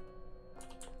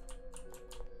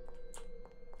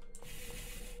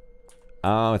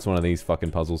 Oh, it's one of these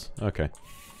fucking puzzles. Okay.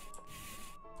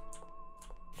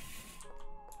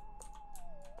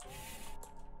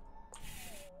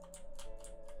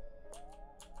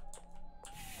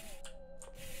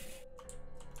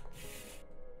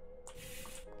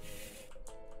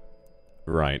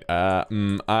 Right.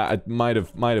 I might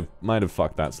have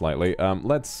fucked that slightly.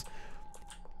 Let's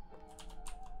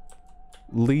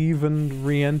leave and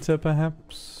re-enter,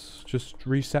 perhaps. Just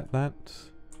reset that.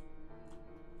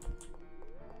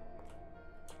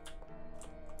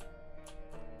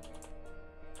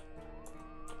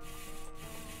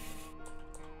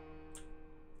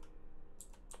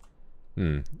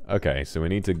 Okay, so we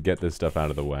need to get this stuff out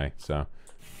of the way, so...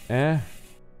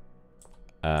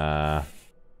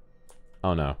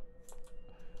 Oh no.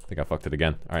 I think I fucked it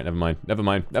again. Alright, never mind, never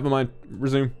mind, never mind.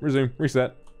 Resume, resume,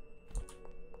 reset.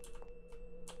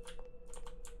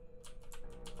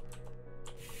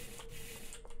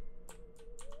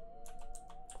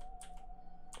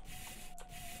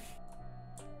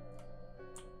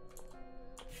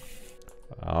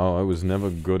 Oh, I was never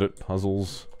good at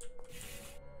puzzles.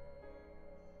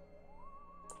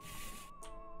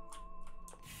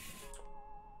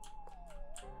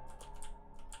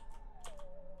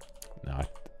 No, I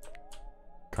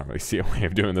can't really see a way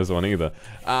of doing this one either.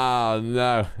 Ah,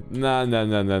 no. No, no,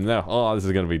 no, no, no. Oh, this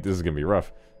is gonna be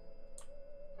rough.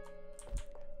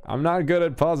 I'm not good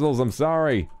at puzzles, I'm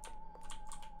sorry.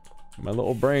 My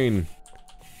little brain.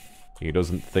 He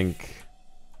doesn't think.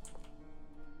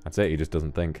 That's it, he just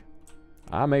doesn't think.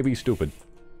 I may be stupid.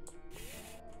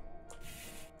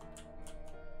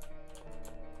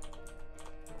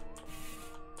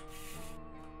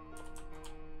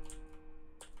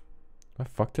 I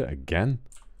fucked it again?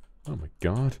 Oh my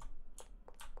god.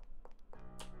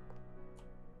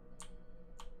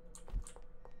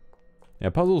 Yeah,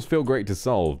 puzzles feel great to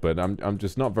solve, but I'm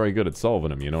just not very good at solving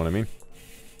them, you know what I mean?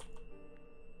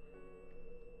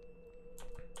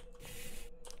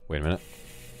 Wait a minute.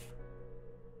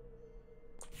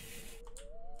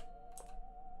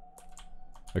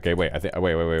 Okay, wait, I think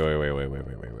wait.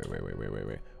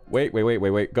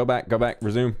 Wait. Go back.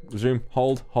 Resume.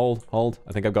 Hold.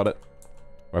 I think I've got it.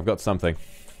 Or I've got something.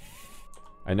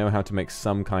 I know how to make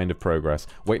some kind of progress.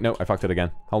 Wait, no, I fucked it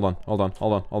again. Hold on.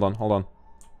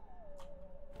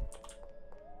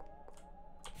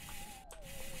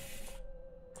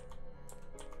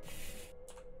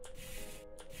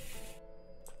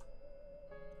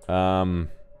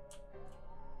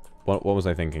 What was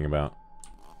I thinking about?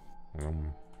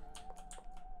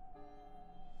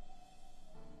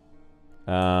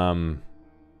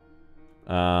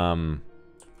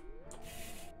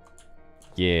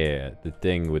 Yeah, the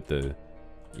thing with the,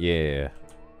 yeah,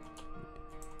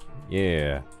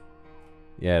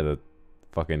 the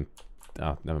fucking,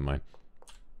 oh, never mind.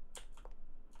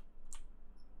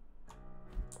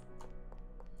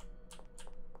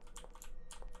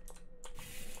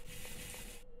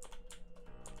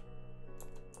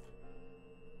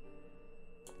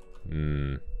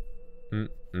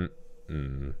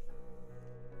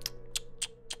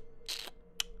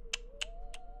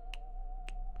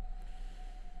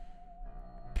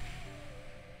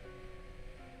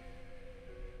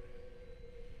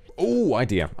 Oh,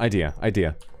 idea.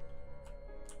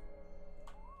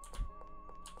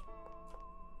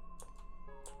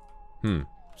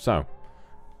 So,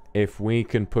 if we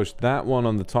can push that one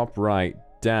on the top right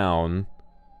down,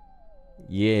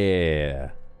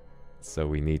 yeah. So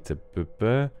we need to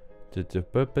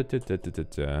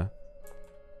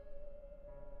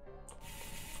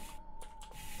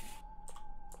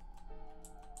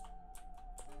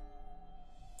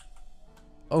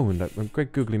oh, and that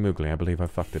great googly moogly, I believe I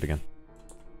fucked it again.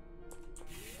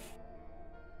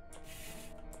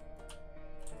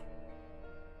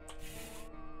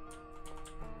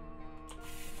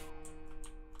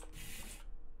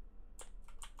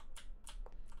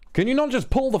 Can you not just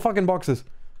pull the fucking boxes?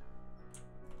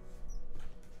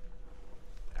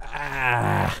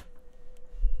 Ah,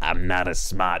 I'm not a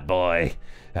smart boy.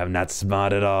 I'm not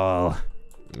smart at all.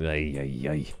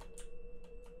 Ay.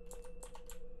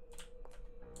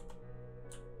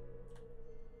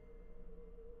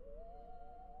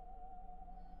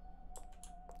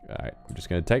 Alright, I'm just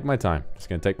gonna take my time.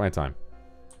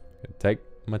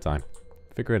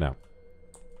 Figure it out.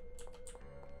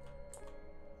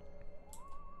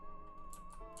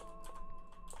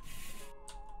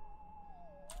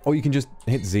 Oh, you can just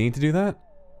hit Z to do that?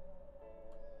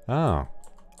 Oh.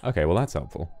 Okay, well that's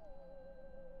helpful.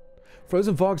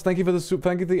 Frozen Fox, thank you for the soup.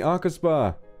 Thank you for the Arca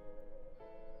Spa.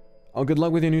 Oh, good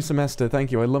luck with your new semester.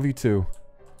 Thank you. I love you too.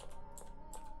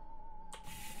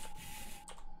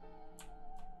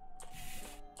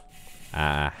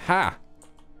 Aha!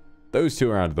 Those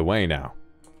two are out of the way now.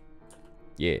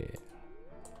 Yeah.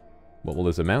 What will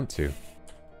this amount to?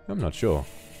 I'm not sure.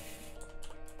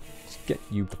 Just get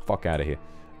you the fuck out of here.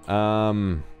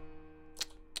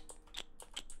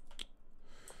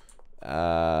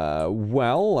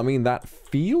 Well, I mean, that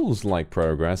feels like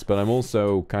progress, but I'm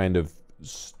also kind of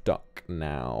stuck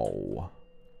now.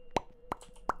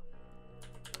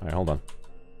 Alright, hold on.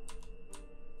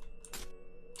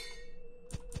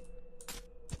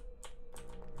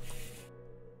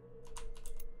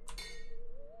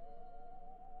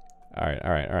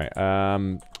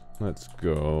 Alright. Let's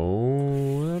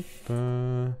go.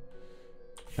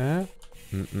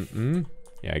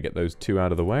 Yeah, get those two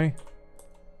out of the way.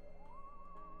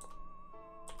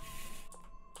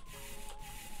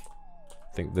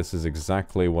 I think this is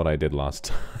exactly what I did last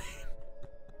time.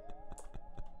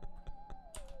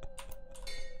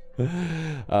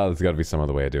 Oh, there's got to be some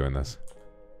other way of doing this.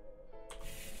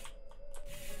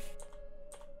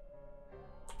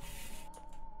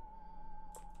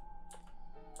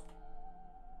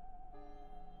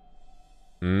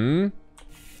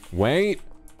 Wait.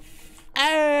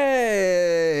 Hey!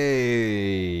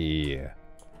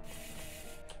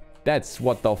 That's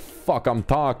what the fuck I'm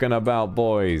talking about,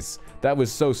 boys. That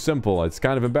was so simple. It's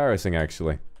kind of embarrassing,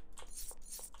 actually.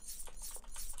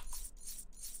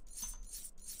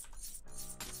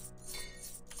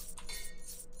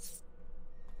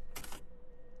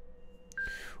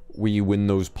 We win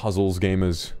those puzzles,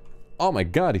 gamers. Oh my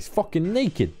god, he's fucking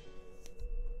naked.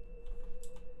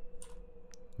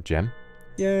 Gem?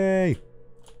 Yay!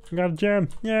 I got a gem.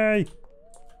 Yay!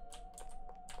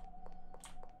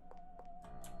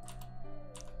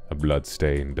 A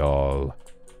bloodstained doll.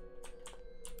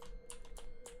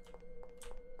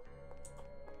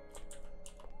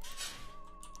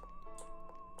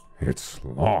 It's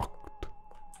locked.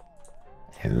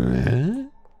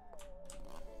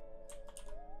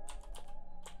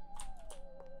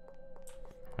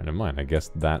 Never mind, I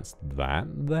guess that's that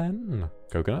then.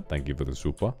 Coconut, thank you for the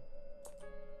super.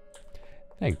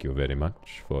 Thank you very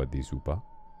much for the super.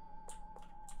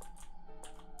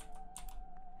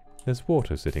 There's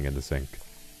water sitting in the sink.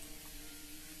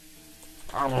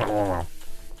 Ah,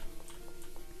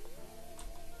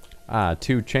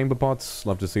 2 chamber pots.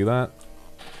 Love to see that.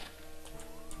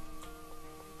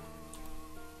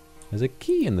 There's a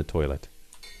key in the toilet.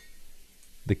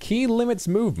 The key limits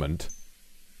movement.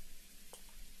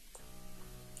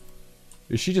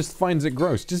 She just finds it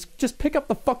gross. Just pick up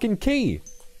the fucking key.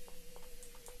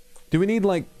 Do we need,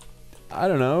 like, I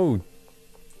don't know.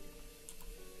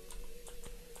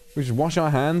 We just wash our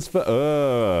hands for,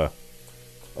 oh,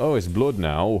 it's blood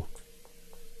now.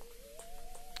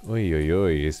 Oi, oi,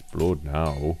 oi, it's blood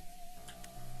now.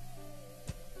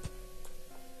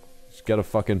 Just get a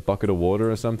fucking bucket of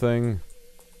water or something.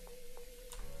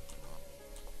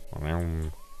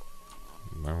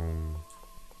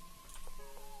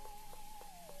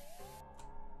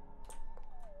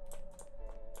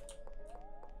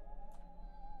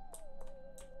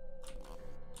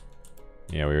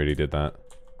 Yeah, we already did that.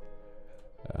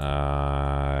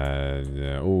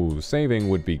 Oh, saving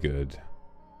would be good.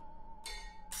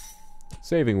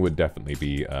 Saving would definitely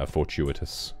be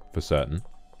fortuitous, for certain.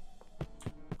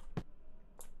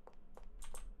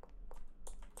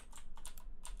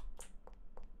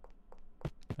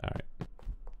 Alright.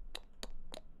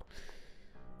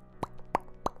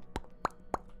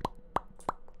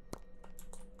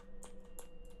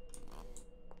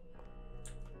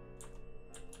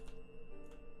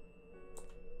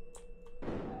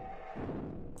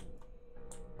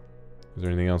 Is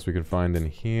there anything else we could find in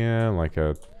here? Like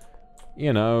a,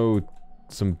 you know,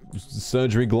 some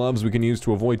surgery gloves we can use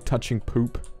to avoid touching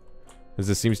poop? As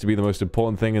this seems to be the most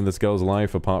important thing in this girl's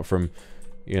life, apart from,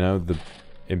 you know, the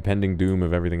impending doom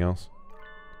of everything else.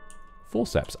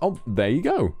 Forceps. Oh, there you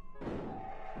go.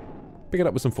 Pick it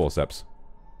up with some forceps.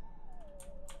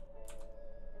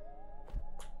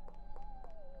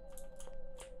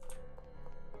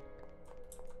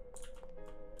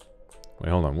 Wait,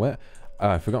 hold on. Where?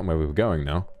 I've forgotten where we were going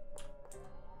now.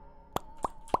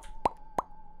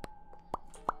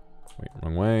 Wait,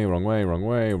 wrong way, wrong way, wrong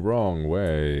way, wrong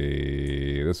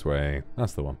way. This way.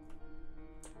 That's the one.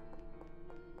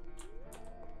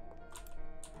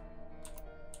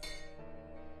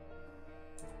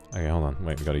 Okay, hold on.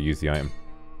 Wait, we gotta use the item.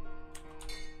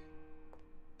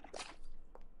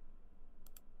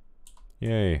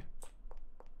 Yay.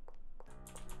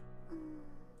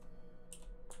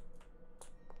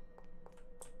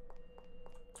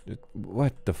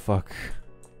 What the fuck?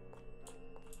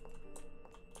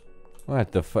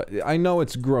 What the fuck? I know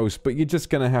it's gross, but you're just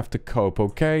gonna have to cope,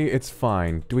 okay? It's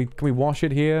fine. Can we wash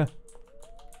it here?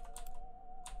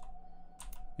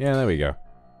 Yeah, there we go.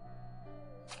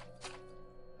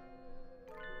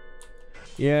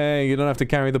 Yay, you don't have to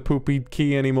carry the poopy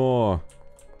key anymore.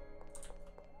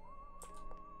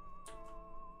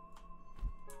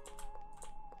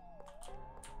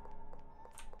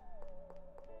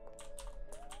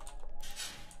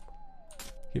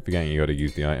 Keep forgetting you gotta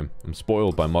use the item. I'm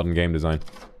spoiled by modern game design.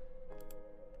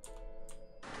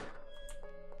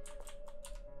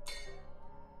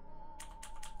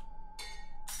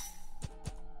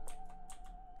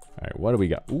 Alright, what do we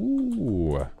got?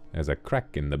 Ooh, there's a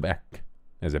crack in the back.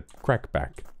 There's a crack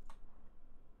back.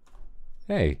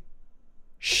 Hey.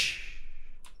 Shh.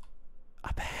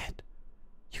 Up ahead.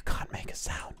 You can't make a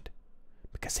sound.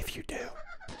 Because if you do...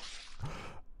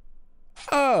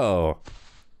 Oh!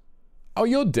 Oh,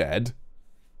 you're dead.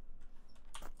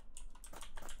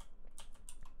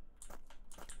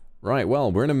 Right,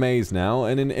 well, we're in a maze now,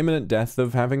 and in imminent death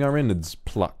of having our innards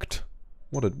plucked.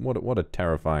 What a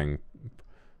terrifying...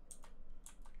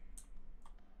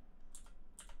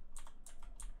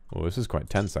 Oh, this is quite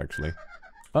tense, actually.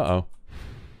 Uh-oh.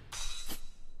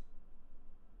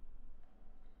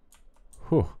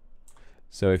 Whew.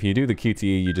 So if you do the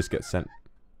QTE, you just get sent...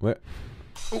 Where?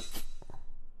 Oh.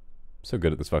 So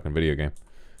good at this fucking video game.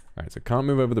 Alright, so can't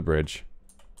move over the bridge.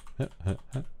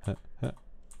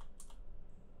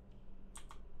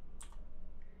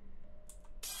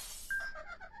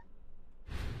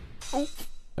 Oh.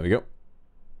 There we go.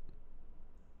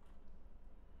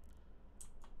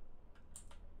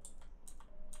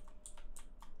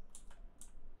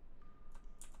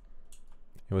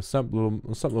 Hey, what's up,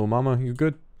 little mama? You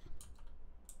good?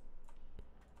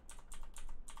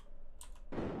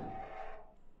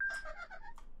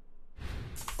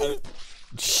 Oh,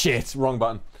 shit! Wrong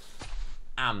button.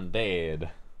 I'm dead.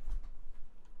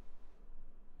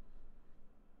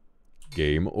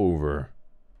 Game over.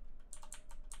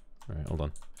 Alright, hold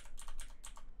on.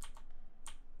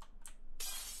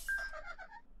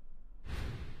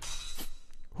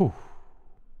 Whew.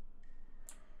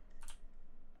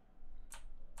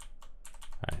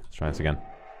 Alright, let's try this again.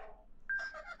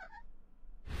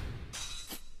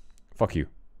 Fuck you.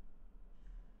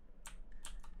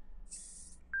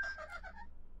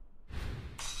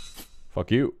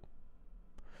 Fuck you.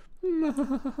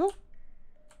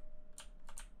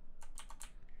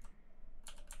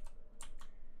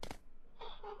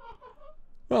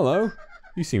 Hello.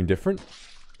 You seem different.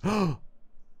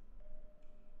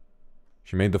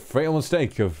 She made the fatal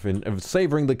mistake of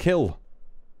savoring the kill.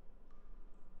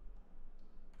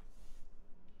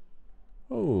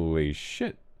 Holy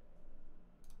shit.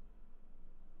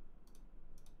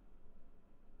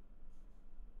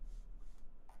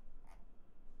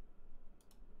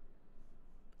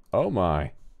 Oh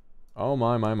my. Oh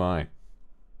my, my, my.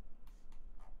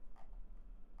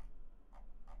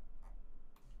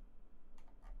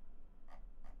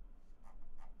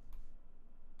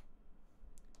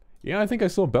 Yeah, I think I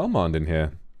saw Belmont in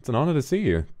here. It's an honor to see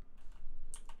you.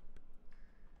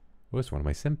 Oh, it's one of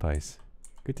my senpais.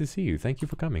 Good to see you. Thank you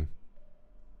for coming.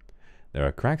 There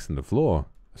are cracks in the floor.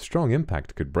 A strong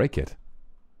impact could break it.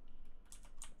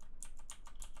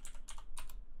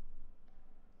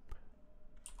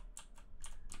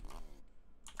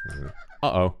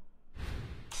 Uh-oh.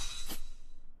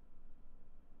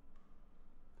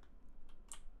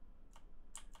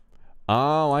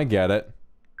 Oh, I get it.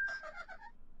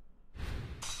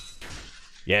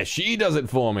 Yeah, she does it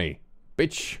for me,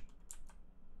 bitch.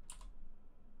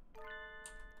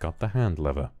 Got the hand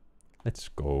lever. Let's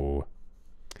go.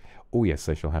 Oh yes,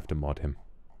 I shall have to mod him.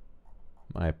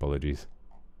 My apologies.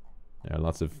 There are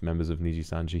lots of members of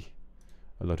NIJISANJI.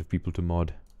 A lot of people to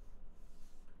mod.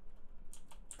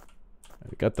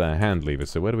 We got the hand lever,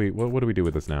 so what do we do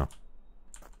with this now?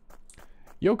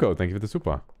 Yoko, thank you for the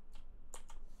super.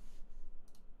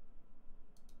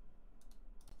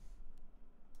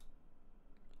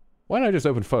 Why did I just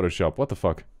open Photoshop? What the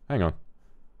fuck? Hang on.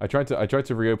 I tried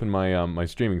to reopen my my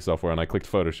streaming software and I clicked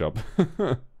Photoshop.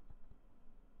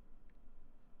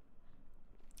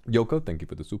 Yoko, thank you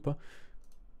for the super.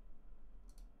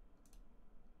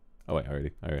 Oh wait,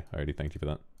 I already thanked you for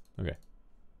that. Okay.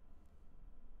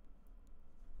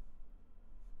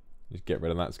 Just get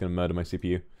rid of that. It's gonna murder my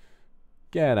CPU.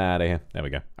 Get out of here. There we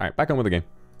go. All right, back on with the game.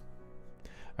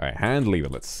 All right, hand lever.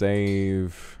 Let's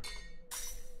save.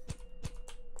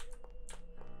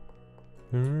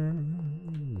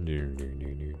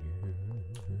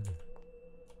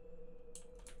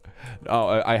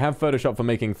 Oh, I have Photoshop for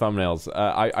making thumbnails.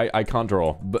 I can't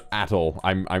draw at all.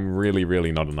 I'm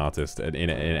really not an artist in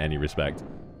any respect.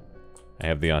 I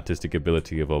have the artistic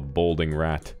ability of a balding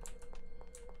rat.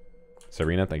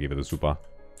 Serena, thank you for the super.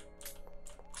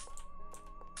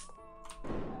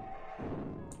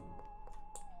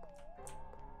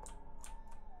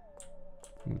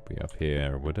 Would be up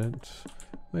here, would it?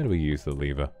 Where do we use the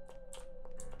lever?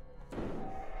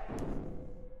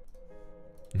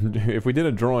 If we did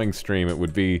a drawing stream, it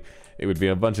would be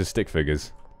a bunch of stick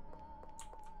figures.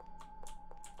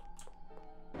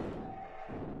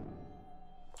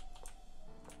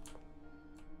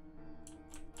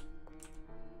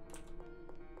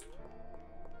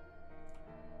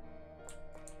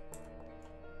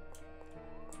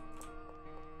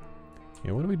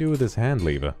 Yeah, what do we do with this hand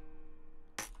lever?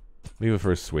 Lever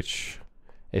for a switch.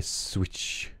 A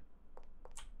switch.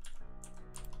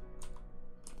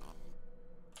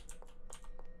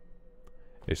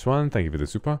 This one, thank you for the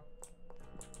super.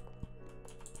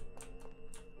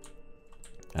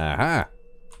 Aha!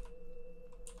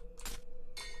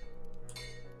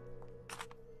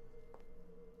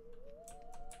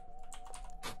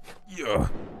 Yeah.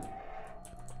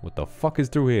 What the fuck is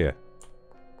through here?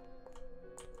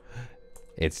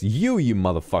 It's you, you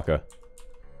motherfucker.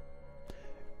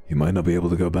 You might not be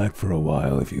able to go back for a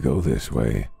while if you go this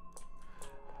way.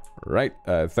 Right,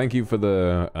 thank you for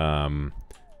the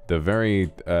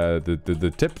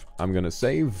tip. I'm gonna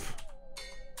save.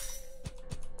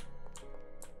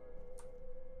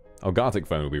 Oh, Gothic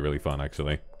phone would be really fun,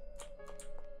 actually.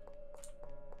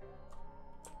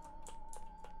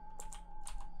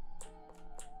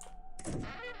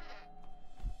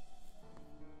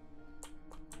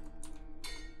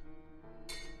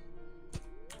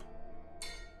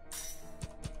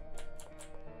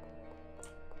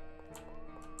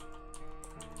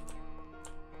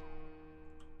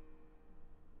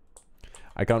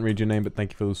 I can't read your name, but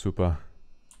thank you for the super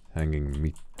hanging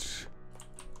meat.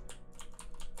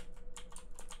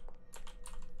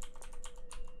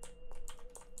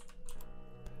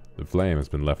 The flame has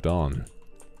been left on.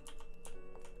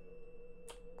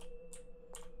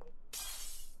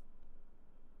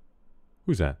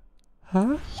 Who's that?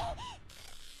 Huh?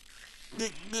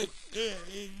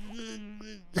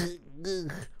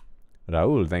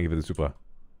 Raul, thank you for the super.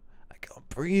 I can't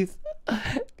breathe.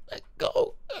 Let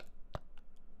go.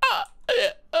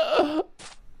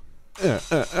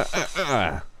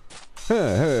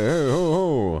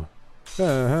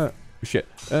 Shit.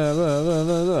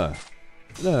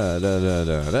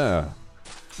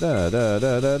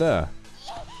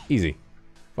 Easy.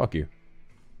 Fuck you.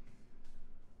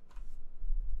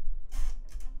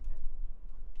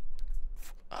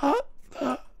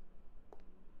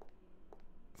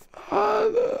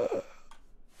 Father.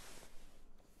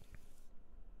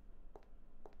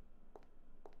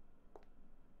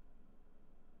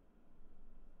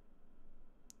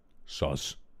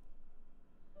 Sus.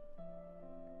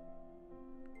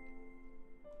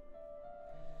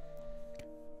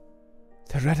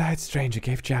 The red-eyed stranger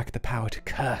gave Jack the power to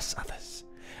curse others.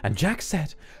 And Jack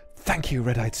said, "Thank you,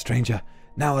 red-eyed stranger.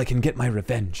 Now I can get my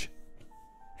revenge."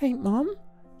 Hey, Mom?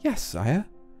 Yes, sire.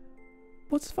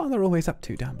 What's Father always up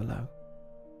to down below?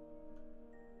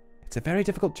 It's a very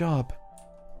difficult job.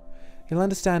 You'll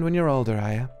understand when you're older,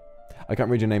 Aya. I can't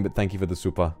read your name, but thank you for the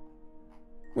super.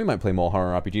 We might play more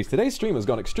horror RPGs. Today's stream has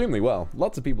gone extremely well.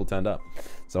 Lots of people turned up.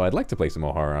 So I'd like to play some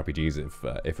more horror RPGs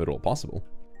if at all possible.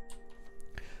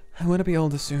 I want to be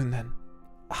older soon, then.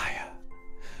 Aya,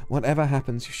 whatever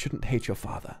happens, you shouldn't hate your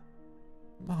father.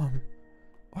 Mom,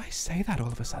 why say that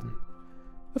all of a sudden?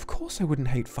 Of course I wouldn't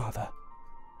hate Father.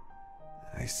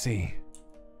 I see.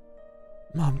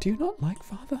 Mom, do you not like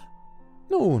Father?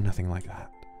 No, nothing like that.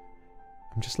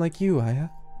 I'm just like you, Aya.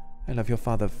 I love your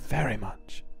father very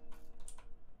much.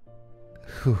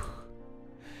 Whew.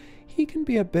 He can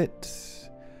be a bit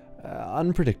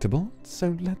unpredictable,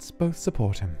 so let's both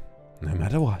support him, no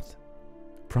matter what.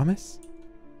 Promise?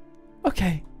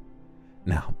 Okay.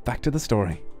 Now, back to the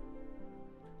story.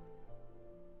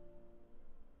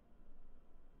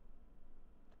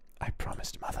 I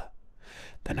promised Mother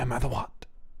that no matter what,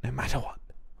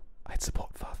 I'd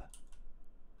support Father.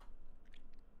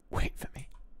 Wait for me,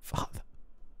 Father.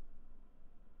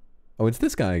 Oh, it's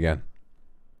this guy again.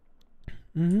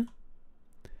 Mm-hmm.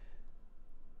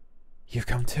 You've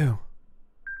come too.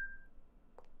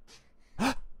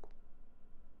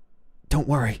 Don't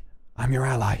worry, I'm your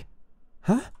ally.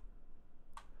 Huh?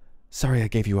 Sorry I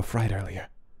gave you a fright earlier.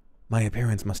 My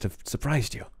appearance must have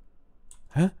surprised you.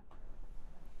 Huh?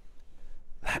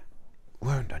 That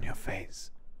wound on your face,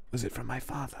 was it from my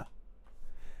father?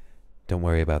 Don't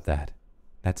worry about that.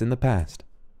 That's in the past.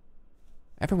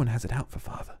 Everyone has it out for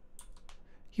Father.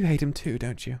 You hate him too,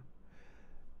 don't you?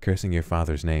 Cursing your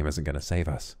father's name isn't going to save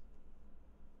us.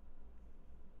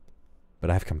 But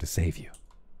I've come to save you.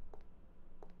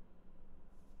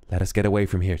 Let us get away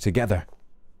from here together.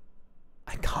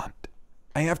 I can't.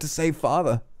 I have to save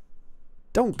Father.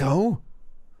 Don't go.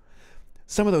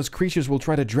 Some of those creatures will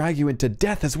try to drag you into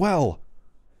death as well.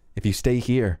 If you stay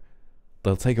here,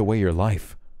 they'll take away your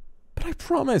life. But I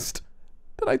promised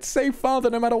that I'd save Father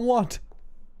no matter what.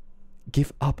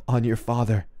 Give up on your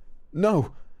father.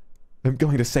 No, I'm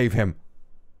going to save him.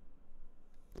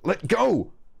 Let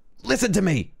go. Listen to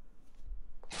me.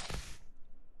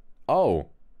 Oh.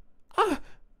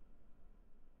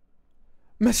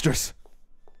 Mistress.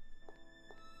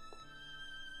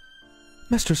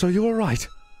 Mistress, are you all right?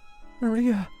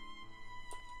 Maria.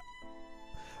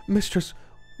 Mistress,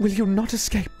 will you not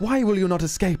escape? Why will you not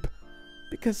escape?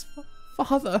 Because,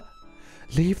 Father.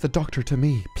 Leave the doctor to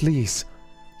me, please.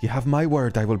 You have my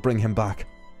word I will bring him back.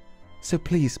 So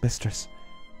please, Mistress,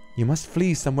 you must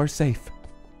flee somewhere safe.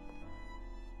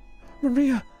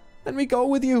 Maria, let me go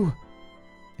with you.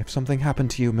 If something happened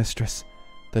to you, Mistress,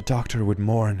 the doctor would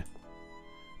mourn.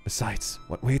 Besides,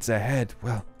 what waits ahead,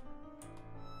 well,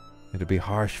 It'll be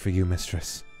harsh for you,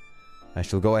 mistress. I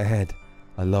shall go ahead,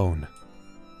 alone.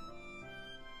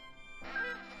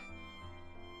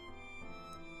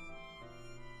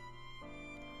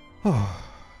 Oh,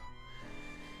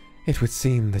 it would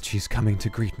seem that she's coming to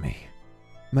greet me.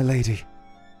 My lady,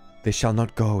 this shall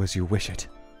not go as you wish it.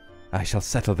 I shall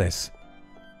settle this.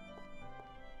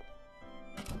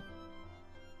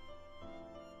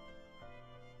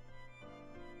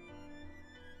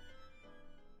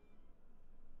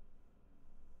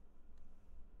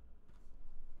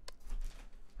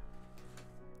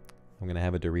 I'm gonna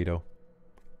have a Dorito.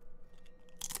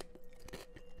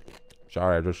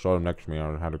 Sorry, I just saw him next to me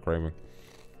and I had a craving.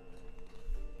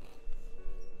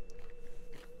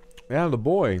 Yeah, the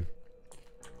boy.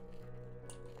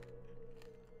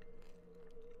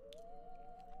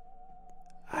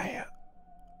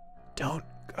 Don't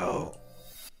go.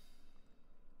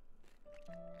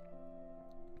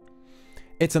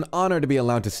 It's an honor to be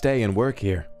allowed to stay and work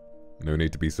here. No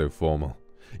need to be so formal.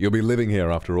 You'll be living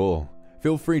here after all.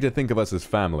 Feel free to think of us as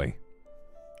family.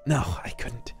 No, I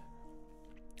couldn't.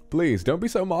 Please, don't be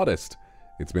so modest.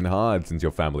 It's been hard since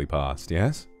your family passed,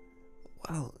 yes?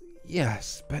 Well,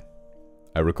 yes, but...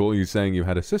 I recall you saying you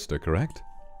had a sister, correct?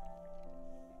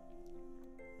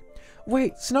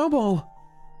 Wait, Snowball!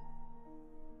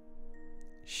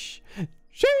 She's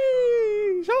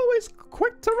always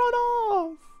quick to run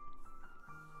off!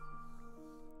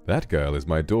 That girl is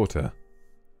my daughter,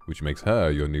 which makes her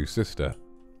your new sister.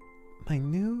 My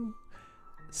new...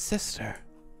 sister?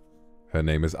 Her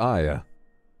name is Aya.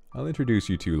 I'll introduce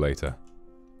you two later.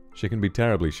 She can be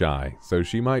terribly shy, so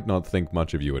she might not think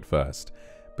much of you at first,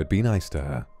 but be nice to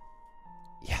her.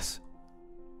 Yes.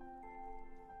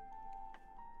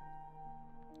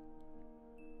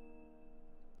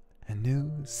 A new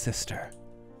sister.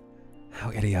 How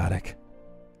idiotic.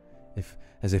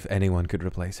 As if anyone could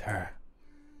replace her.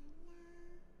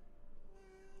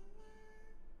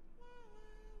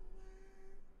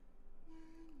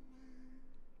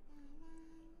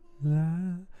 La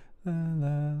la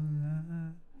la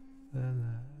la la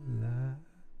la la.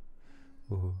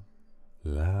 Oh,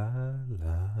 la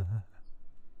la.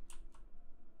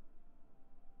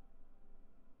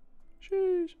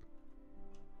 Sheesh.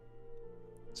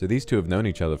 So these two have known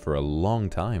each other for a long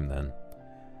time then.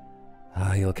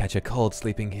 Ah, you'll catch a cold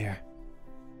sleeping here.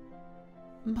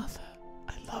 Mother,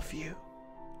 I love you.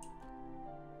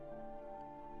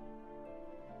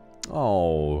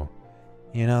 Oh.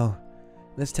 You know,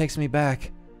 this takes me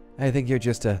back. I think you're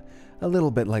just a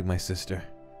little bit like my sister.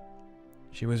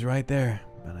 She was right there,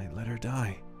 but I let her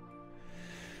die.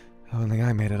 Only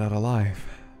I made it out alive.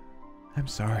 I'm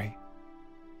sorry.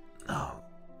 No.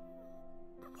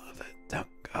 Mother, don't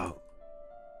go.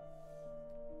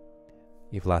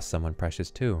 You've lost someone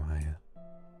precious too, Aya.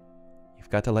 You've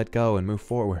got to let go and move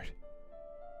forward.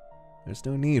 There's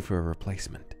no need for a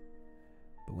replacement.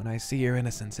 But when I see your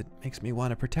innocence, it makes me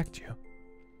want to protect you.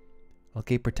 I'll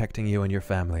keep protecting you and your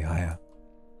family, Aya.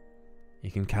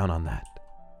 You can count on that.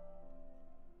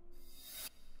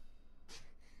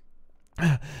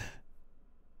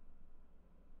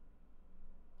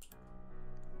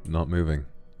 Not moving.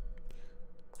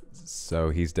 So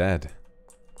he's dead.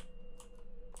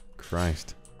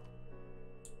 Christ.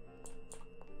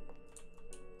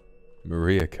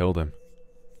 Maria killed him.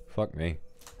 Fuck me.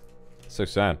 So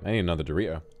sad. I need another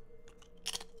Dorito.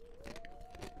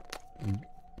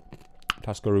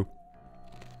 Taskaroo.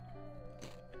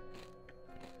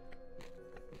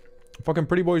 Fucking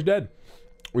pretty boy's dead.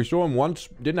 We saw him once,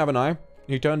 didn't have an eye.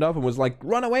 He turned up and was like,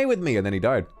 run away with me, and then he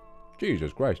died.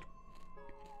 Jesus Christ.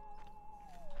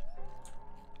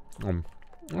 Some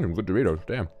good Doritos,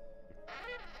 damn.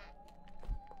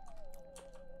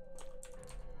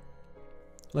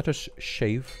 Let us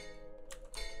shave.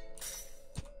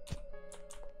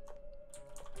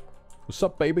 What's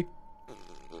up, baby?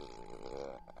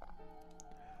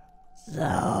 So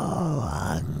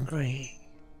hungry.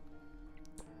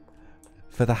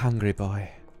 For the hungry boy.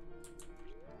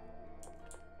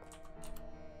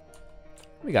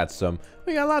 We got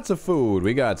lots of food.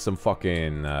 We got some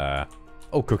fucking,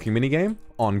 oh, cooking minigame?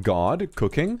 On God,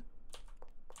 cooking?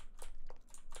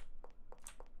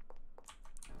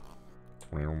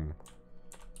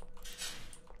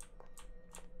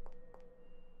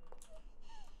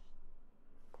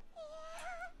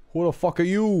 Who the fuck are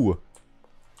you?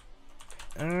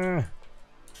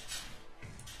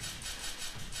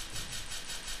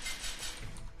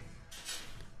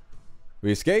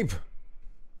 We escape?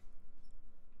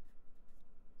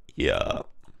 Yeah.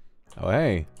 Oh,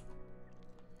 hey.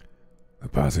 The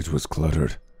passage was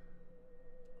cluttered,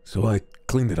 so I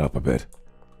cleaned it up a bit.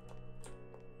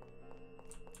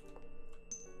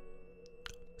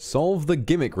 Solve the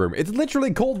gimmick room. It's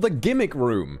literally called the gimmick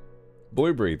room.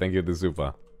 Blueberry, thank you for the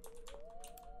super.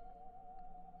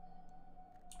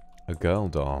 A girl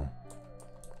doll.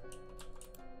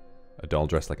 A doll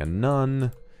dressed like a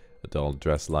nun. A doll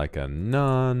dressed like a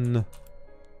nun.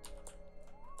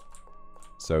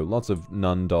 So, lots of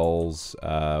nun dolls.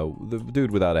 The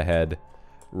dude without a head.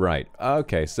 Right.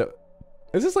 Okay, so...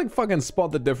 Is this like fucking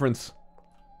spot the difference?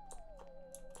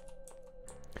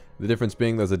 The difference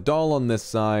being there's a doll on this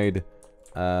side.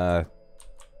 And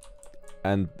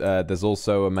there's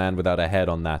also a man without a head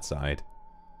on that side.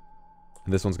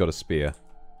 And this one's got a spear.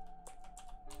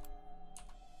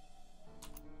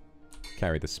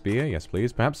 Carry the spear, yes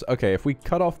please. Perhaps, okay, if we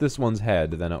cut off this one's head,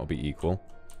 then it'll be equal.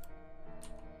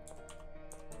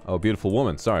 Oh, beautiful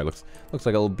woman. Sorry, looks like a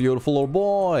little beautiful little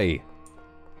boy.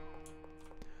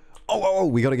 Oh,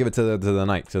 we gotta give it to the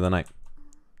knight,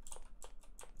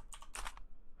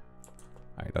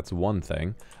 Alright, that's one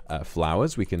thing.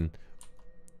 Flowers, we can...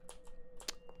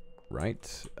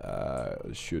 Right.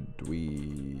 Should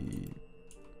we...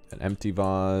 An empty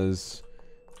vase.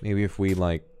 Maybe if we,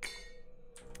 like...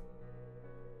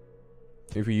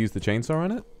 If we use the chainsaw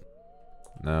on it?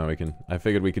 No, we can... I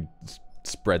figured we could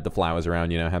spread the flowers around,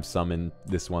 you know, have some in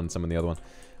this one, some in the other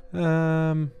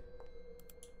one.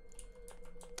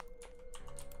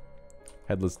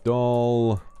 Headless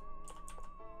doll.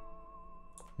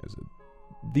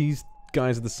 These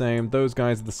guys are the same. Those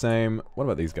guys are the same. What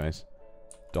about these guys?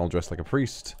 Doll dressed like a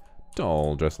priest.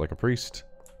 Doll dressed like a priest.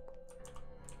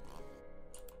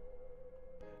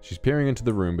 She's peering into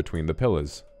the room between the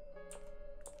pillars.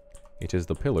 It is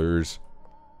the pillars.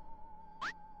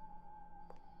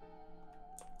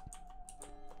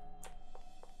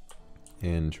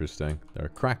 Interesting. There are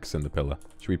cracks in the pillar.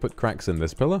 Should we put cracks in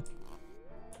this pillar?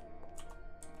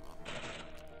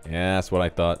 Yeah, that's what I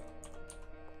thought.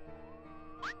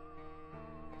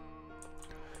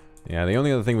 Yeah, the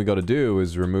only other thing we got to do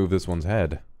is remove this one's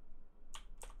head.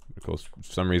 Of course, for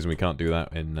some reason we can't do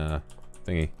that in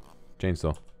thingy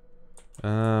chainsaw.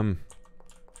 Can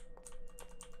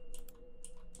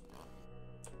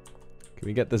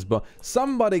we get this boy?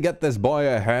 Somebody get this boy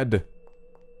a head.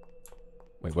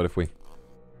 Wait, what if we?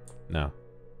 No.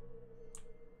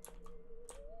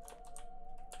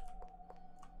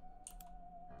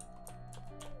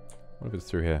 What if it's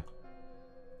through here?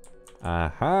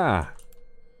 Aha!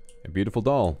 A beautiful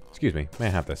doll. Excuse me, may I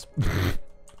have this?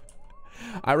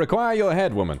 I require your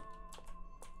head, woman.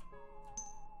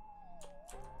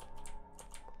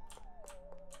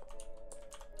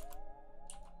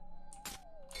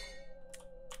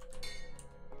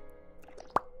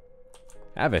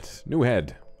 Have it. New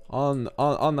head. On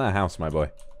that house, my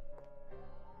boy.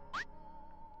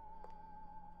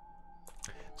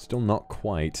 Still not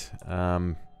quite.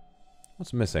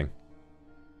 What's missing?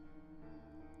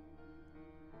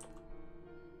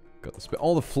 Got the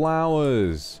all the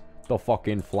flowers. The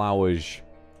fucking flowers.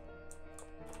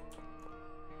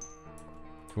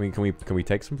 Can we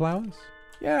take some flowers?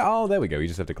 Yeah, oh there we go. You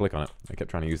just have to click on it. I kept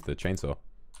trying to use the chainsaw.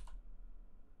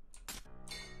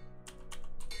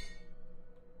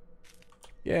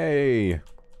 Yay!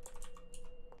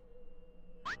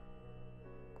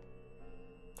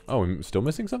 Oh, I'm still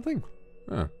missing something?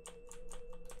 Huh.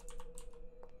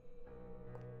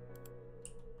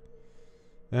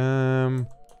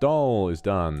 Doll is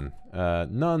done.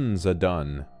 Nuns are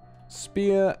done.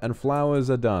 Spear and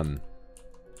flowers are done.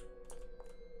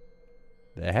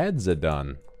 The heads are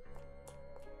done.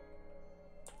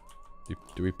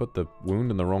 Do we put the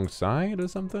wound on the wrong side or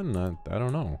something? I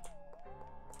don't know.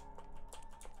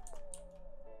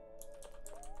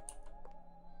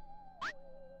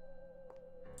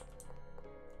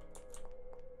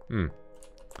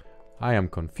 I am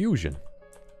confusion.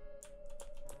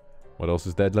 What else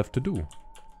is there left to do?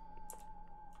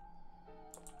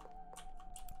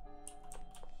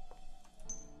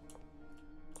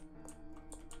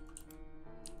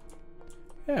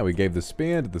 Yeah, we gave the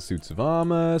spear to the suits of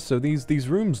armor, so these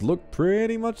rooms look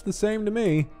pretty much the same to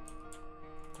me.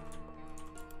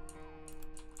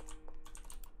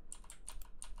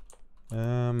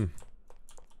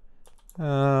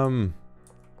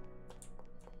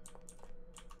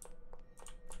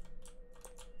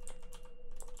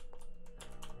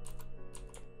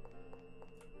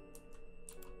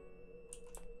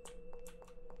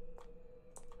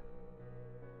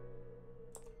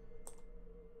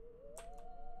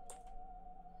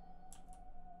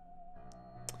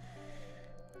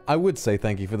 I would say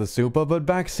thank you for the super, but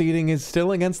backseating is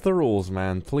still against the rules,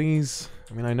 man. Please.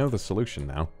 I mean, I know the solution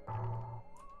now.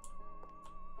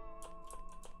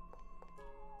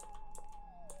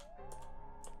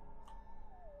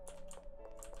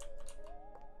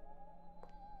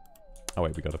 Oh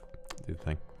wait, we gotta do the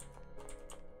thing.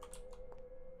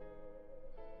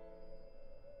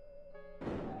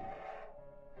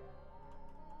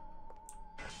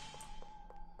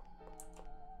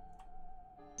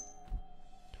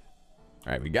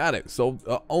 Alright, we got it. So,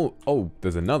 oh,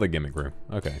 there's another gimmick room.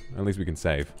 Okay, at least we can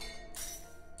save.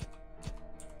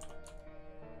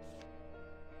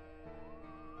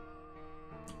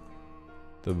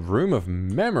 The Room of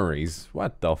Memories?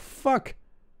 What the fuck?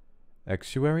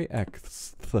 Actuary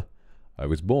X. I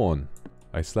was born.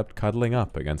 I slept cuddling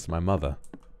up against my mother.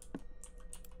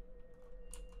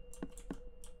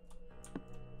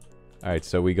 Alright,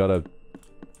 so we gotta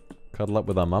cuddle up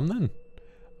with our mum then?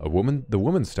 The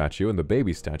woman statue and the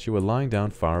baby statue are lying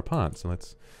down far apart. So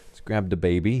let's grab the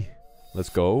baby. Let's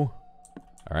go.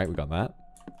 Alright, we got that.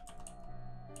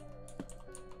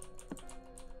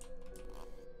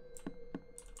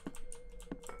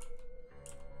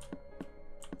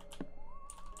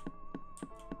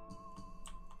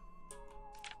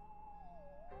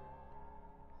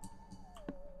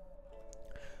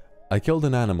 I killed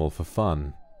an animal for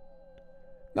fun.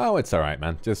 No, it's alright,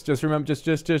 man. Just remember,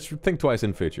 just think twice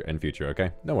in future,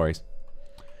 okay? No worries.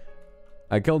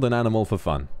 I killed an animal for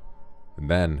fun. And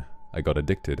then, I got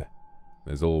addicted.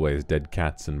 There's always dead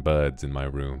cats and birds in my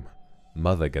room.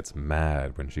 Mother gets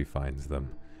mad when she finds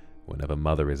them. Whenever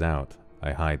Mother is out,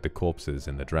 I hide the corpses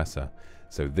in the dresser.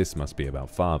 So this must be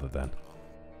about Father, then.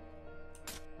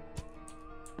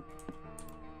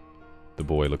 The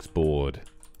boy looks bored.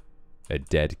 A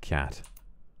dead cat.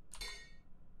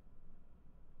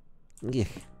 Yeah,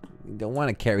 don't want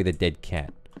to carry the dead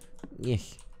cat. Yeah.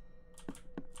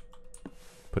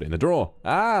 Put it in the drawer.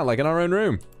 Ah, like in our own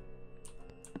room.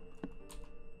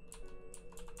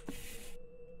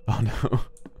 Oh no.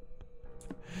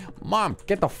 Mom,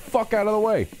 get the fuck out of the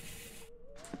way.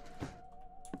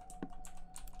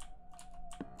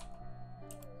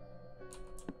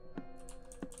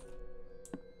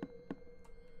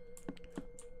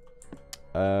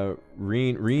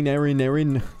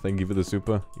 Reen. Thank you for the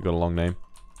super. You got a long name.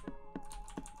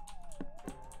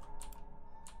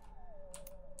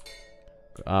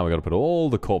 Ah, we gotta put all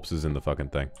the corpses in the fucking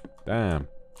thing. Damn.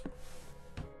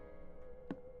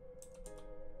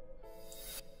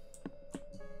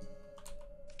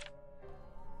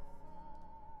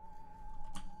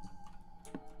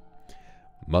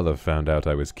 Mother found out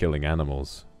I was killing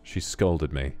animals. She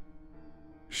scolded me.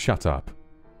 Shut up.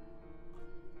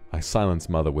 I silenced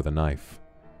Mother with a knife.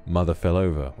 Mother fell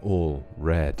over, all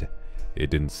red.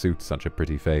 It didn't suit such a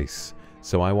pretty face,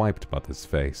 so I wiped Mother's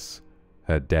face.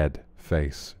 Her dead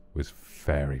face was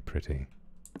very pretty.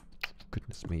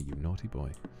 Goodness me, you naughty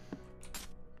boy.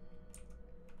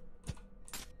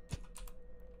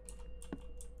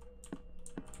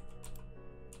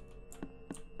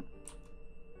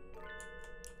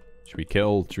 Should we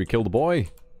kill the boy?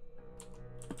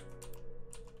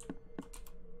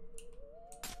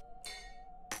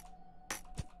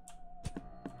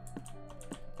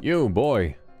 You,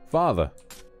 boy. Father.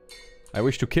 I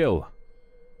wish to kill.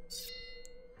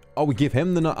 Oh, we give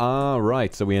him the... Ah,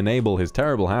 right. So we enable his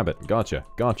terrible habit. Gotcha.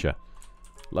 Gotcha.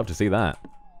 Love to see that.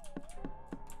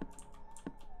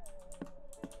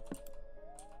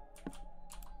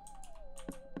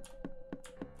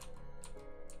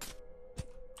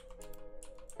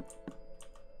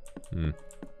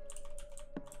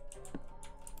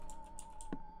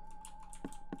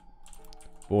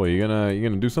 Boy, you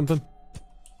gonna do something?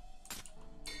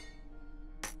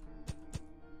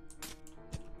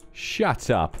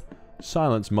 Shut up!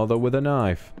 Silence Mother with a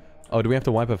knife. Oh, do we have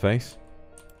to wipe her face?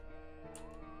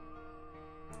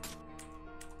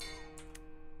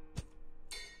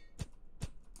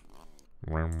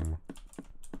 I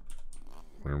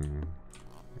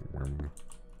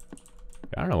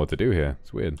don't know what to do here.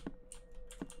 It's weird.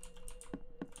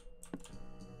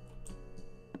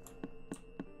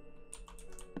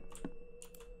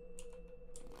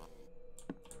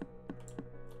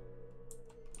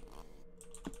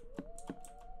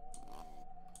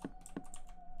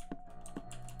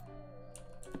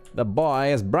 The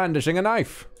boy is brandishing a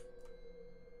knife.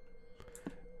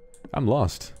 I'm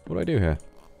lost. What do I do here?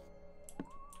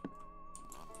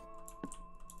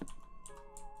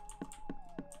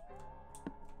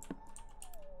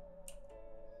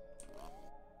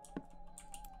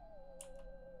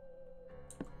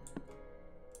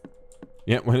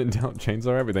 Yeah, when in doubt,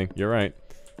 chainsaw everything. You're right.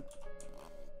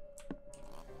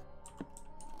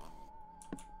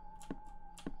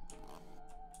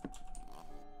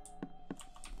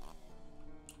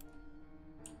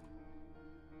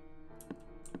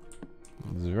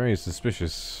 It's very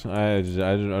suspicious. I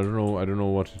don't know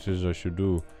what it is I should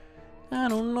do. I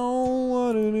don't know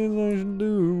what it is I should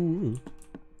do.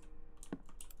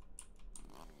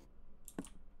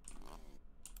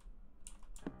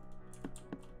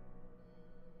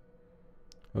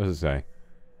 What does it say?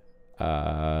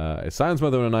 It silence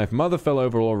mother with a knife. Mother fell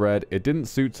over all red. It didn't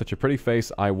suit such a pretty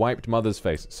face. I wiped mother's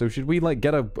face. So should we, like,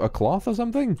 get a cloth or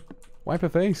something? Wipe her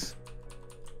face.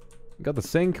 We got the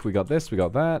sink. We got this. We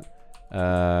got that.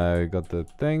 We got the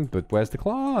thing. But where's the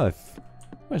cloth?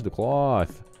 Where's the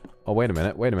cloth? Oh, wait a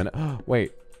minute. Wait a minute.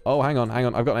 Wait. Oh, hang on. Hang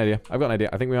on. I've got an idea. I've got an idea.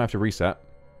 I think we might have to reset.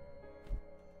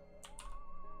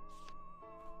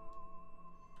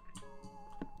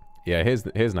 Yeah, here's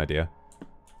an idea.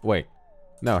 Wait.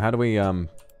 No, how do we, Can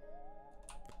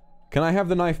I have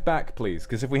the knife back, please?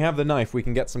 Because if we have the knife, we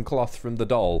can get some cloth from the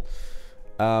doll.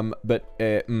 Do I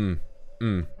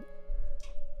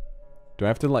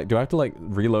have to, like,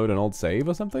 reload an old save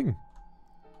or something?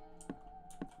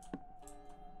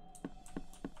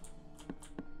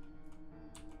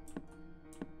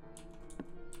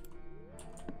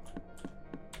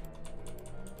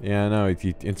 Yeah, no,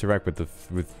 you interact with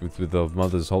the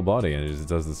mother's whole body and it just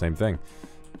does the same thing.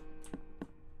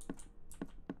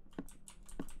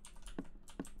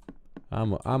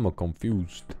 I'm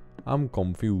confused. I'm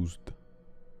confused.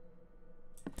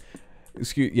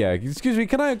 Excuse me,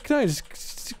 can I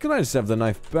just have the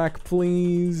knife back,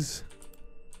 please?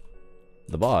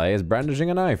 The boy is brandishing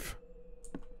a knife.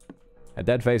 A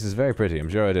dead face is very pretty, I'm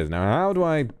sure it is. Now, how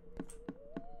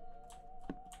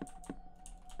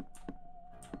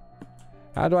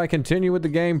do I continue with the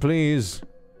game, please?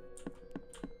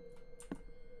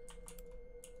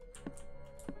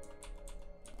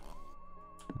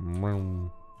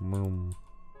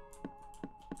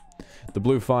 The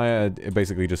blue fire, it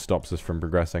basically just stops us from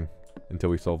progressing until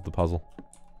we solve the puzzle.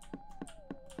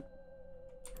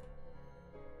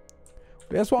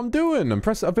 That's what I'm doing.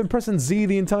 I've been pressing Z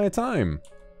the entire time.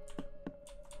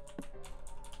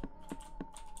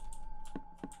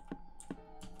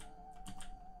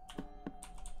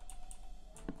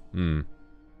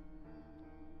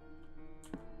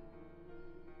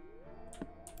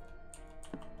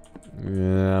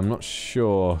 Yeah, I'm not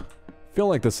sure. I feel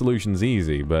like the solution's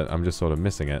easy, but I'm just sort of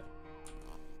missing it.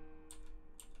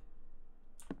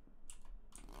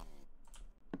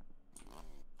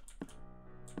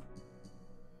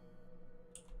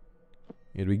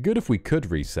 It'd be good if we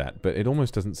could reset, but it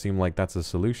almost doesn't seem like that's a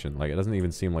solution. Like, it doesn't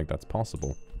even seem like that's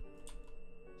possible.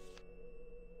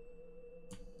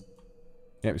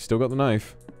 Yeah, we still got the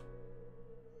knife.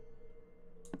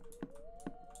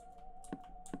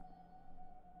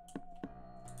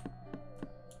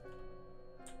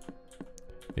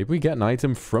 Maybe we get an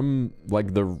item from,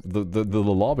 like, the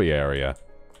lobby area.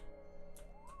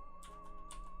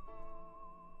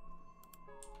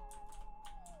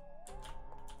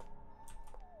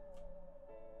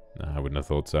 Nah, I wouldn't have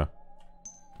thought so.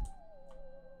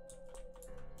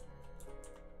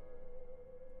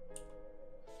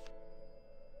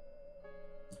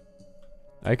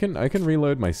 I can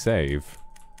reload my save.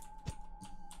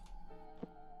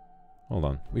 Hold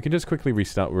on. We can just quickly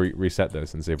reset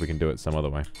this and see if we can do it some other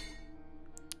way.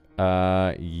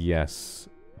 Yes.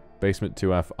 Basement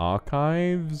 2F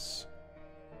archives?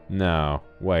 No.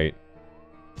 Wait.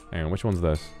 Hang on, which one's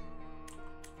this?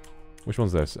 Which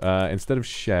one's this? Instead of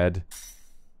shed...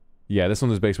 Yeah, this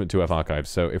one is Basement 2F archives.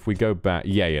 So if we go back...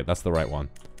 Yeah, that's the right one.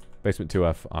 Basement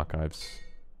 2F archives.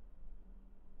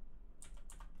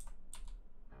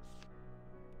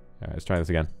 Alright, let's try this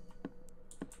again.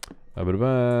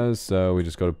 So we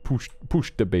just gotta push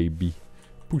the baby.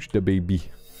 Push the baby.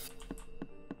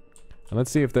 And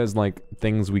let's see if there's, like,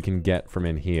 things we can get from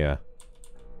in here.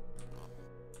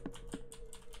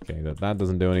 Okay, that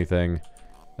doesn't do anything.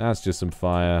 That's just some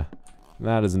fire.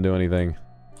 That doesn't do anything.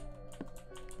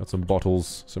 Got some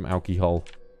bottles, some alcohol.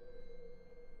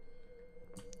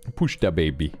 Push the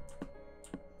baby.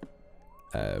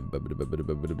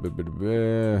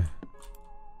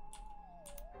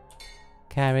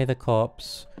 Carry the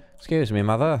corpse. Excuse me,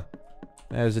 mother.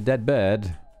 There's a dead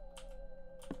bird.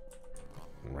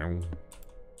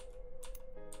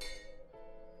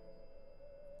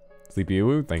 Sleepy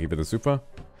Uwu, thank you for the super.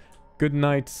 Good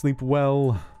night, sleep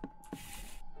well.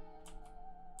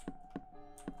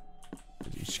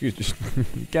 Excuse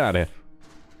me, get out of here.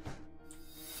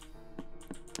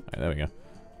 Alright, there we go.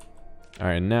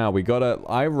 Alright, now we gotta...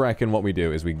 I reckon what we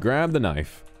do is we grab the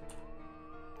knife.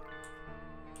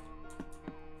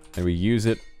 And we use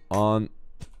it on...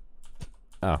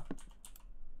 Oh.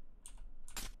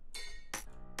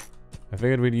 I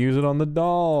figured we'd use it on the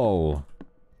doll.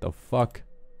 The fuck?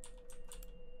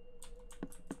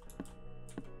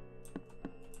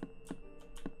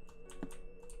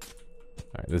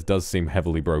 This does seem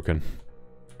heavily broken.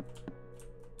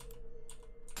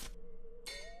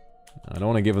 I don't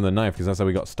want to give him the knife because that's how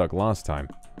we got stuck last time.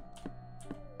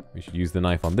 We should use the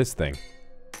knife on this thing.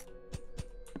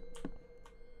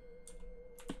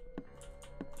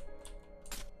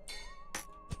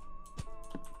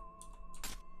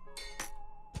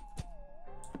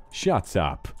 Shut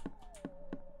up.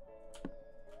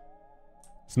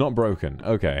 It's not broken.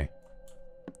 Okay.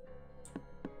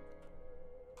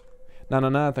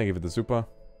 No. Thank you for the super.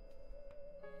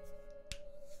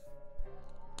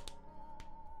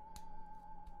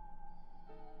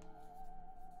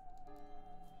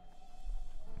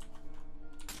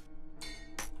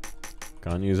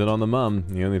 Can't use it on the mum.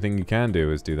 The only thing you can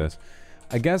do is do this.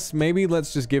 I guess maybe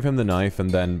let's just give him the knife and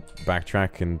then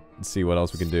backtrack and see what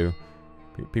else we can do.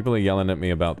 People are yelling at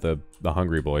me about the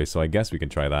hungry boy, so I guess we can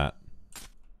try that.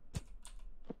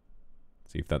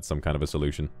 See if that's some kind of a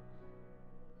solution.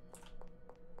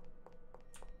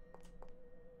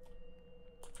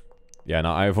 Yeah,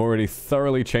 no, I've already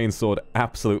thoroughly chainsawed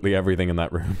absolutely everything in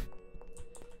that room.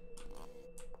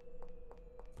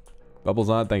 Bubbles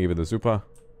Art, thank you for the super.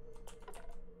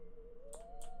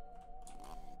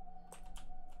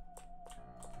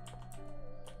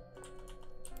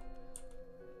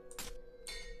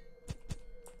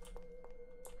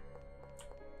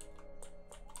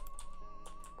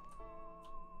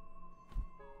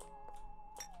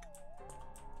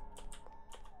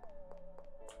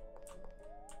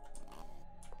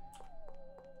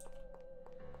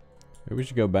 Maybe we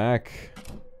should go back.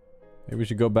 Maybe we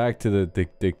should go back to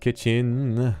the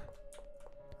kitchen.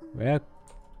 Where?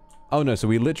 Oh no, so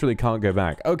we literally can't go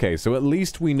back. Okay, so at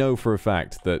least we know for a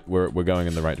fact that we're going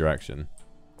in the right direction.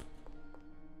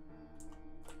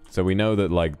 So we know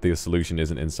that, like, the solution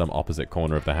isn't in some opposite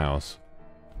corner of the house.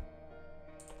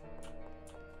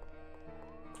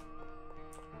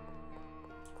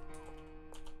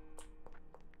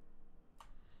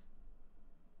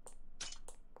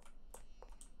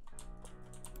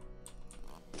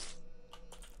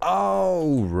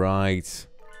 Oh, right.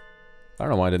 I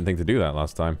don't know why I didn't think to do that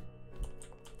last time.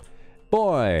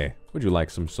 Boy, would you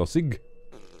like some sausage?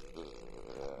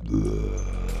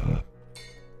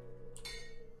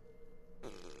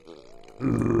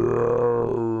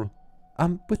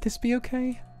 Would this be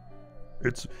okay?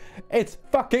 It's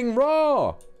fucking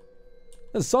raw!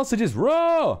 The sausage is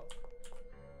raw!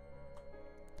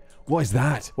 What is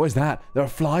that? What is that? There are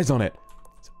flies on it.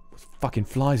 There's fucking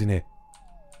flies in here.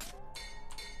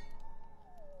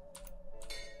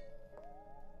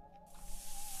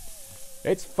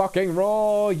 It's fucking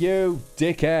raw, you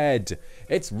dickhead!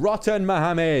 It's rotten,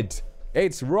 Mohammed!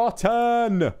 It's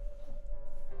rotten!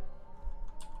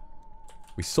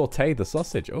 We sauteed the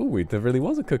sausage. Oh, there really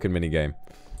was a cooking minigame.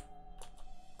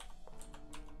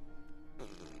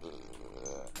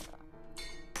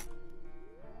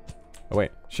 Oh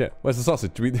wait, shit. Where's the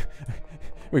sausage? Do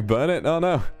we burn it? Oh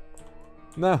no.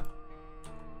 No.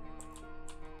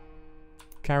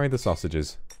 Carry the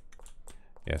sausages.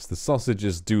 Yes, the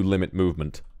sausages do limit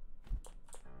movement.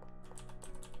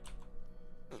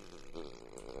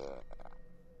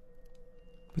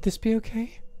 Would this be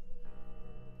okay?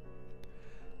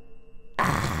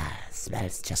 Ah,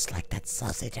 smells just like that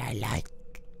sausage I like.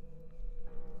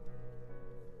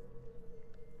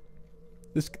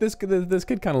 This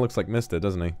kid kind of looks like Mister,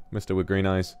 doesn't he? Mister with green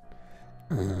eyes.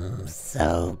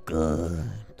 So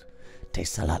good.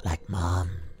 Tastes a lot like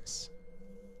Mom's.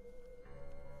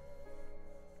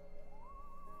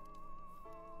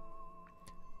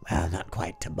 Well, not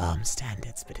quite to Mom's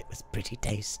standards, but it was pretty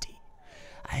tasty.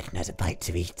 I hadn't had a bite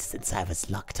to eat since I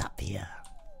was locked up here.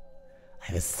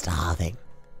 I was starving.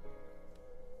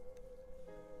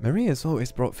 Maria's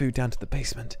always brought food down to the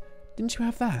basement. Didn't you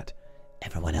have that?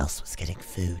 Everyone else was getting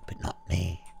food, but not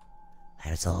me.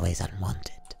 I was always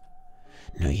unwanted.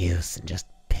 No use, and just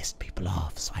pissed people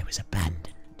off, so I was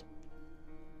abandoned.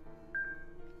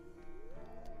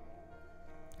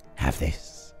 Have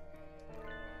this.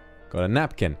 Got a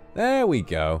napkin. There we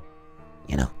go.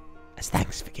 You know, as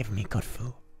thanks for giving me good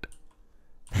food.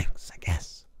 Thanks, I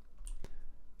guess.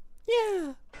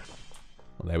 Yeah.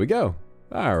 Well, there we go.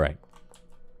 All right.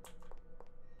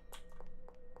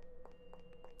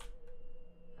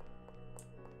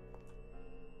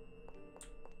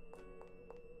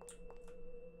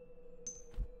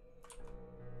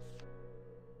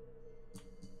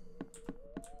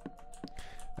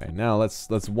 All right, now let's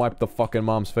wipe the fucking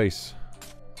mom's face.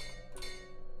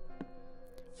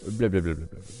 Blah, blah, blah, blah,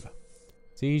 blah, blah.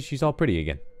 See, she's all pretty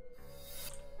again.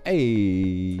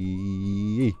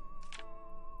 Hey.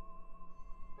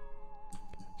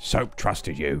 Soap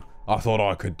trusted you. I thought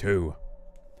I could too.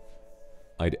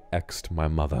 I'd X'd my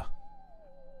mother.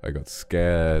 I got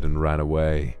scared and ran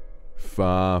away.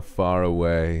 Far, far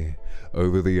away.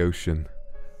 Over the ocean.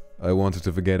 I wanted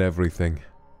to forget everything.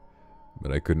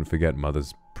 But I couldn't forget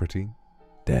Mother's pretty,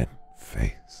 dead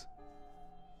face.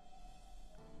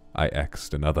 I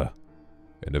X'd another.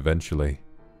 And eventually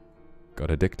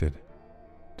got addicted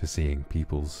to seeing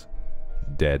people's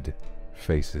dead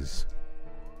faces.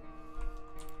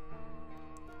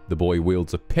 The boy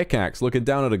wields a pickaxe looking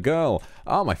down at a girl.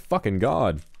 Oh my fucking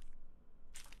god.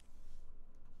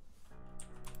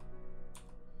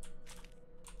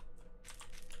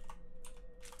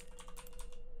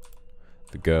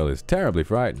 The girl is terribly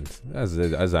frightened,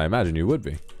 as I imagine you would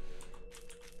be.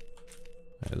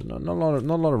 There's not a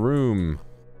lot of room.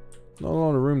 Not a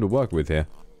lot of room to work with here.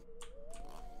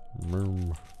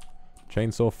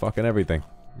 Chainsaw fucking everything.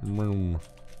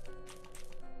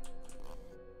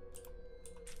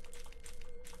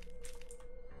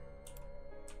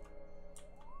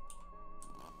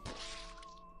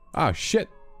 Oh shit.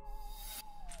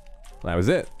 That was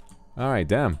it. Alright,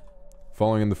 damn.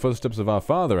 Following in the footsteps of our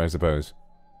father, I suppose.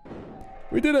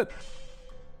 We did it!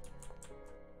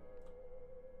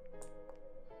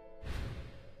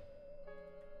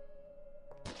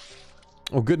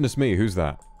 Oh goodness me, who's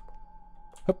that?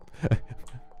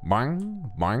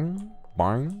 Bang, bang,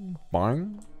 bang,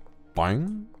 bang,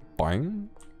 bang, bang,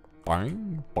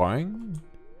 bang, bang.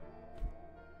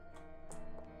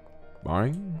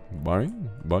 Bang, bang,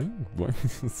 bang, bang.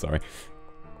 Sorry.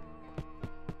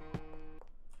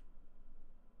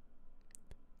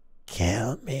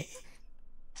 Kill me.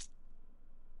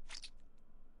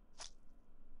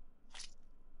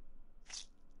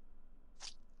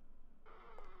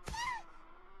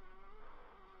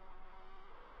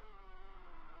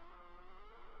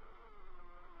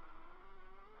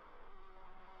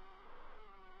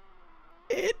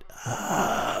 It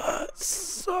hurts,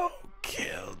 so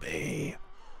kill me.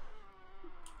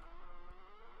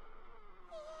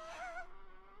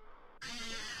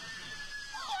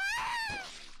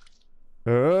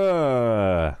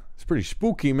 It's pretty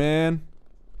spooky, man.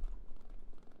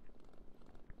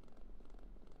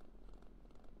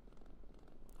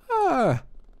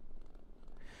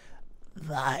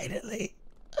 Finally.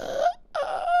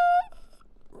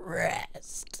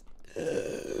 Rest.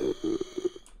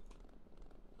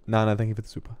 Nana, thank you for the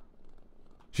super.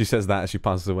 She says that as she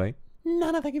passes away.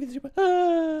 Nana, thank you for the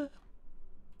super.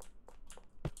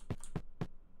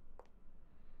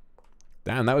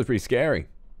 Damn, that was pretty scary.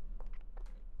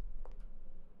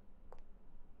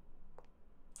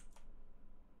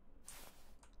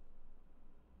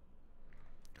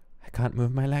 I can't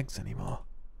move my legs anymore.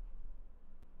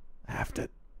 I have to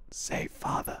say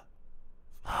father.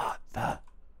 Father.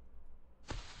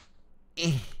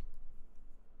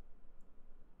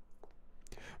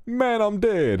 Man, I'm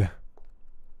dead.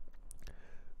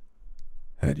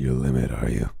 At your limit, are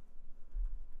you?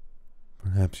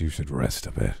 Perhaps you should rest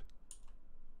a bit.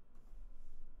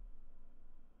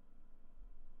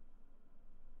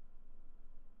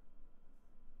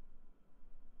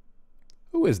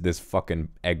 Who is this fucking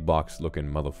egg box looking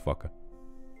motherfucker?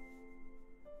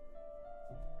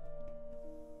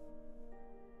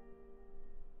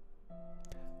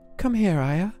 Come here,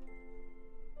 Aya.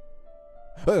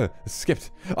 Skipped.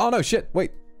 Oh no, shit,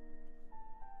 wait.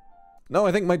 No,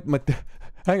 I think my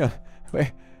hang on,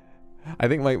 wait. I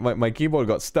think my keyboard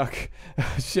got stuck.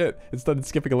 Shit, it started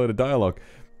skipping a load of dialogue.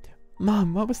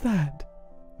 Mom, what was that?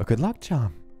 A good luck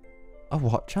charm. A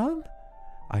what charm?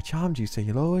 I charmed you so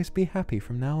you'll always be happy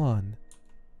from now on.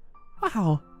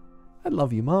 Wow, I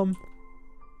love you, Mom.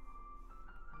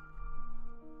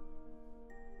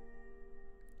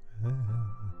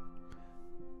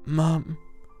 Mom,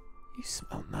 you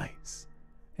smell nice.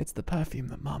 It's the perfume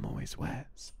that Mom always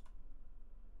wears.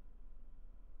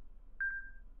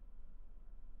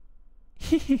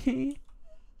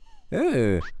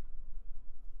 Ugh.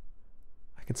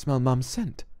 I can smell Mom's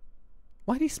scent.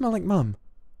 Why do you smell like Mom?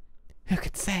 Who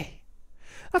could say?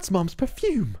 That's Mom's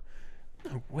perfume.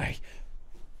 No way.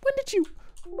 When did you...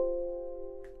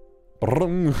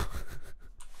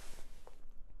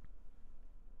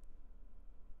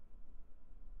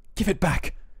 Give it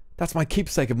back. That's my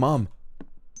keepsake of Mom.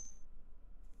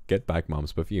 Get back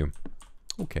Mom's perfume.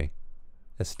 Okay.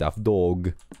 A stuffed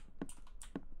dog.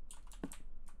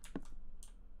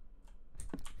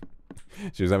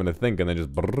 She was having to think and then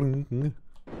just...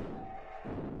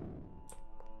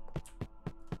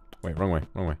 Wait, wrong way,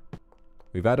 wrong way.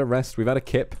 We've had a rest, we've had a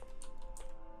kip.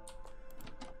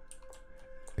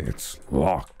 It's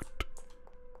locked.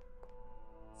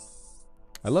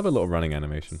 I love a little running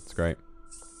animation, it's great.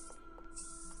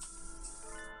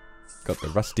 got the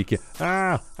rusty key.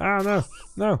 Ah! Ah, no!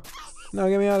 No! No,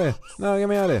 get me out of here! No, get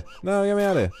me out of here! No, get me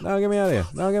out of here! No, get me out of here!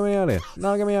 No, get me out of here!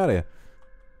 No, get me out of here!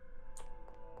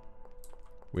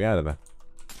 We out of there.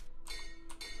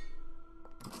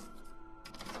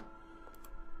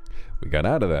 We got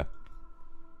out of there.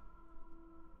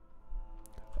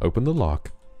 Open the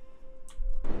lock.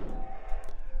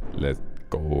 Let's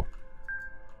go.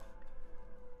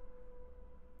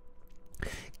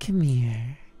 Come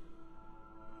here.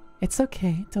 It's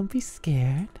okay, don't be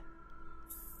scared.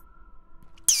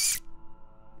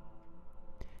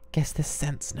 Guess this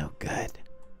scent's no good.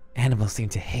 Animals seem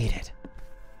to hate it.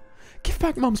 Give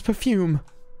back Mom's perfume!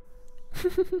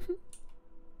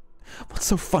 What's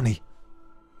so funny?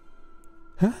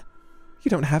 Huh? You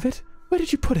don't have it? Where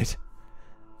did you put it?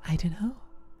 I don't know.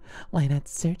 Why not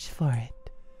search for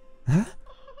it? Huh?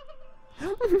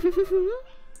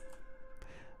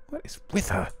 What is with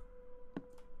her?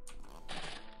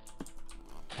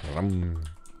 Rum.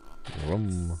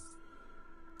 Rum.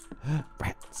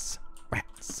 Rats.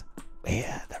 Rats. Where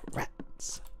are the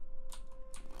rats?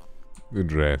 A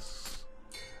dress.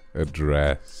 A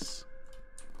dress.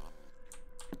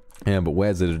 Yeah, but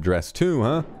where's it addressed to,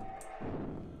 huh?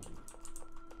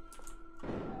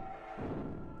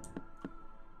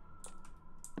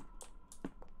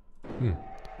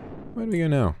 Where do we go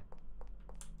now?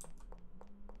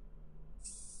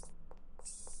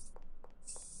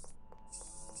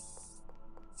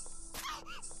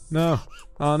 No.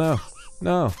 Oh, no.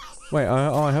 No. Wait,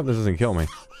 I hope this doesn't kill me.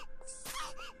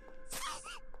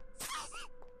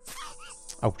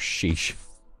 Oh, sheesh.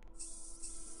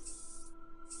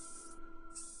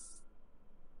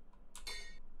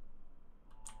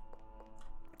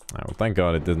 Oh, well, thank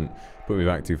God it didn't put me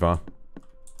back too far.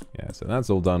 Yeah, so that's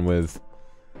all done with.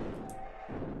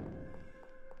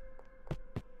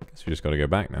 Guess we just gotta go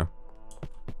back now.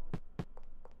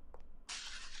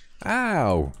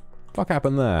 Ow! Fuck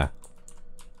happened there?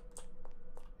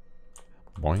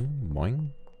 Boing, boing.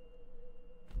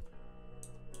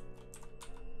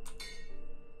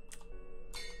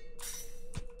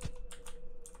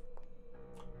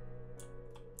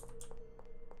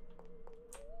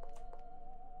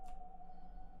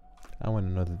 I want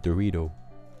another Dorito.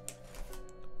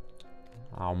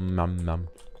 Nom nom.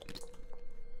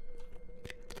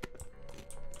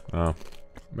 Oh,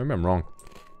 maybe I'm wrong.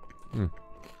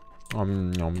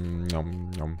 Nom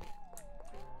nom nom.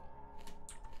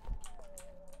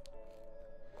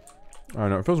 I don't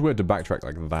know, it feels weird to backtrack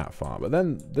like that far, but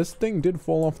then this thing did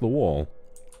fall off the wall.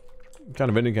 Kind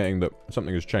of indicating that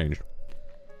something has changed.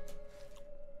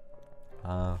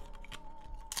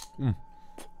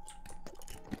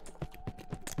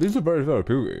 These are very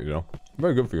therapeutic, you know.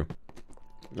 Very good for you.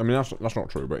 I mean, that's not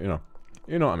true, but you know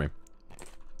what I mean.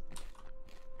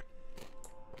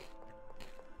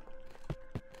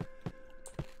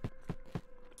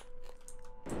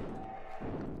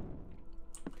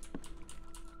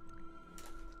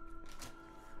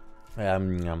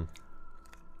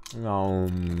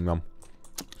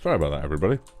 Sorry about that,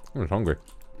 everybody. I was hungry.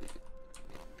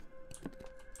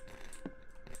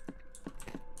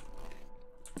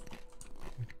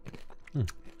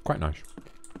 Quite nice.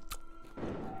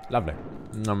 Lovely.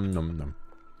 Nom nom nom.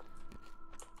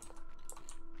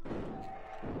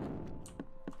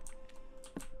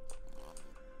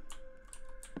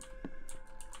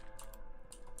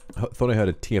 I thought I heard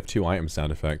a TF2 item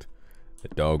sound effect. The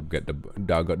dog got the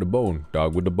bone.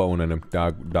 Dog with the bone in him.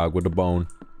 Dog with the bone.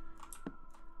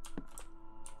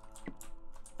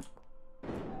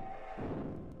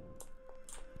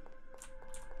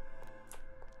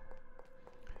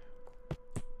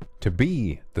 To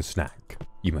be the snack,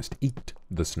 you must eat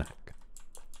the snack.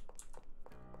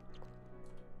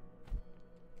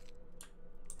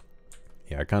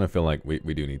 Yeah, I kind of feel like we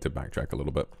do need to backtrack a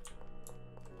little bit.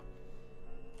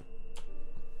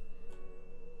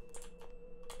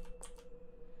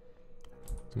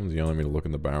 Someone's yelling at me to look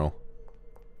in the barrel.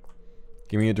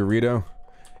 Give me a Dorito.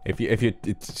 I'd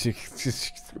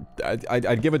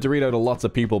give a Dorito to lots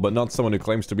of people, but not someone who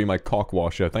claims to be my cock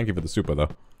washer. Thank you for the super, though.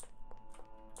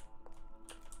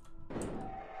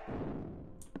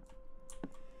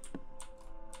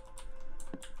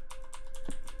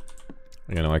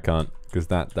 You know, I can't, because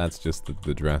that's just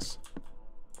the dress.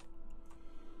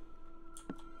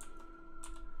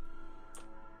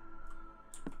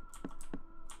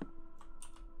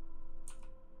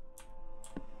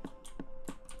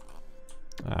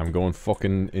 I'm going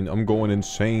I'm going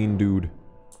insane, dude.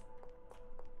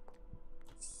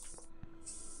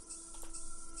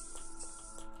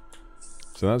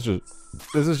 So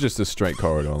this is just a straight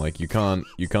corridor, like you can't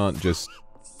just,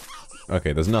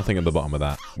 okay, there's nothing at the bottom of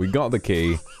that. We got the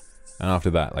key, And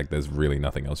after that, like, there's really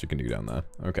nothing else you can do down there.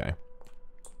 Okay.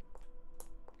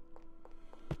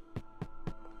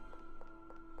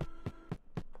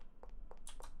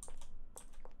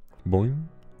 Boing.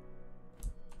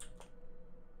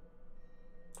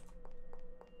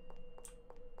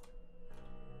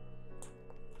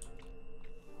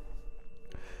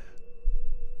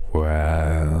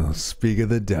 Well, speak of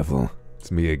the devil.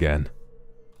 It's me again.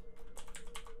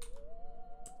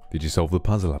 Did you solve the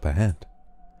puzzle up ahead?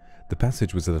 The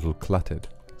passage was a little cluttered,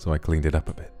 so I cleaned it up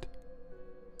a bit.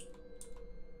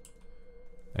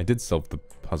 I did solve the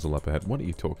puzzle up ahead. What are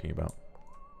you talking about?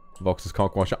 Vox's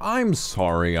cockwasher. I'm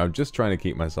sorry, I'm just trying to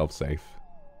keep myself safe.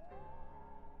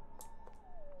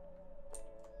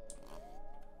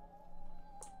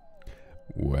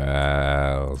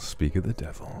 Well, speak of the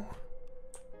devil.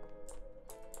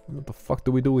 What the fuck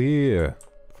do we do here?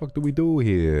 What the fuck do we do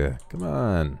here? Come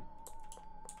on.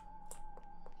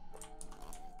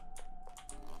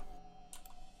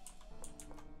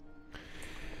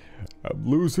 I'm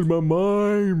losing my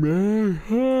mind, man.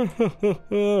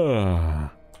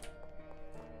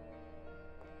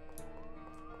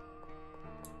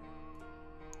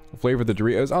 Flavor of the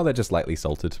Doritos? Oh, they're just lightly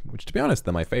salted, which to be honest,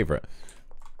 they're my favorite.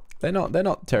 They're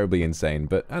not terribly insane,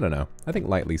 but I don't know. I think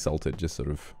lightly salted just sort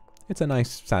of, it's a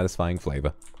nice, satisfying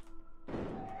flavor.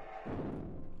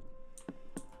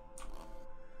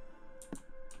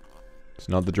 It's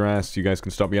not the dress. You guys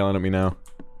can stop yelling at me now.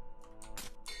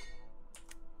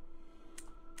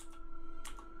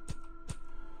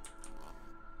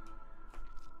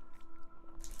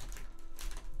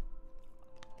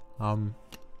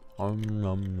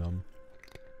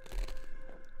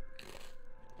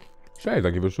 Say,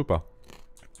 thank you for super.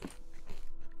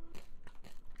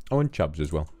 Oh, and Chubbs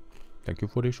as well. Thank you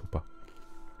for the super.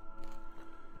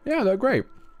 Yeah, they're great.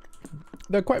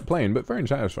 They're quite plain, but very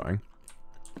satisfying.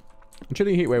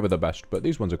 Chili Heatwave are the best, but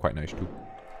these ones are quite nice too.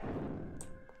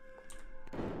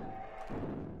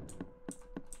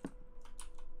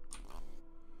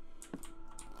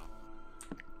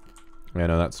 Yeah,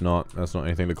 no, that's not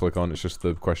anything to click on. It's just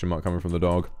the question mark coming from the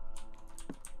dog.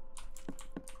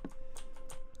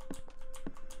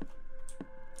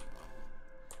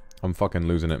 I'm fucking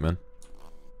losing it, man.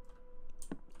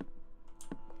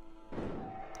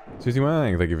 Susie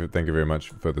Wang, thank you very much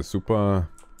for the super.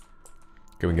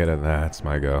 Can we get it? That's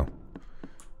my girl.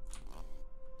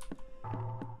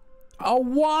 Oh,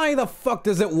 why the fuck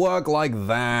does it work like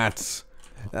that?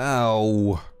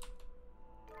 Oh.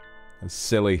 That's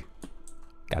silly.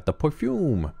 Got the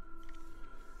perfume.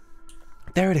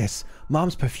 There it is.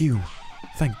 Mom's perfume.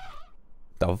 Thank...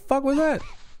 The fuck was that?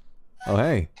 Oh,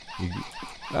 hey.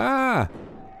 Ah!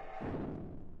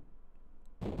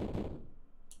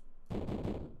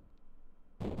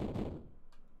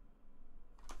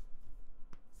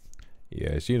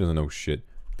 Yeah, she doesn't know shit.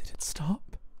 Did it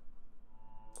stop?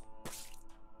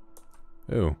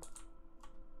 Oh.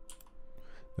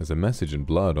 There's a message in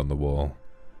blood on the wall.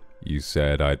 You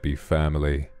said I'd be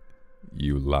family.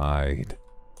 You lied.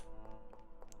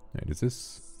 Wait, is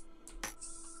this...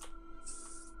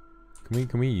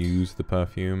 Can we use the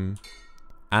perfume?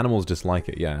 Animals dislike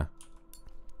it, yeah.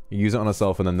 You use it on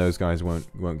ourselves and then those guys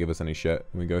won't give us any shit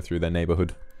when we go through their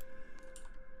neighborhood.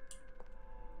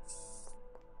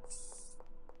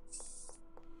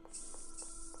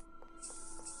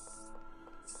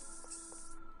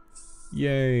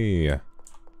 Yay!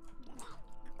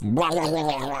 Nom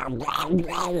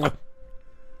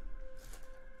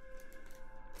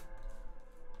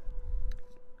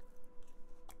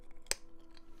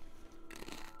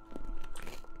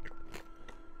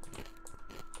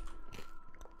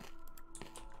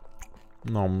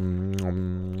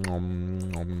nom nom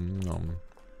nom nom.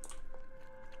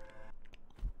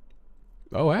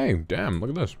 Oh hey, damn, look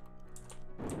at this.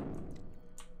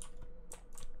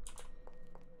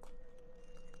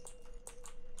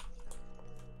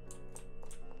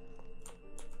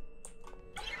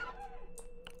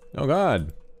 Oh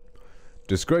god.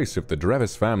 Disgrace of the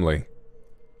Drevis family.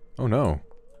 Oh no.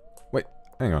 Wait,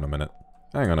 hang on a minute.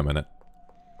 Hang on a minute.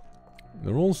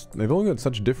 They've all got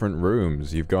such different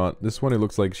rooms. You've got this one, it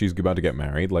looks like she's about to get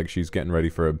married, like she's getting ready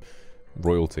for a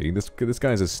royalty. This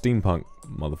guy's a steampunk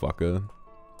motherfucker.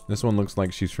 This one looks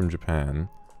like she's from Japan.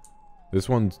 This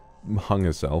one's hung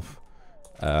herself.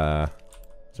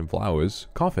 Some flowers.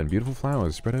 Coffin, beautiful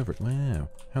flowers spread over it. Wow,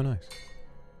 how nice.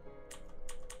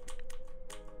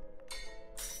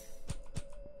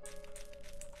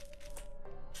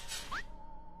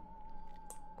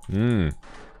 Mmm.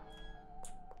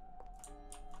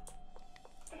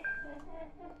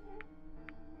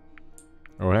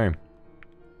 Oh, hey.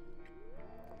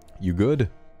 You good?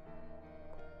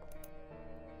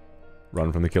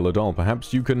 Run from the killer doll.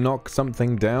 Perhaps you can knock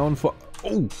something down for...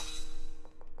 Oh!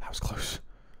 That was close.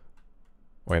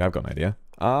 Wait, I've got an idea.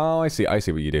 Oh, I see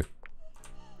what you do.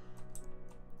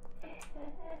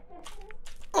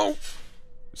 Oh!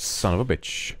 Son of a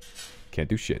bitch. Can't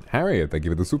do shit. Harriet, thank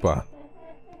you for the super.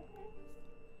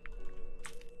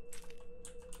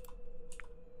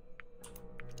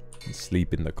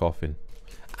 Sleep in the coffin.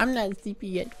 I'm not sleepy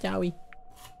yet, Joey.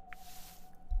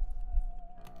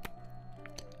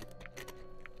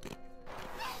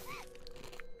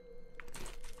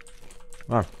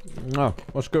 Oh,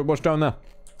 let's go. What's down there?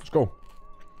 Let's go.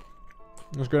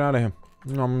 Let's get out of here.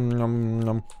 Nom nom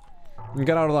nom.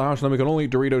 Get out of the house, and then we can all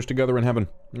eat Doritos together in heaven.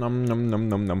 Nom nom nom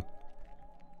nom nom.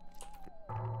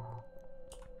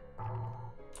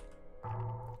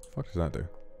 What does that do?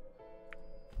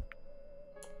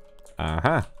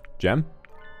 Aha! Gem?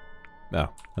 No,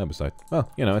 herbicide.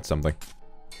 Well, you know, it's something.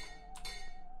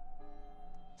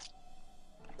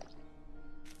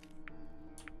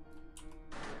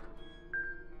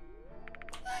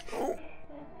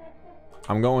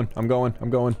 I'm going.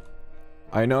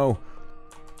 I know.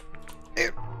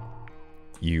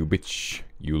 You bitch.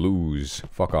 You lose.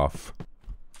 Fuck off.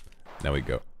 Now we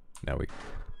go. Now we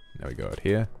go out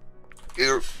here.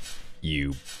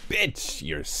 You bitch.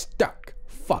 You're stuck.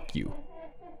 Fuck you.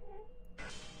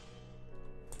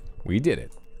 We did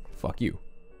it. Fuck you.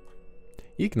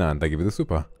 Ignan, thank you for the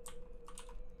super.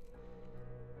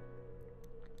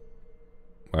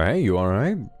 Well, hey, you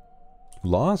alright?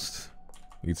 Lost?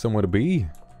 Need somewhere to be?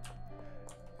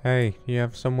 Hey, you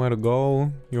have somewhere to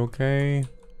go? You okay?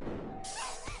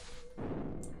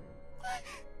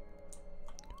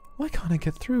 Why can't I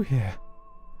get through here?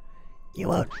 You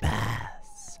won't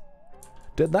pass.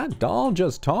 Did that doll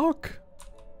just talk?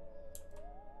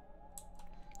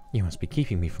 You must be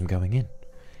keeping me from going in.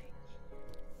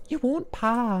 You won't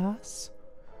pass.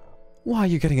 Why are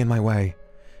you getting in my way?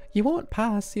 You won't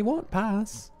pass. You won't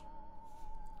pass.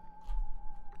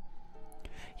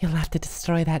 You'll have to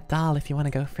destroy that doll if you want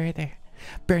to go further.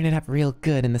 Burn it up real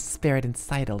good, and the spirit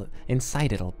inside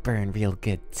it'll burn real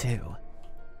good too.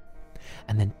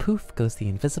 And then poof goes the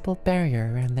invisible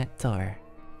barrier around that door.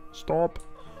 Stop.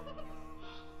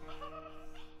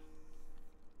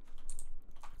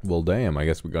 Well, damn, I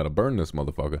guess we gotta burn this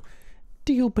motherfucker.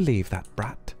 Do you believe that,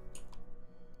 brat?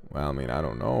 Well, I mean, I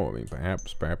don't know. I mean,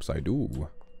 perhaps I do.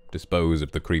 Dispose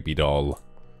of the creepy doll.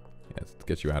 Yes, let's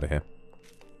get you out of here.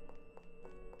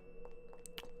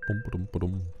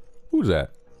 Who's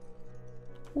that?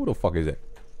 Who the fuck is it?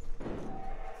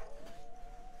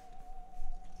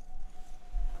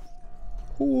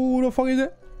 Who the fuck is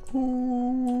it?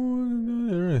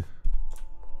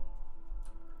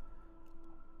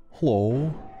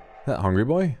 Hello? That hungry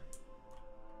boy?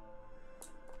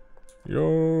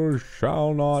 You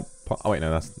shall not pass. Oh wait,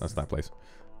 no, that's that place.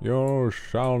 You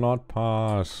shall not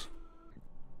pass.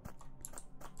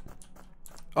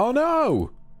 Oh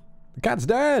no! The cat's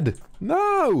dead!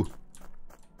 No!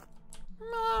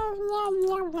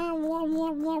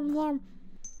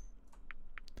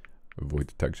 Avoid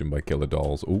detection by killer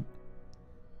dolls. Ooh.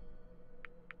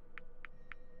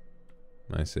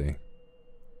 I see.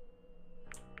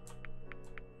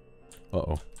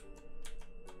 Uh-oh.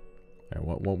 Okay,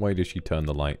 what way does she turn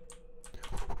the light?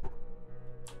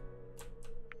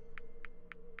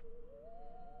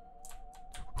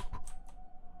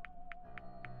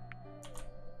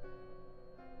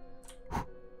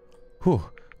 Whew,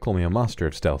 call me a master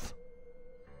of stealth.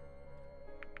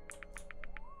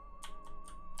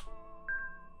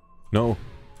 No.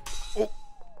 Oh.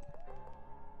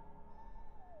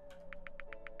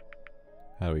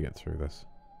 How do we get through this?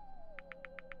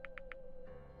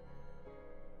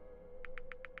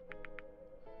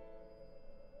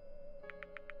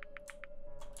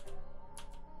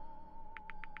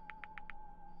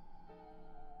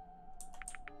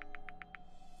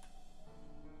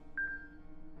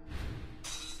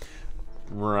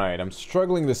 Right, I'm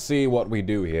struggling to see what we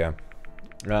do here.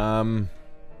 Nope.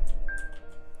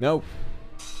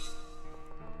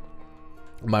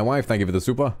 My wife, thank you for the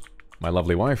super. My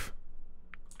lovely wife.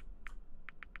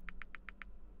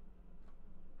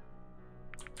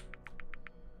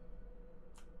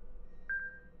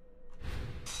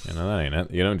 You know, that ain't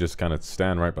it. You don't just kind of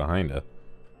stand right behind her.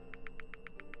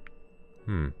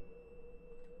 Oh,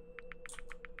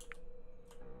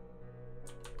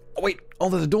 wait. Oh,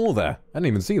 there's a door there. I didn't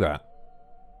even see that.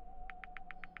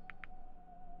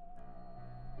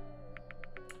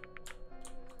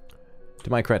 To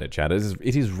my credit, chat,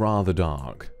 it is rather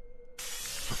dark.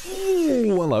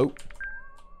 Ooh, hello.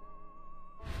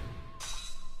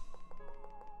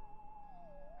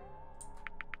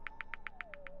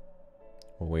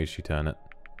 What way does she turn it?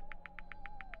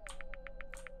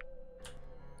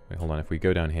 Wait, hold on. If we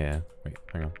go down here... Wait,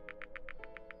 hang on.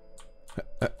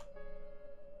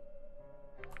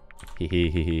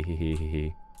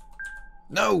 Hee.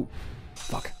 No!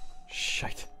 Fuck.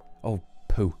 Shite. Oh,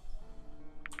 poo.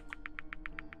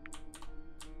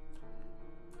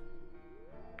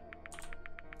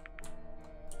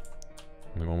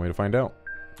 Only one way to find out.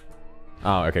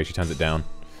 Oh, okay, she turns it down.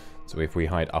 So if we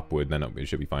hide upward, then it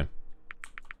should be fine.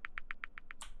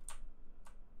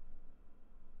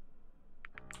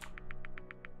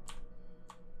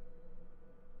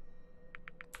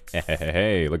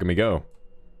 Hey, look at me go.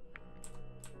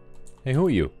 Hey, who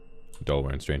are you? Doll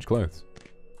wearing strange clothes.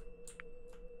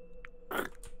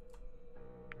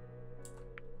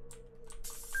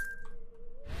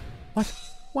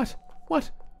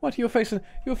 What? You're facing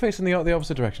the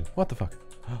opposite direction. What the fuck?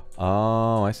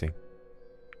 Oh, I see.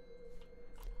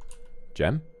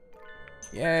 Gem?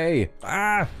 Yay!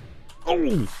 Ah!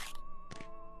 Oh!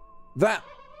 That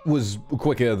was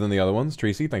quicker than the other ones.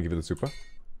 Tracy, thank you for the super.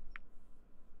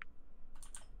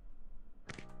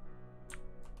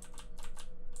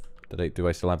 Do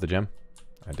I still have the gem?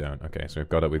 I don't. Okay, so we've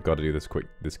got to do this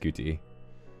QTE.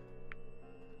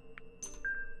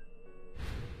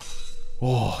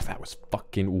 Oh, that was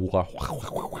fucking... That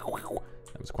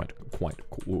was quite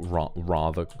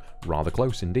rather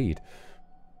close indeed.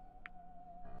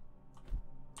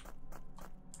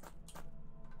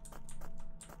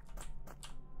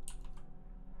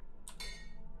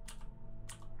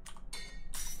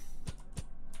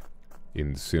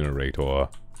 Incinerator.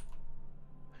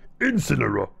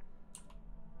 Incinerer.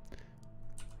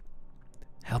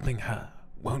 Helping her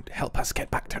won't help us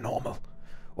get back to normal.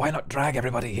 Why not drag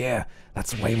everybody here?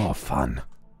 That's way more fun.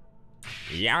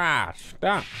 Yeah,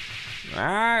 stop.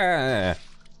 Ah.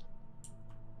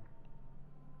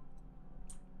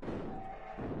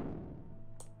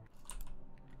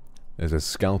 There's a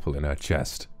scalpel in her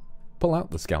chest. Pull out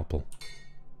the scalpel.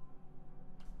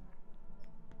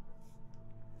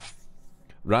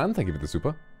 Ran, thank you for the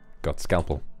super. Got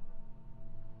scalpel.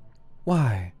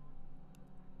 Why?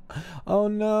 Oh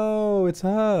no, it's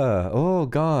her. Oh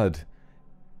god.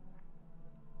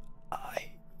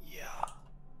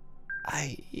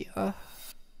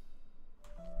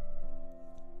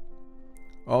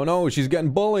 Oh no, she's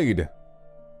getting bullied.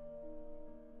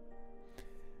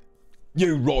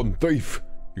 You rotten thief!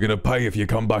 You're gonna pay if you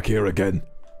come back here again.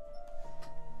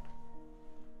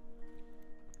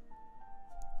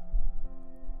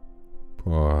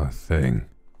 Poor thing.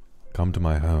 Come to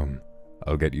my home.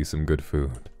 I'll get you some good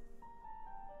food.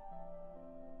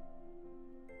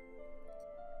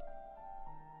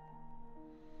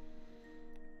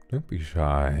 Don't be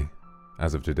shy.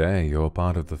 As of today, you're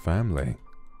part of the family.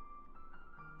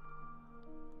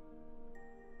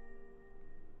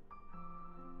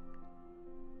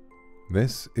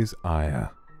 This is Aya,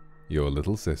 your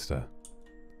little sister.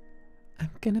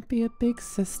 I'm gonna be a big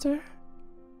sister?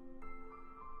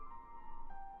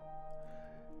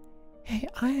 Hey,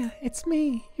 Aya, it's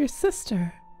me, your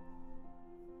sister.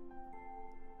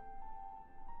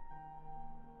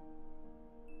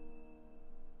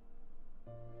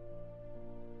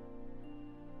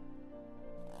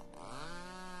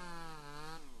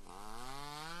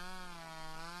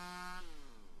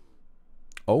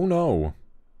 Oh no.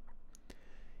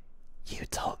 You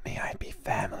told me I'd be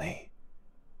family.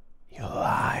 You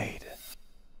lied.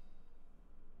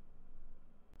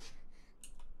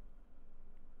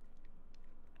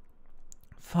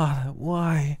 Father,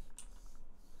 why?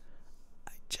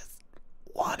 I just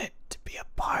wanted to be a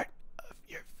part of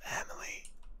your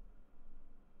family.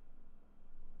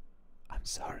 I'm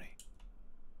sorry.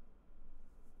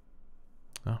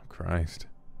 Oh, Christ.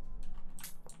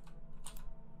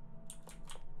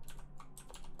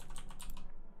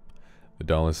 The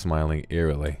doll is smiling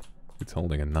eerily. It's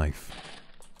holding a knife.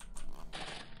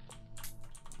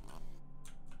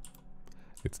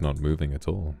 It's not moving at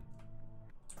all.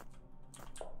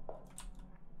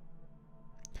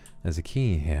 There's a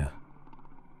key here.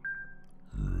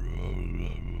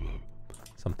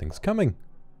 Something's coming.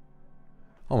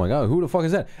 Oh my god, who the fuck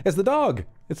is that? It's the dog!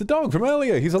 It's the dog from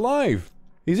earlier! He's alive!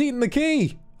 He's eating the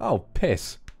key! Oh,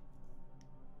 piss.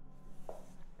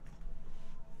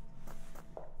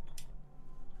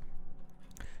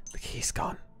 The key's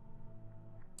gone.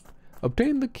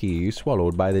 Obtain the key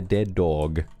swallowed by the dead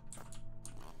dog.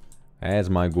 There's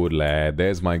my good lad.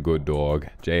 There's my good dog.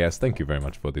 JS, thank you very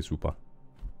much for the super.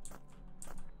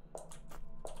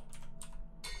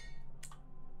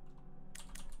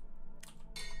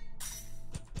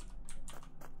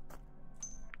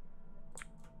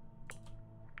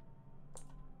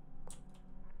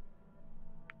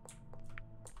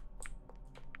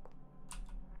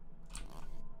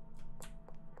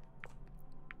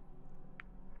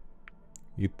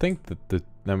 You'd think that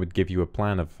that would give you a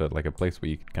plan of like a place where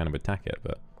you could kind of attack it,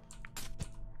 but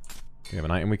do we have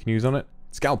an item we can use on it?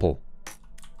 Scalpel.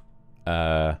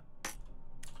 Pendant.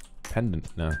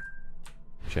 No.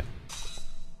 Shit.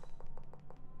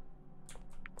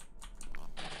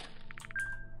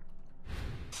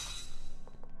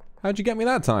 How'd you get me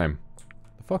that time?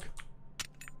 The fuck?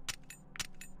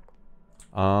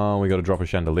 Oh, we gotta drop a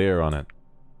chandelier on it.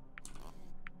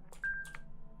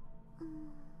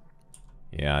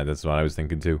 Yeah, that's what I was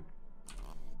thinking too.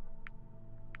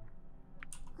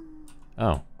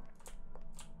 Oh.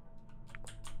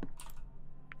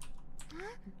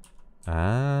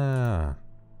 Ah.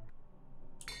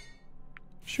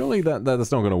 Surely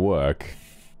that's not gonna work.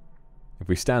 If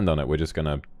we stand on it, we're just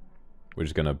gonna...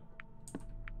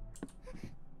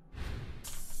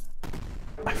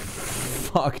 I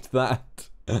fucked that.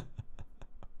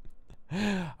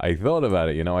 I thought about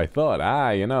it, you know, I thought,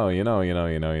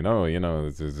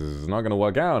 this is not gonna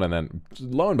work out, and then,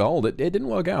 lo and behold, it didn't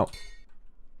work out.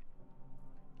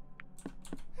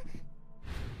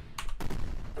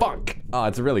 Fuck! Oh,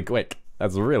 it's really quick.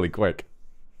 That's really quick.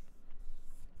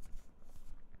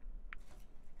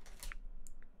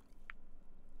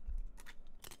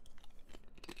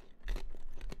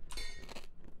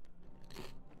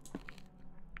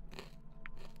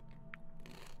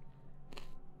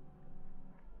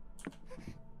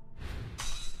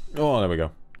 Oh, there we go.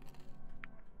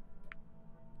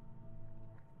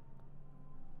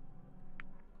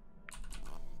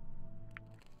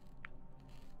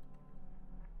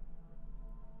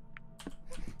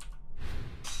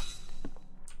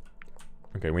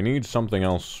 Okay, we need something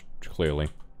else, clearly.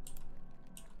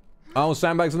 Oh,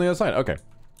 sandbags on the other side. Okay.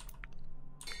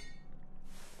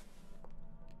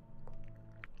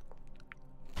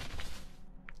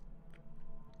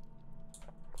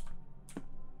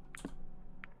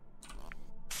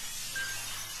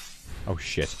 Oh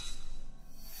shit.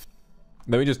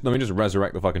 Let me just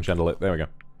resurrect the fucking chandelier. There we go.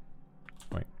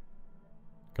 Wait.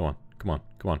 Come on. Come on.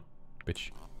 Come on.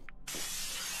 Bitch.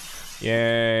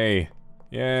 Yay.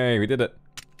 Yay, we did it.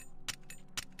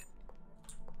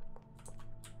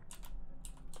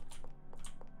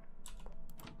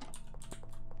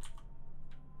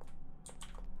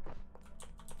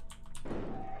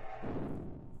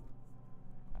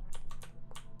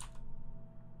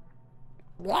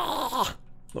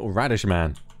 Little radish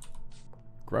man.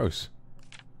 Gross.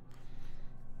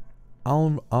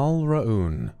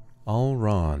 Al-Ra'un.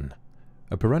 Al-Ran.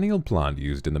 A perennial plant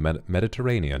used in the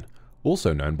Mediterranean,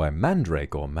 also known by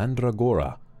mandrake or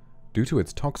mandragora. Due to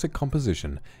its toxic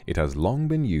composition, it has long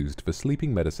been used for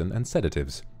sleeping medicine and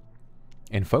sedatives.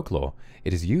 In folklore,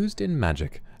 it is used in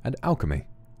magic and alchemy.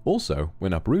 Also,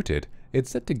 when uprooted, it's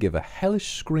said to give a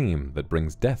hellish scream that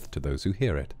brings death to those who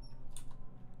hear it.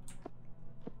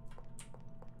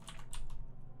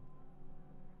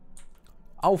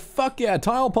 Oh fuck yeah,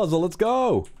 tile puzzle, let's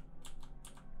go!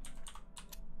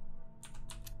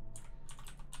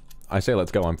 I say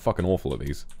let's go, I'm fucking awful at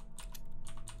these.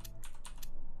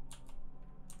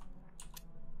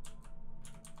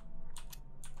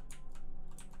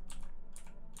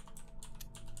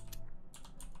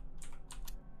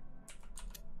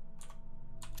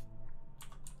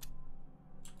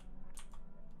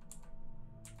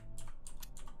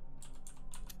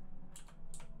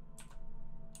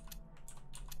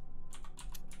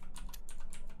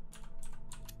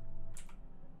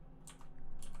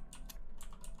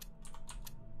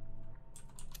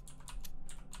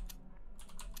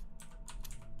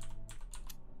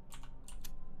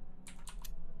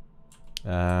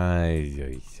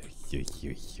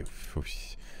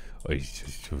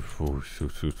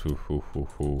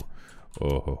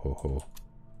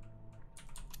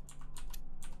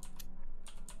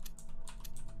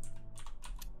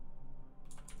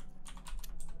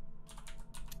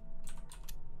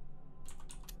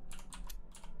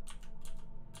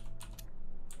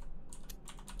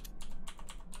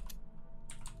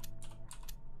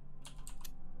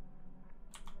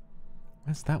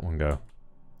 Where's that one go?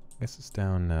 I guess it's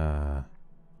down,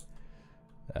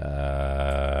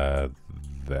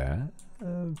 there,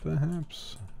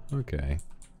 perhaps? Okay.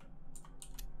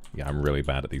 Yeah, I'm really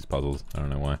bad at these puzzles. I don't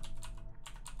know why.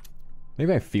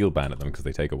 Maybe I feel bad at them because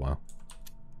they take a while.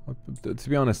 To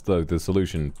be honest, though, the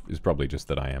solution is probably just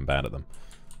that I am bad at them.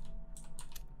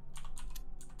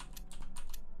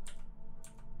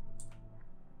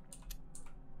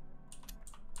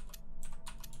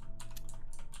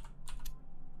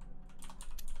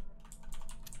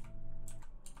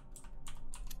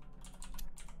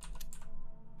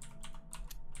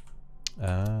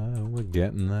 We're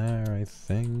getting there, I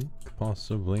think.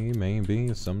 Possibly,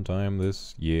 maybe, sometime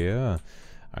this year.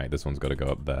 Alright, this one's got to go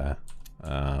up there.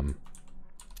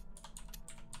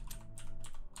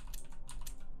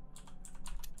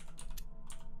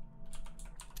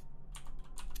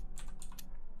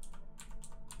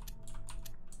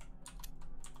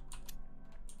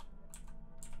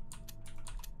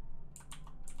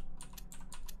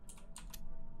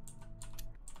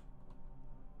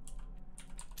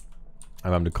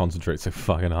 I'm having to concentrate so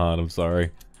fucking hard, I'm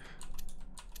sorry.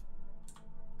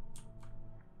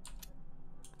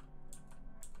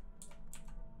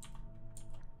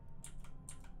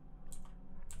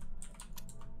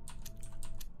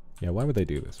 Yeah, why would they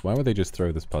do this? Why would they just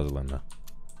throw this puzzle in there?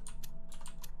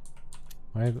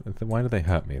 Why do they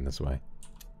hurt me in this way?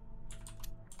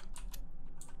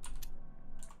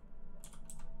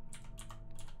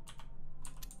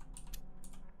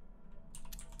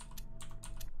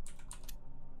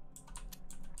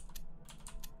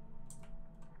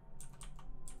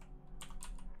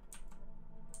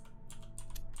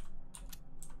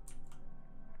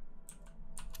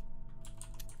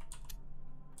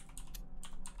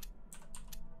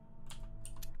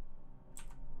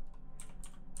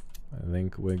 I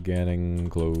think we're getting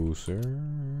closer.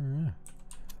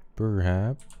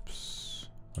 Perhaps.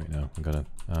 Wait, no. I'm gonna.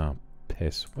 Oh,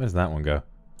 piss. Where does that one go?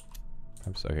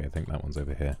 Perhaps. Okay, I think that one's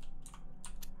over here.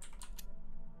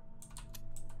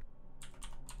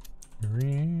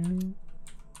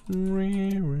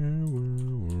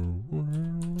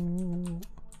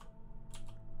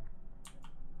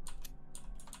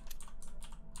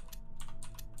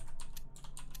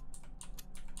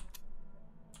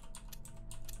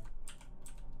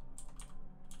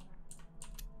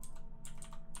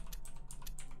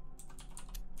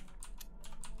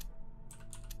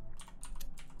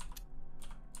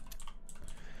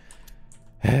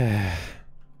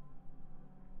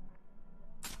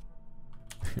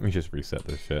 Let me just reset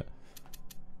this shit.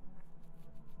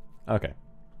 Okay.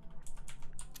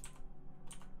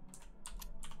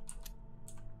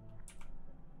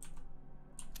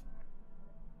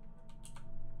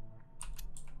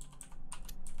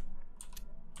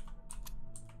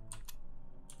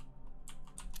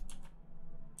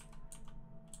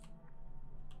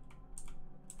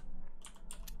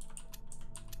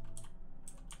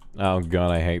 Oh god,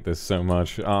 I hate this so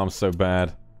much. Oh, I'm so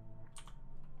bad.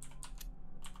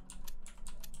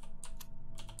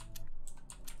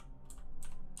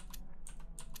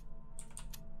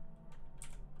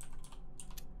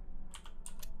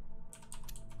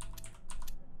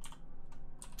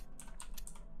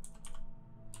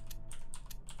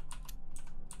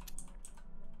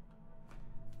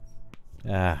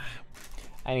 Ah,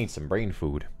 I need some brain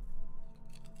food.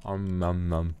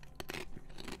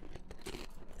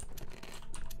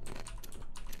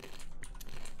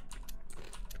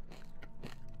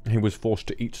 He was forced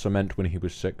to eat cement when he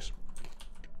was 6.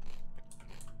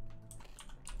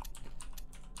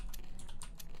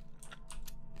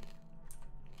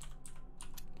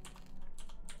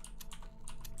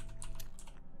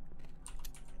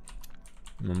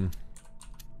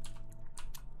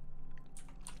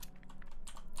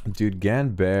 Dude,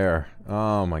 Gan Bear.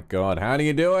 Oh my god. How do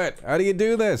you do it? How do you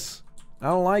do this? I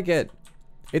don't like it.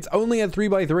 It's only a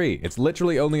 3x3. It's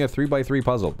literally only a 3x3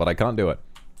 puzzle, but I can't do it.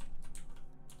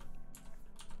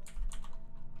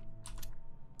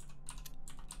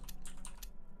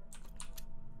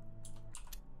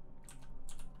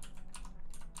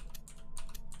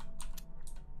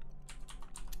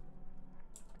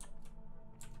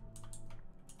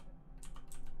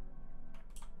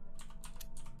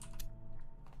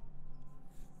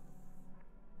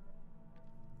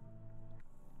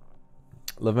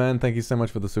 Levan, thank you so much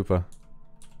for the super.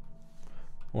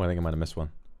 Oh, I think I might have missed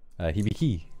one.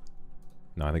 Hibiki.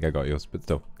 No, I think I got yours, but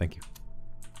still, thank you.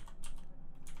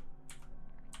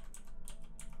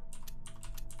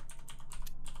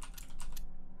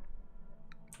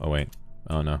 Oh, wait.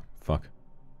 Oh, no. Fuck.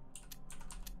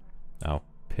 Oh,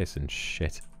 piss and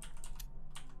shit.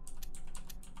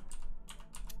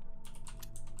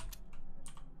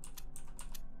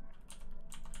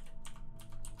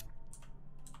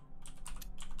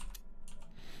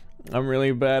 I'm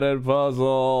really bad at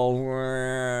puzzles.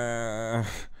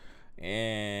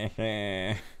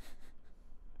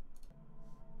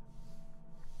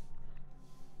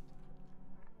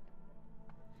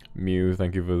 Mew,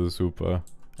 thank you for the super.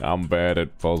 I'm bad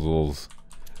at puzzles.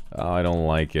 Oh, I don't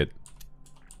like it.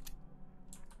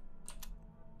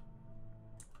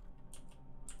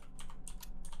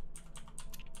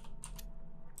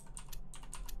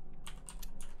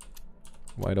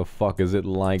 Why the fuck is it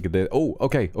like this? Oh,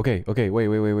 okay.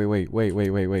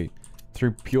 Wait.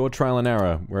 Through pure trial and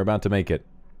error, we're about to make it.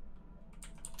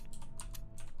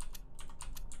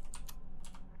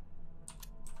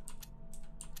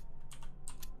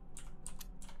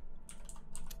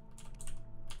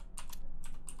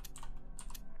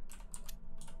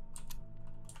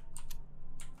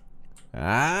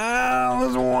 Ah,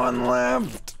 there's one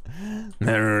left.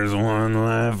 There's one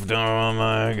left. Oh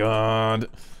my god.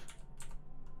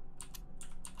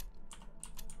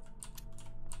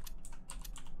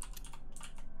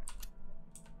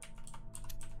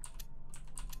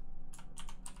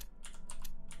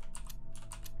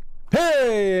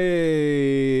 Hey!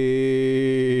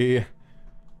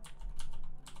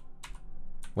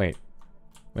 Wait.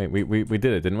 Wait, we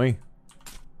did it, didn't we?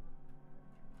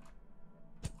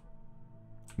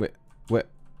 Wait.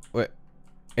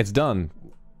 It's done.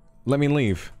 Let me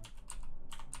leave.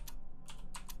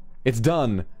 It's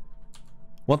done.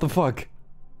 What the fuck?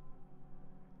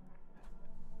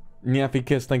 Nyappy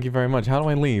Kiss, thank you very much. How do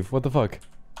I leave? What the fuck?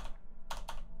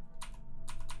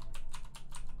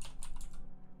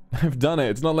 I've done it.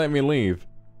 It's not letting me leave.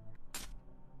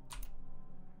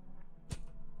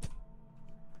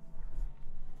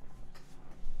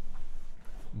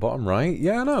 Bottom right?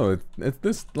 Yeah, no. It's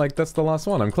this, like, that's the last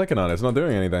one. I'm clicking on it. It's not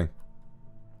doing anything.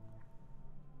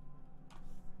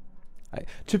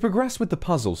 To progress with the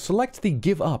puzzle, select the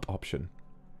give up option.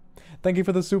 Thank you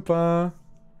for the super.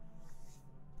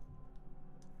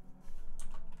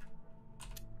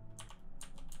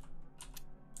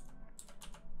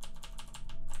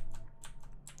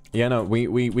 Yeah, no,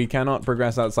 we cannot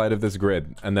progress outside of this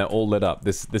grid, and they're all lit up.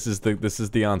 This is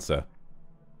the answer.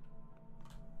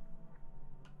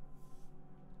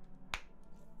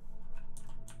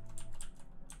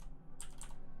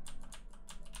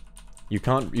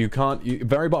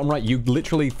 Very bottom right, you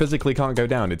literally physically can't go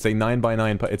down. It's a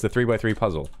 9x9, it's a 3x3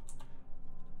 puzzle.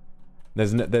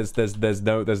 There's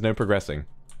no progressing.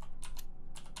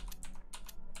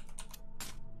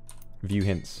 View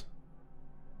hints.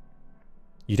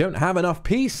 You don't have enough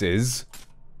pieces?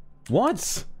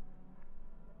 What?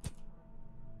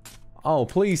 Oh,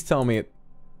 please tell me it.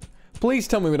 Please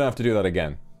tell me we don't have to do that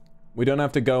again. We don't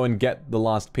have to go and get the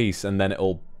last piece and then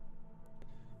it'll...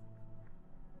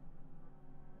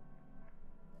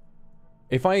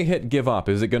 If I hit give up,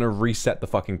 is it gonna reset the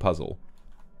fucking puzzle?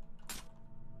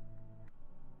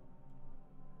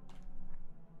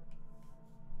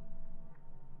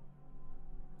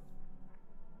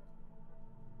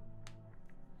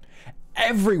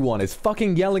 Everyone is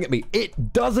fucking yelling at me.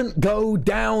 It doesn't go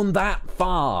down that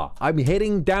far. I'm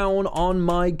hitting down on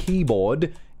my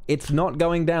keyboard. It's not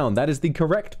going down. That is the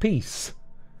correct piece.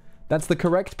 That's the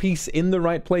correct piece in the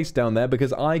right place down there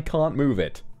because I can't move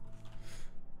it.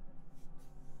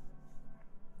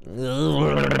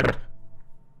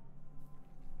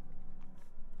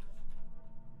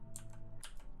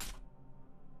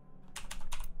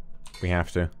 We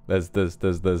have to.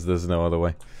 There's no other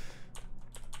way.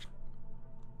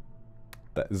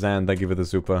 Zan, thank you for the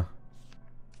super.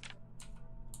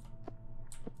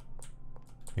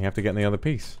 We have to get in the other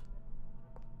piece.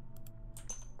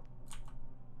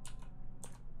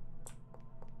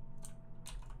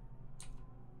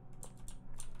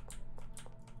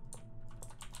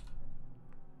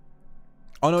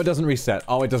 Oh no, it doesn't reset.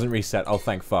 Oh, it doesn't reset. Oh,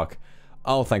 thank fuck.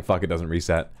 Oh, thank fuck it doesn't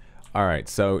reset. Alright,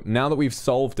 so now that we've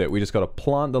solved it, we just gotta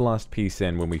plant the last piece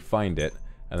in when we find it,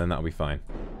 and then that'll be fine.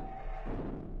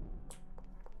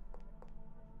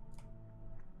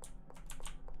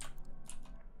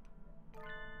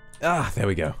 Ah, there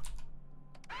we go.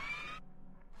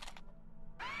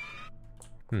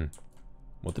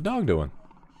 What the dog doing?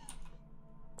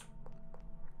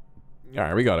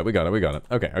 Alright, we got it.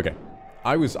 Okay.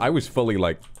 I was fully,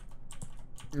 like,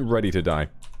 ready to die.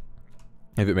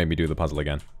 If it made me do the puzzle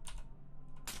again.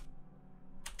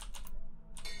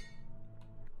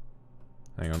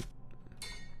 Hang on.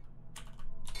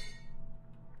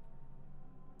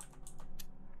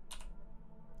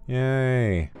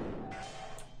 Yay.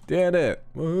 Did it!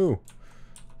 Woohoo!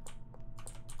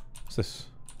 What's this?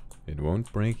 It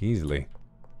won't break easily.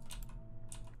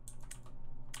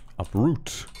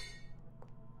 Uproot.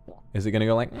 Is it gonna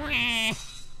go like...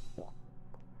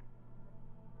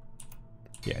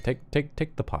 Yeah,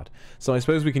 take the pot. So I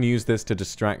suppose we can use this to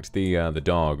distract the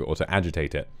dog, or to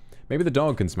agitate it. Maybe the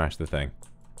dog can smash the thing.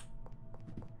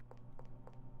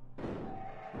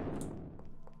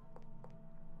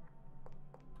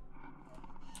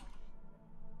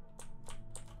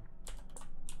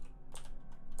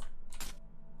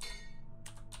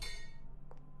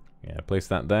 Yeah, place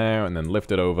that there, and then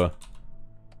lift it over.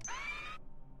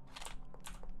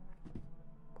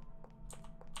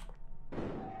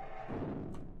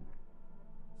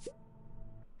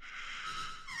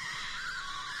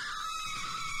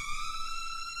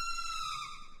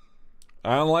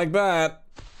 I don't like that.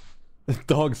 The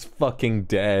dog's fucking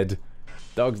dead.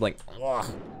 Dog's like...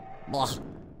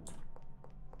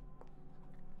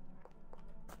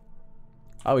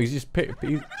 Oh, he's just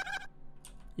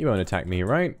you won't attack me,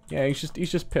 right? Yeah, he's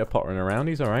just pitter-pottering around.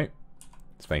 He's alright.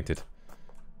 It's fainted.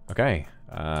 Okay,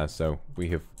 so we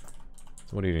have...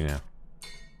 So what do you do now?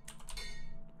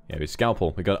 Yeah, we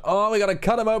scalpel. We gotta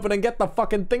cut him open and get the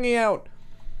fucking thingy out!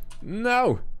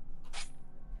 No!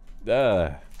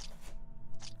 There's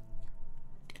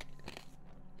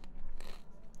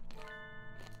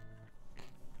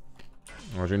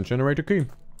an incinerator key.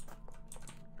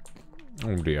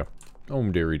 Oh dear. Oh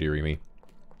dearie dearie me.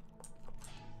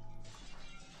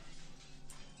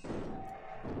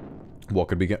 What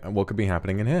could be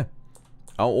happening in here?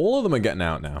 Oh, all of them are getting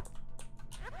out now.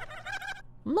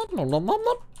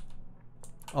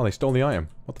 Oh, they stole the item.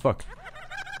 What the fuck?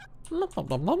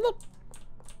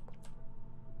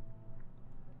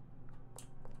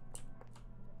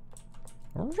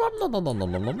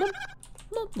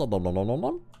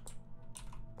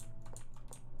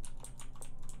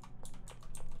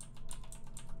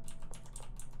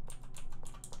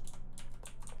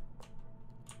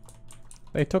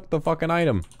 They took the fucking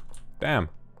item. Damn.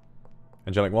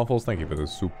 Angelic Waffles, thank you for the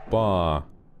super.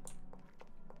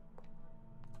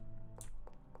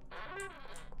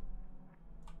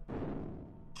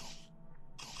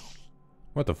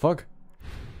 What the fuck?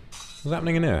 What's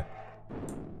happening in here?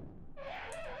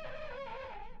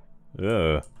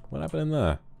 Ugh. What happened in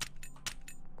there?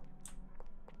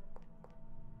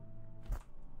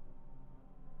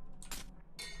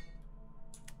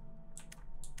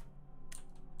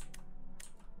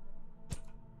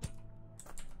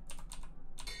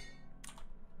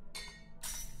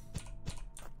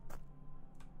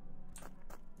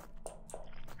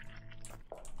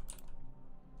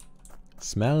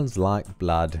 Smells like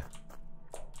blood.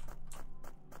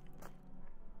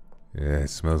 Yeah, it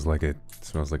smells like a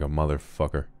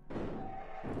motherfucker.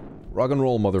 Rock and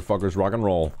roll, motherfuckers, rock and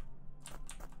roll.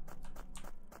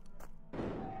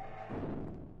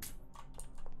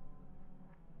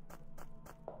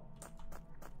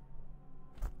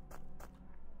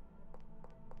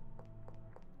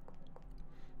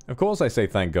 Of course I say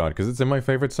thank God, because it's in my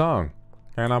favorite song.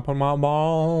 Can I put my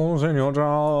balls in your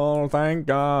jaw? Thank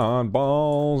God,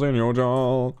 balls in your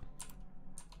jaw.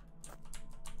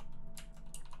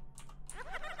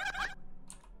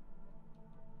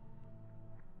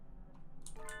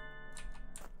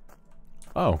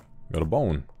 Oh, got a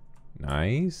bone.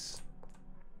 Nice.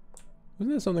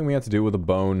 Wasn't there something we had to do with a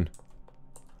bone?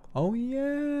 Oh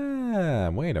yeah,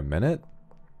 wait a minute.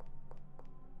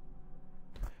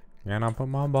 Can I put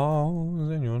my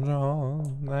balls in your jaw?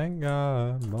 Thank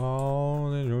God,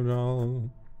 balls in your jaw.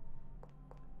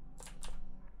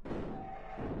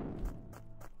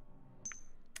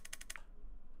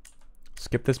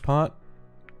 Skip this part?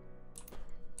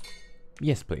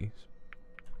 Yes, please.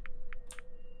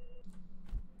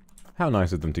 How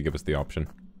nice of them to give us the option.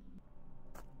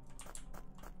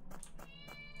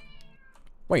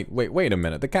 Wait a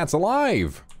minute. The cat's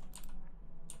alive!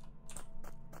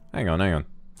 Hang on.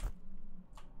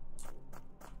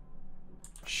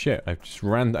 Shit, I just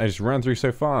ran through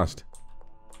so fast.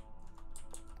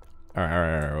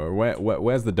 Alright.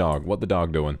 Where's the dog? What the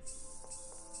dog doing?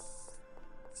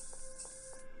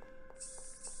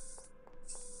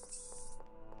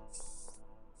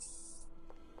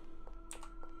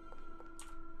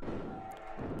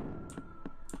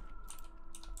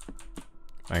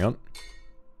 Hang on.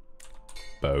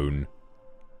 Bone.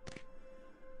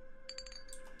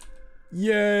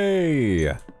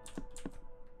 Yay!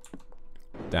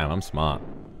 Damn, I'm smart.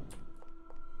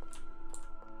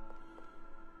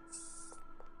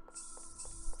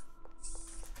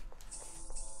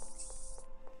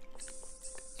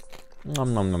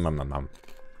 Nom nom nom nom nom nom.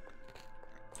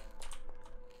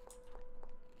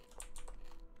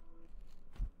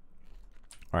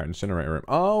 Alright, incinerator room.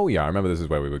 Oh yeah, I remember this is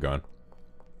where we were going.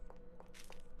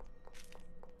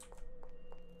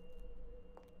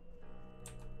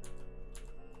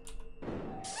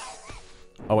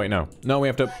 Oh wait, no. No, we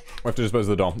have to dispose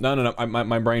of the doll. No.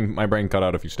 My brain cut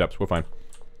out a few steps. We're fine.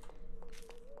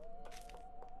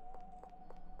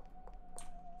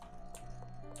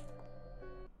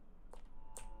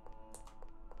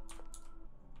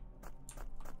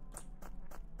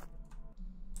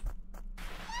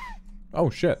 Oh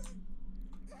shit.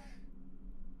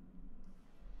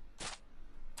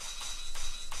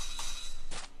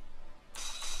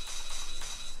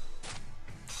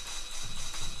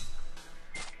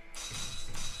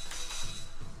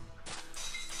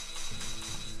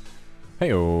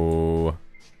 Heyo.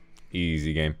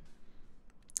 Easy game.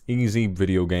 Easy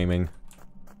video gaming.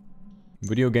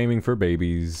 Video gaming for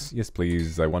babies. Yes,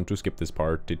 please. I want to skip this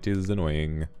part. It is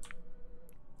annoying.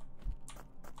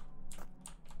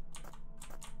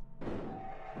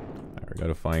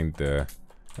 Gotta find the...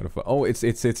 oh,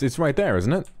 it's right there,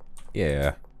 isn't it?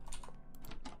 Yeah.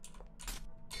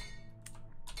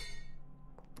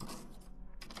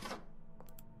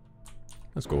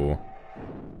 Let's go.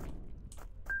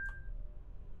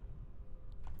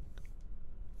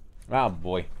 Oh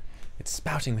boy. It's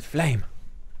spouting with flame.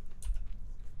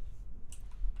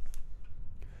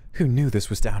 Who knew this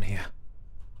was down here?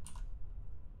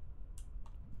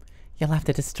 You'll have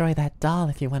to destroy that doll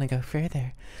if you want to go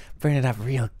further. Burn it up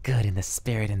real good and the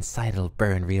spirit inside it'll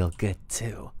burn real good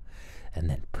too. And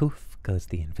then poof goes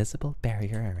the invisible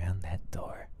barrier around that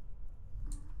door.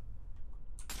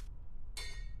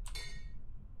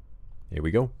 Here we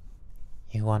go.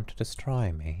 You want to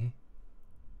destroy me?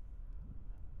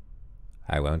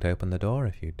 I won't open the door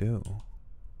if you do.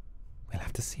 We'll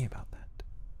have to see about that.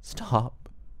 Stop.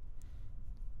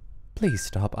 Please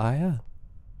stop, Aya.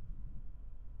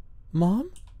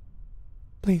 Mom?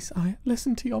 Please, Aya,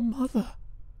 listen to your mother.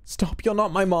 Stop, you're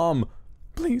not my mom!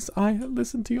 Please, Aya,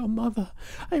 listen to your mother.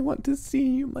 I want to see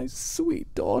you, my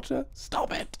sweet daughter.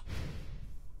 Stop it!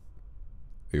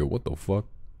 Yo, what the fuck?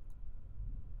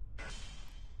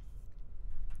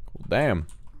 Well, damn.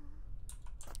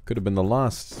 Could have been the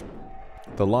last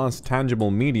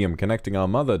tangible medium connecting our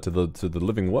mother to the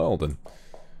living world, and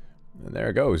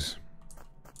there it goes.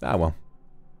 Ah well.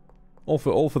 All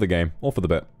for the game, all for the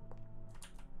bet.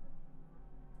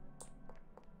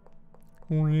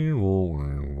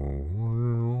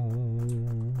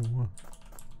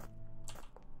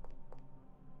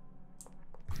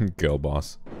 Girl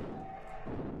boss.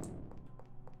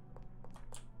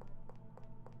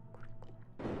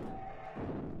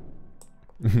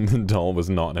 The doll was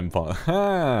not an empire.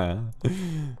 Ha!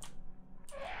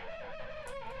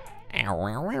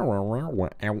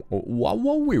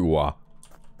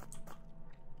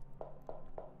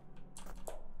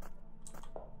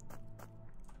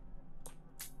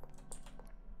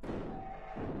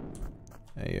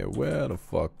 Hey, where the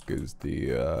fuck is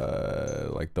the,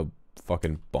 like the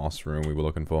fucking boss room we were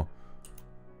looking for?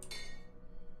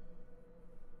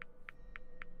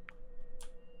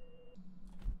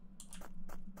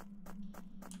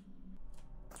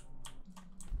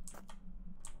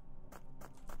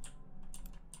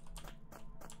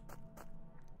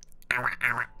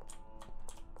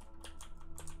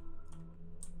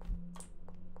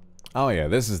 Oh yeah,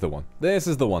 this is the one. This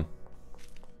is the one.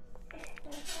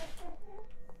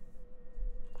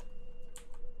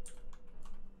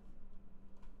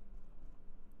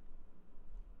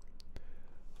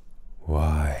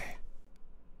 Why?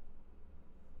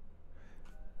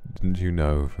 Didn't you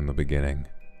know from the beginning?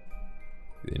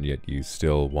 And yet you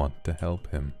still want to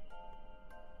help him.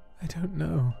 I don't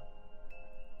know.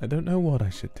 I don't know what I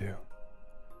should do.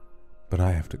 But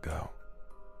I have to go.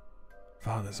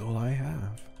 Father's all I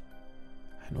have.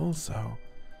 And also,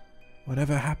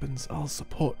 whatever happens, I'll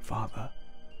support Father.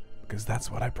 Because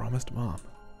that's what I promised Mom.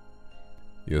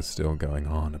 You're still going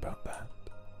on about that.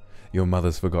 Your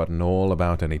mother's forgotten all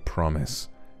about any promise,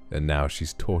 and now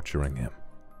she's torturing him.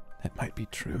 That might be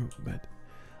true, but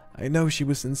I know she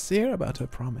was sincere about her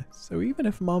promise. So even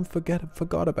if Mom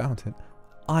forgot about it,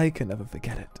 I can never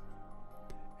forget it.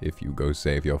 If you go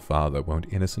save your father,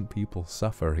 won't innocent people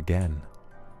suffer again?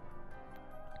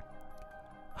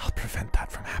 I'll prevent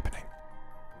that from happening.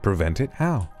 Prevent it?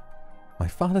 How? My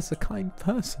father's a kind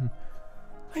person.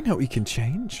 I know he can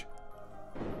change.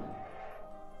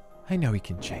 I know he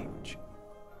can change.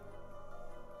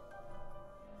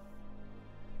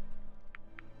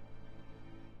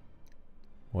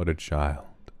 What a child.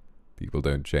 People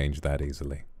don't change that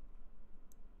easily.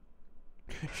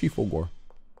 She forgot.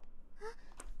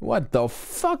 What the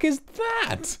fuck is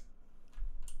that?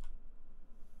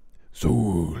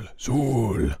 Soul,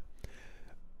 soul.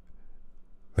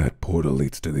 That portal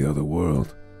leads to the other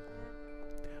world.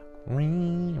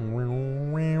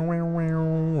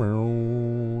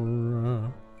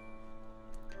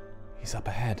 He's up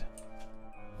ahead.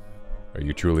 Are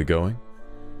you truly going?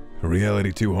 A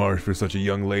reality too harsh for such a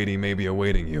young lady may be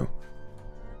awaiting you.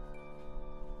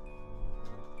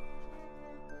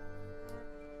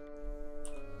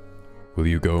 Will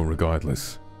you go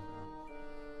regardless?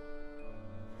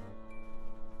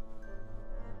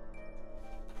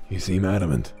 You seem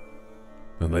adamant.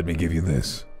 Then let me give you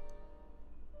this.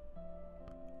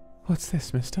 What's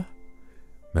this, mister?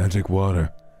 Magic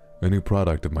water. A new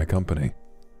product of my company.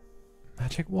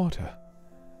 Magic water?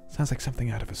 Sounds like something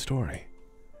out of a story.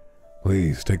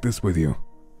 Please, take this with you.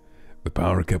 The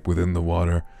power kept within the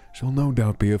water shall no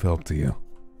doubt be of help to you.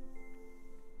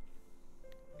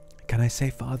 Can I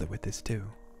save Father with this too?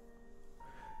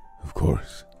 Of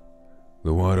course.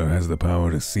 The water has the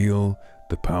power to seal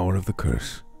the power of the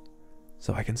curse.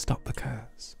 so I can stop the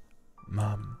curse.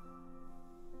 Mom.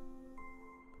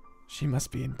 She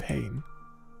must be in pain.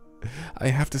 I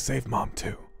have to save Mom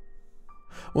too.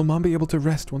 Will Mom be able to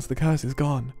rest once the curse is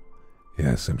gone?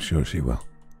 Yes, I'm sure she will.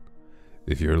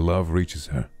 If your love reaches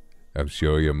her, I'm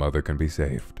sure your mother can be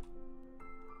saved.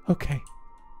 Okay.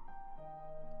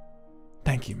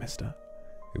 Thank you, mister.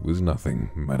 It was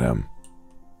nothing, madame.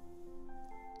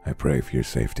 I pray for your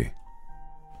safety.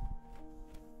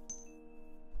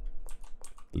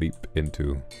 Leap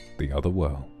into the other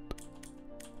world.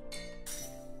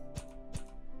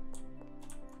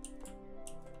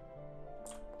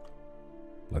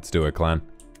 Let's do it, clan.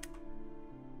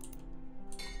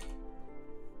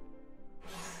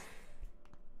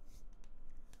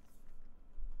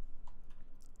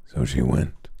 So she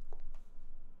went.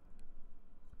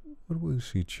 What will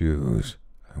she choose,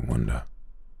 I wonder?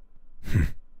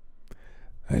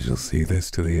 I shall see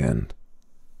this to the end.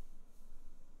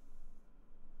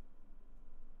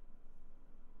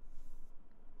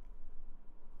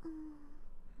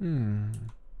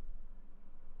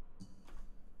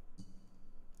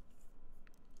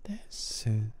 This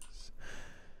is...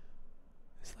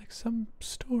 It's like some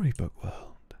storybook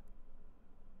world.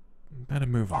 Better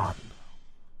move on.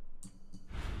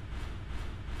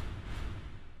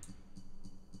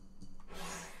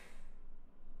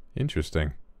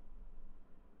 Interesting.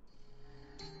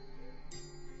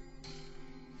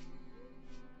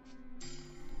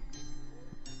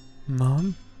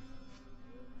 Mom?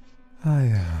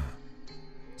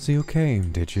 So you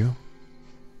came, did you?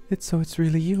 It's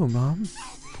really you, Mom?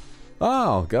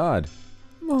 Oh, God.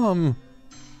 Mom!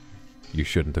 You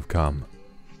shouldn't have come.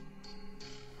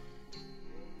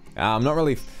 I'm not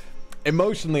really...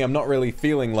 Emotionally, I'm not really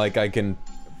feeling like I can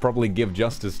probably give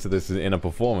justice to this in a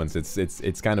performance.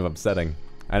 It's kind of upsetting.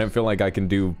 I don't feel like I can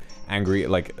do angry,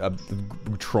 like a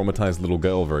traumatized little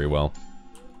girl very well.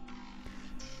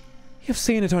 You've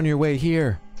seen it on your way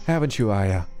here, haven't you,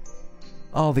 Aya?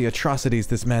 All the atrocities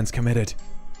this man's committed.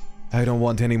 I don't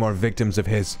want any more victims of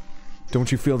his. Don't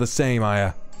you feel the same,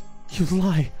 Aya? You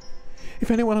lie.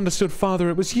 If anyone understood Father,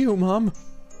 it was you, Mom.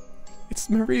 It's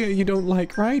Maria you don't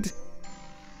like, right?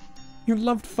 You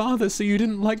loved Father, so you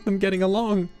didn't like them getting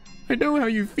along. I know how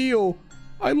you feel.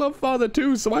 I love Father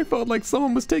too, so I felt like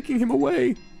someone was taking him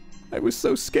away. I was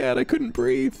so scared I couldn't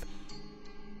breathe.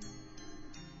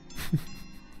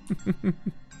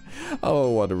 Oh,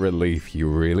 what a relief. You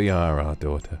really are our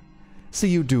daughter. So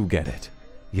you do get it.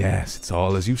 Yes, it's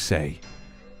all as you say.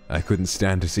 I couldn't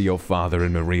stand to see your father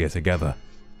and Maria together.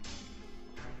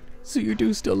 So you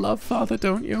do still love Father,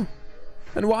 don't you?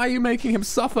 And why are you making him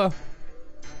suffer?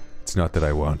 It's not that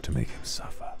I want to make him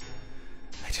suffer.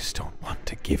 I just don't want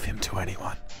to give him to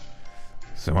anyone.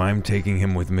 So I'm taking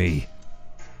him with me.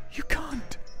 You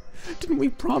can't. Didn't we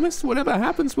promise whatever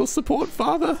happens we'll support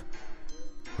Father?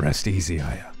 Rest easy,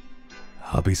 Aya.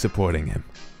 I'll be supporting him.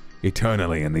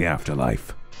 Eternally in the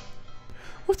afterlife.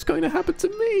 What's going to happen to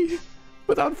me?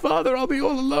 Without Father, I'll be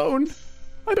all alone.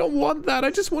 I don't want that.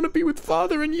 I just want to be with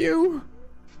Father and you.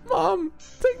 Mom,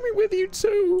 take me with you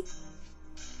too.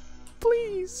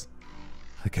 Please.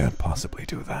 I can't possibly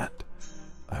do that.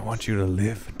 I want you to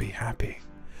live and be happy.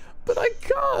 But I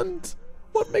can't.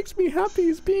 What makes me happy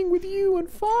is being with you and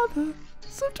Father.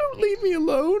 So don't leave me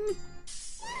alone.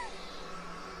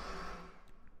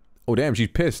 Oh, damn, she's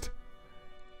pissed.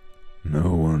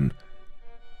 No one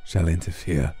shall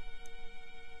interfere.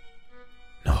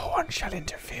 No one shall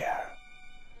interfere.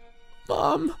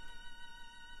 Mom.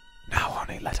 Now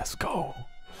only let us go.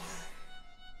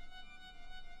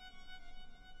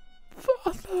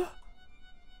 Father.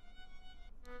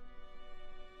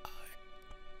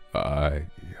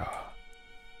 Father.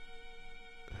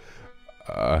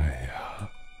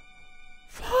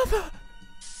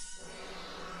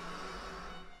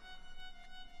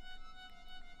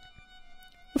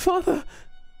 Father.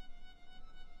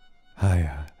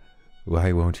 Aya,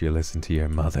 why won't you listen to your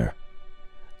mother?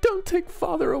 Don't take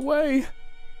Father away.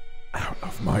 Out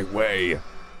of my way.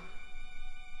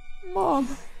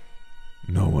 Mom.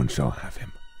 No one shall have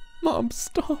him. Mom,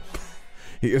 stop.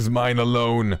 He is mine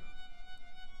alone.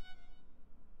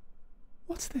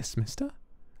 What's this, mister?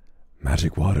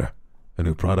 Magic water, a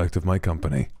new product of my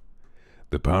company.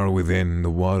 The power within the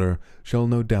water shall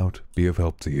no doubt be of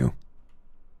help to you.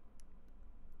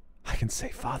 I can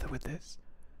save Father with this.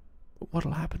 But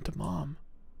what'll happen to Mom?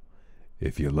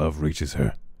 If your love reaches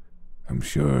her, I'm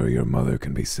sure your mother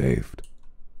can be saved.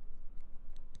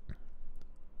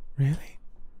 Really?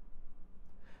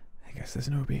 I guess there's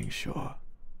no being sure.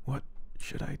 What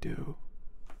should I do?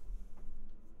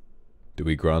 Do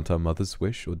we grant our mother's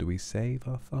wish, or do we save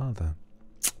our father?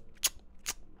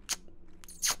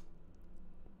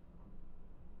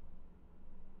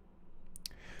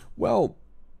 Well.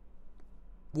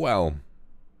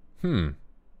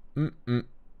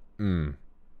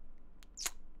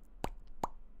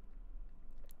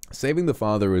 Saving the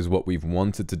father is what we've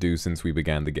wanted to do since we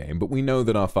began the game, but we know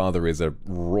that our father is a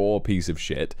raw piece of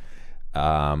shit.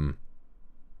 I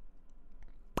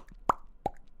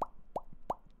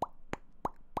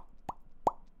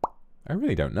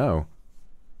really don't know.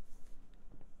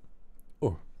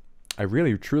 Oh, I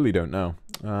really, truly don't know.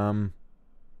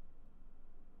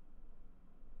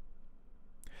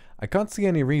 I can't see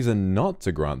any reason not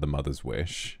to grant the mother's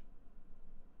wish.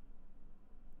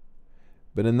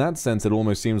 But in that sense, it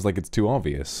almost seems like it's too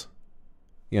obvious.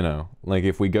 You know, like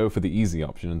if we go for the easy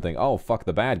option and think, oh, fuck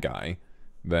the bad guy,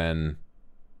 then...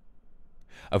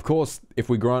 Of course, if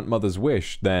we grant mother's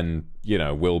wish, then, you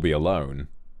know, we'll be alone.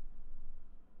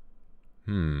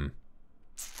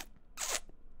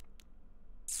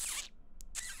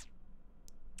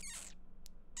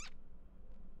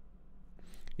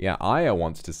 Yeah, Aya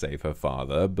wants to save her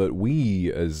father, but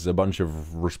we, as a bunch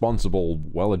of responsible,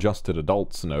 well-adjusted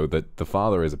adults, know that the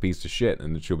father is a piece of shit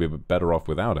and that she'll be better off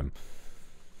without him.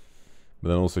 But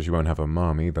then also she won't have her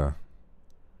mom either.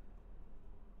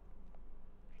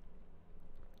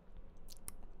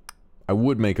 I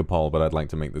would make a poll, but I'd like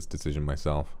to make this decision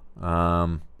myself.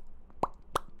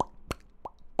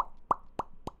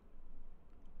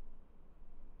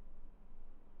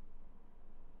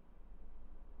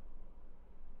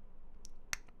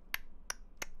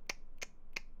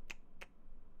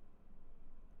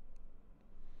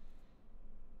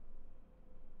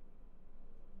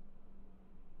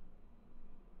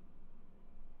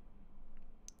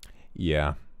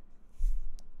 Yeah.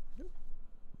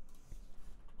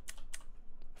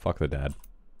 Fuck the dad.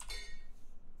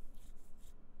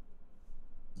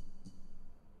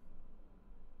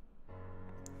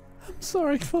 I'm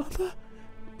sorry, Father.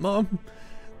 Mom,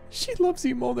 she loves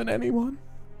you more than anyone.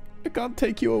 I can't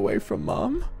take you away from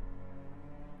Mom.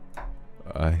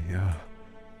 I'm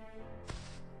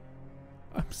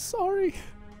sorry.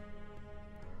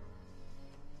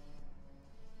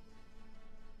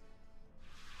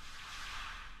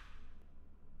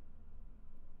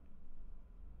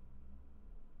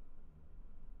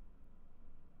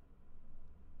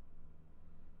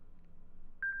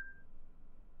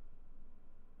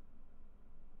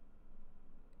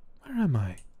 Where am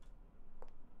I?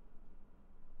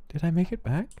 Did I make it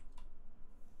back?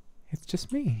 It's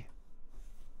just me.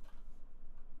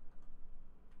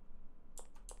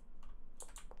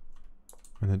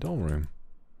 In the doll room.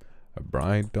 A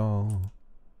bride doll.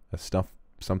 A stuffed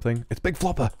something. It's Big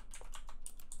Flopper!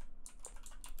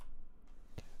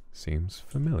 Seems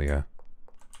familiar.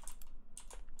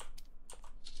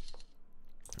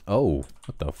 Oh,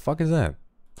 what the fuck is that?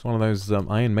 It's one of those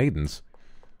Iron Maidens.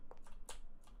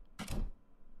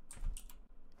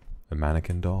 A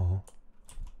mannequin doll.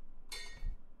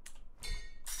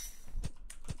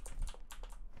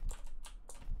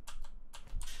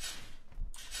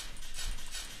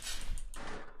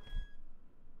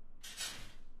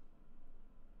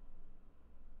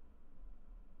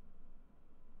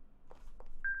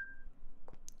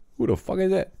 Who the fuck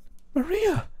is it?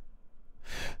 Maria!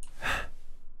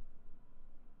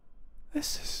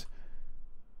 This is...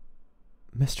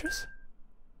 Mistress?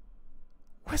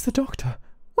 Where's the doctor?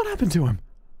 What happened to him?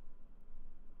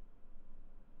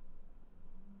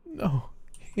 No.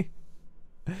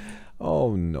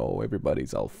 Oh no,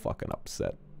 everybody's all fucking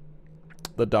upset.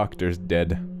 The doctor's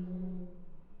dead.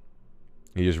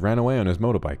 He just ran away on his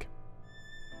motorbike.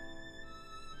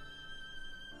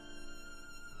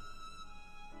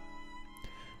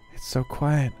 It's so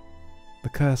quiet. The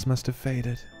curse must have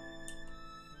faded.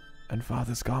 And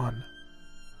Father's gone.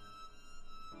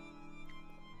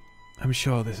 I'm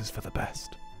sure this is for the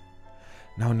best.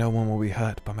 Now no one will be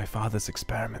hurt by my father's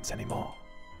experiments anymore.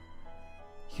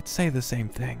 You'd say the same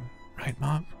thing, right,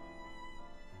 Mom?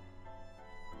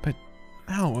 But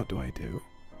now what do I do?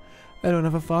 I don't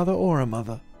have a father or a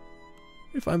mother.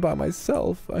 If I'm by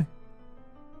myself, No,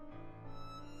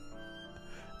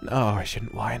 I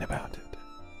shouldn't whine about it.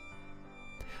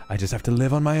 I just have to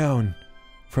live on my own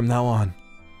from now on.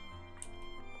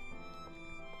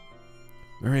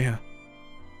 Maria,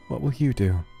 what will you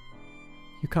do?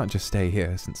 You can't just stay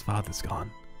here since Father's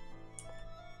gone.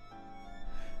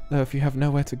 Though if you have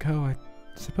nowhere to go, I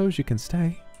suppose you can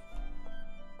stay.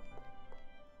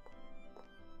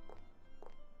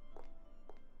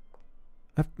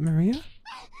 Maria?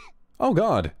 Oh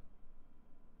god!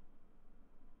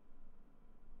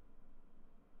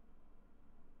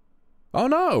 Oh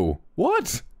no!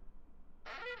 What?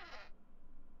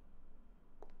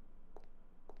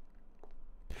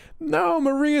 No,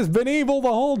 Maria's been evil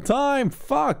the whole time.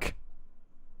 Fuck.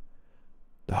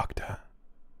 Doctor,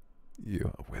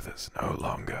 you are with us no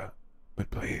longer, but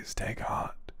please take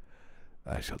heart.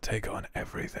 I shall take on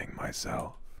everything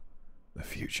myself. The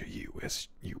future you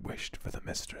wished for the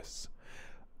mistress,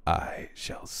 I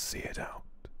shall see it out.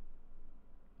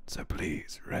 So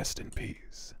please rest in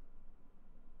peace.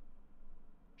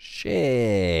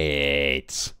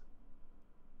 Shit.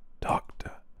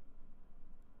 Doctor,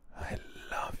 I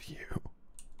love you.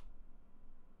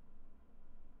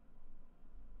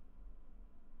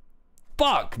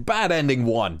 Fuck! Bad ending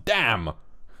one. Damn!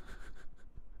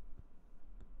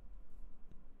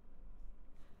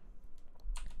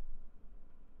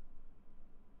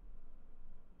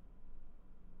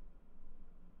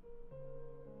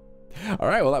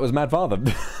 Alright, well that was Mad Father.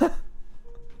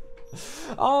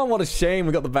 Oh, what a shame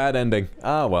we got the bad ending.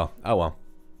 Oh well, oh well.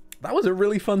 That was a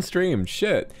really fun stream.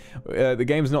 Shit. The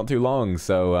game's not too long,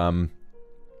 so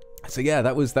yeah,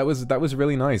 that was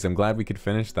really nice. I'm glad we could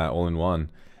finish that all in one.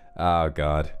 Oh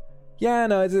god. Yeah,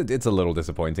 no, it's a little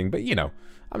disappointing, but you know,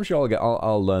 I'm sure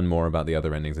I'll learn more about the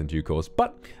other endings in due course.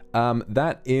 But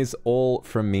that is all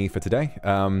from me for today.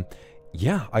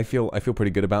 Yeah, I feel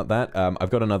pretty good about that. I've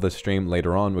got another stream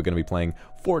later on. We're going to be playing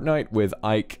Fortnite with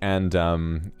Ike and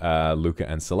Luca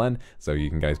and Selene, so you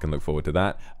guys can look forward to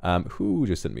that. Who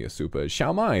just sent me a super?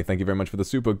 Xiao Mai, thank you very much for the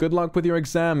super. Good luck with your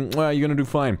exam. Well, you're going to do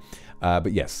fine.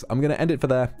 But yes, I'm going to end it for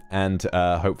there, and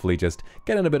hopefully just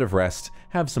get in a bit of rest,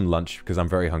 have some lunch, because I'm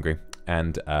very hungry.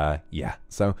 And yeah,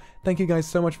 so thank you guys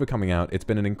so much for coming out. It's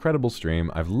been an incredible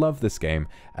stream. I've loved this game,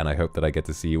 and I hope that I get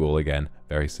to see you all again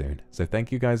very soon. So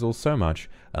thank you guys all so much,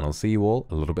 and I'll see you all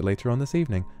a little bit later on this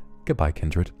evening. Goodbye,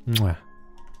 kindred. Mwah.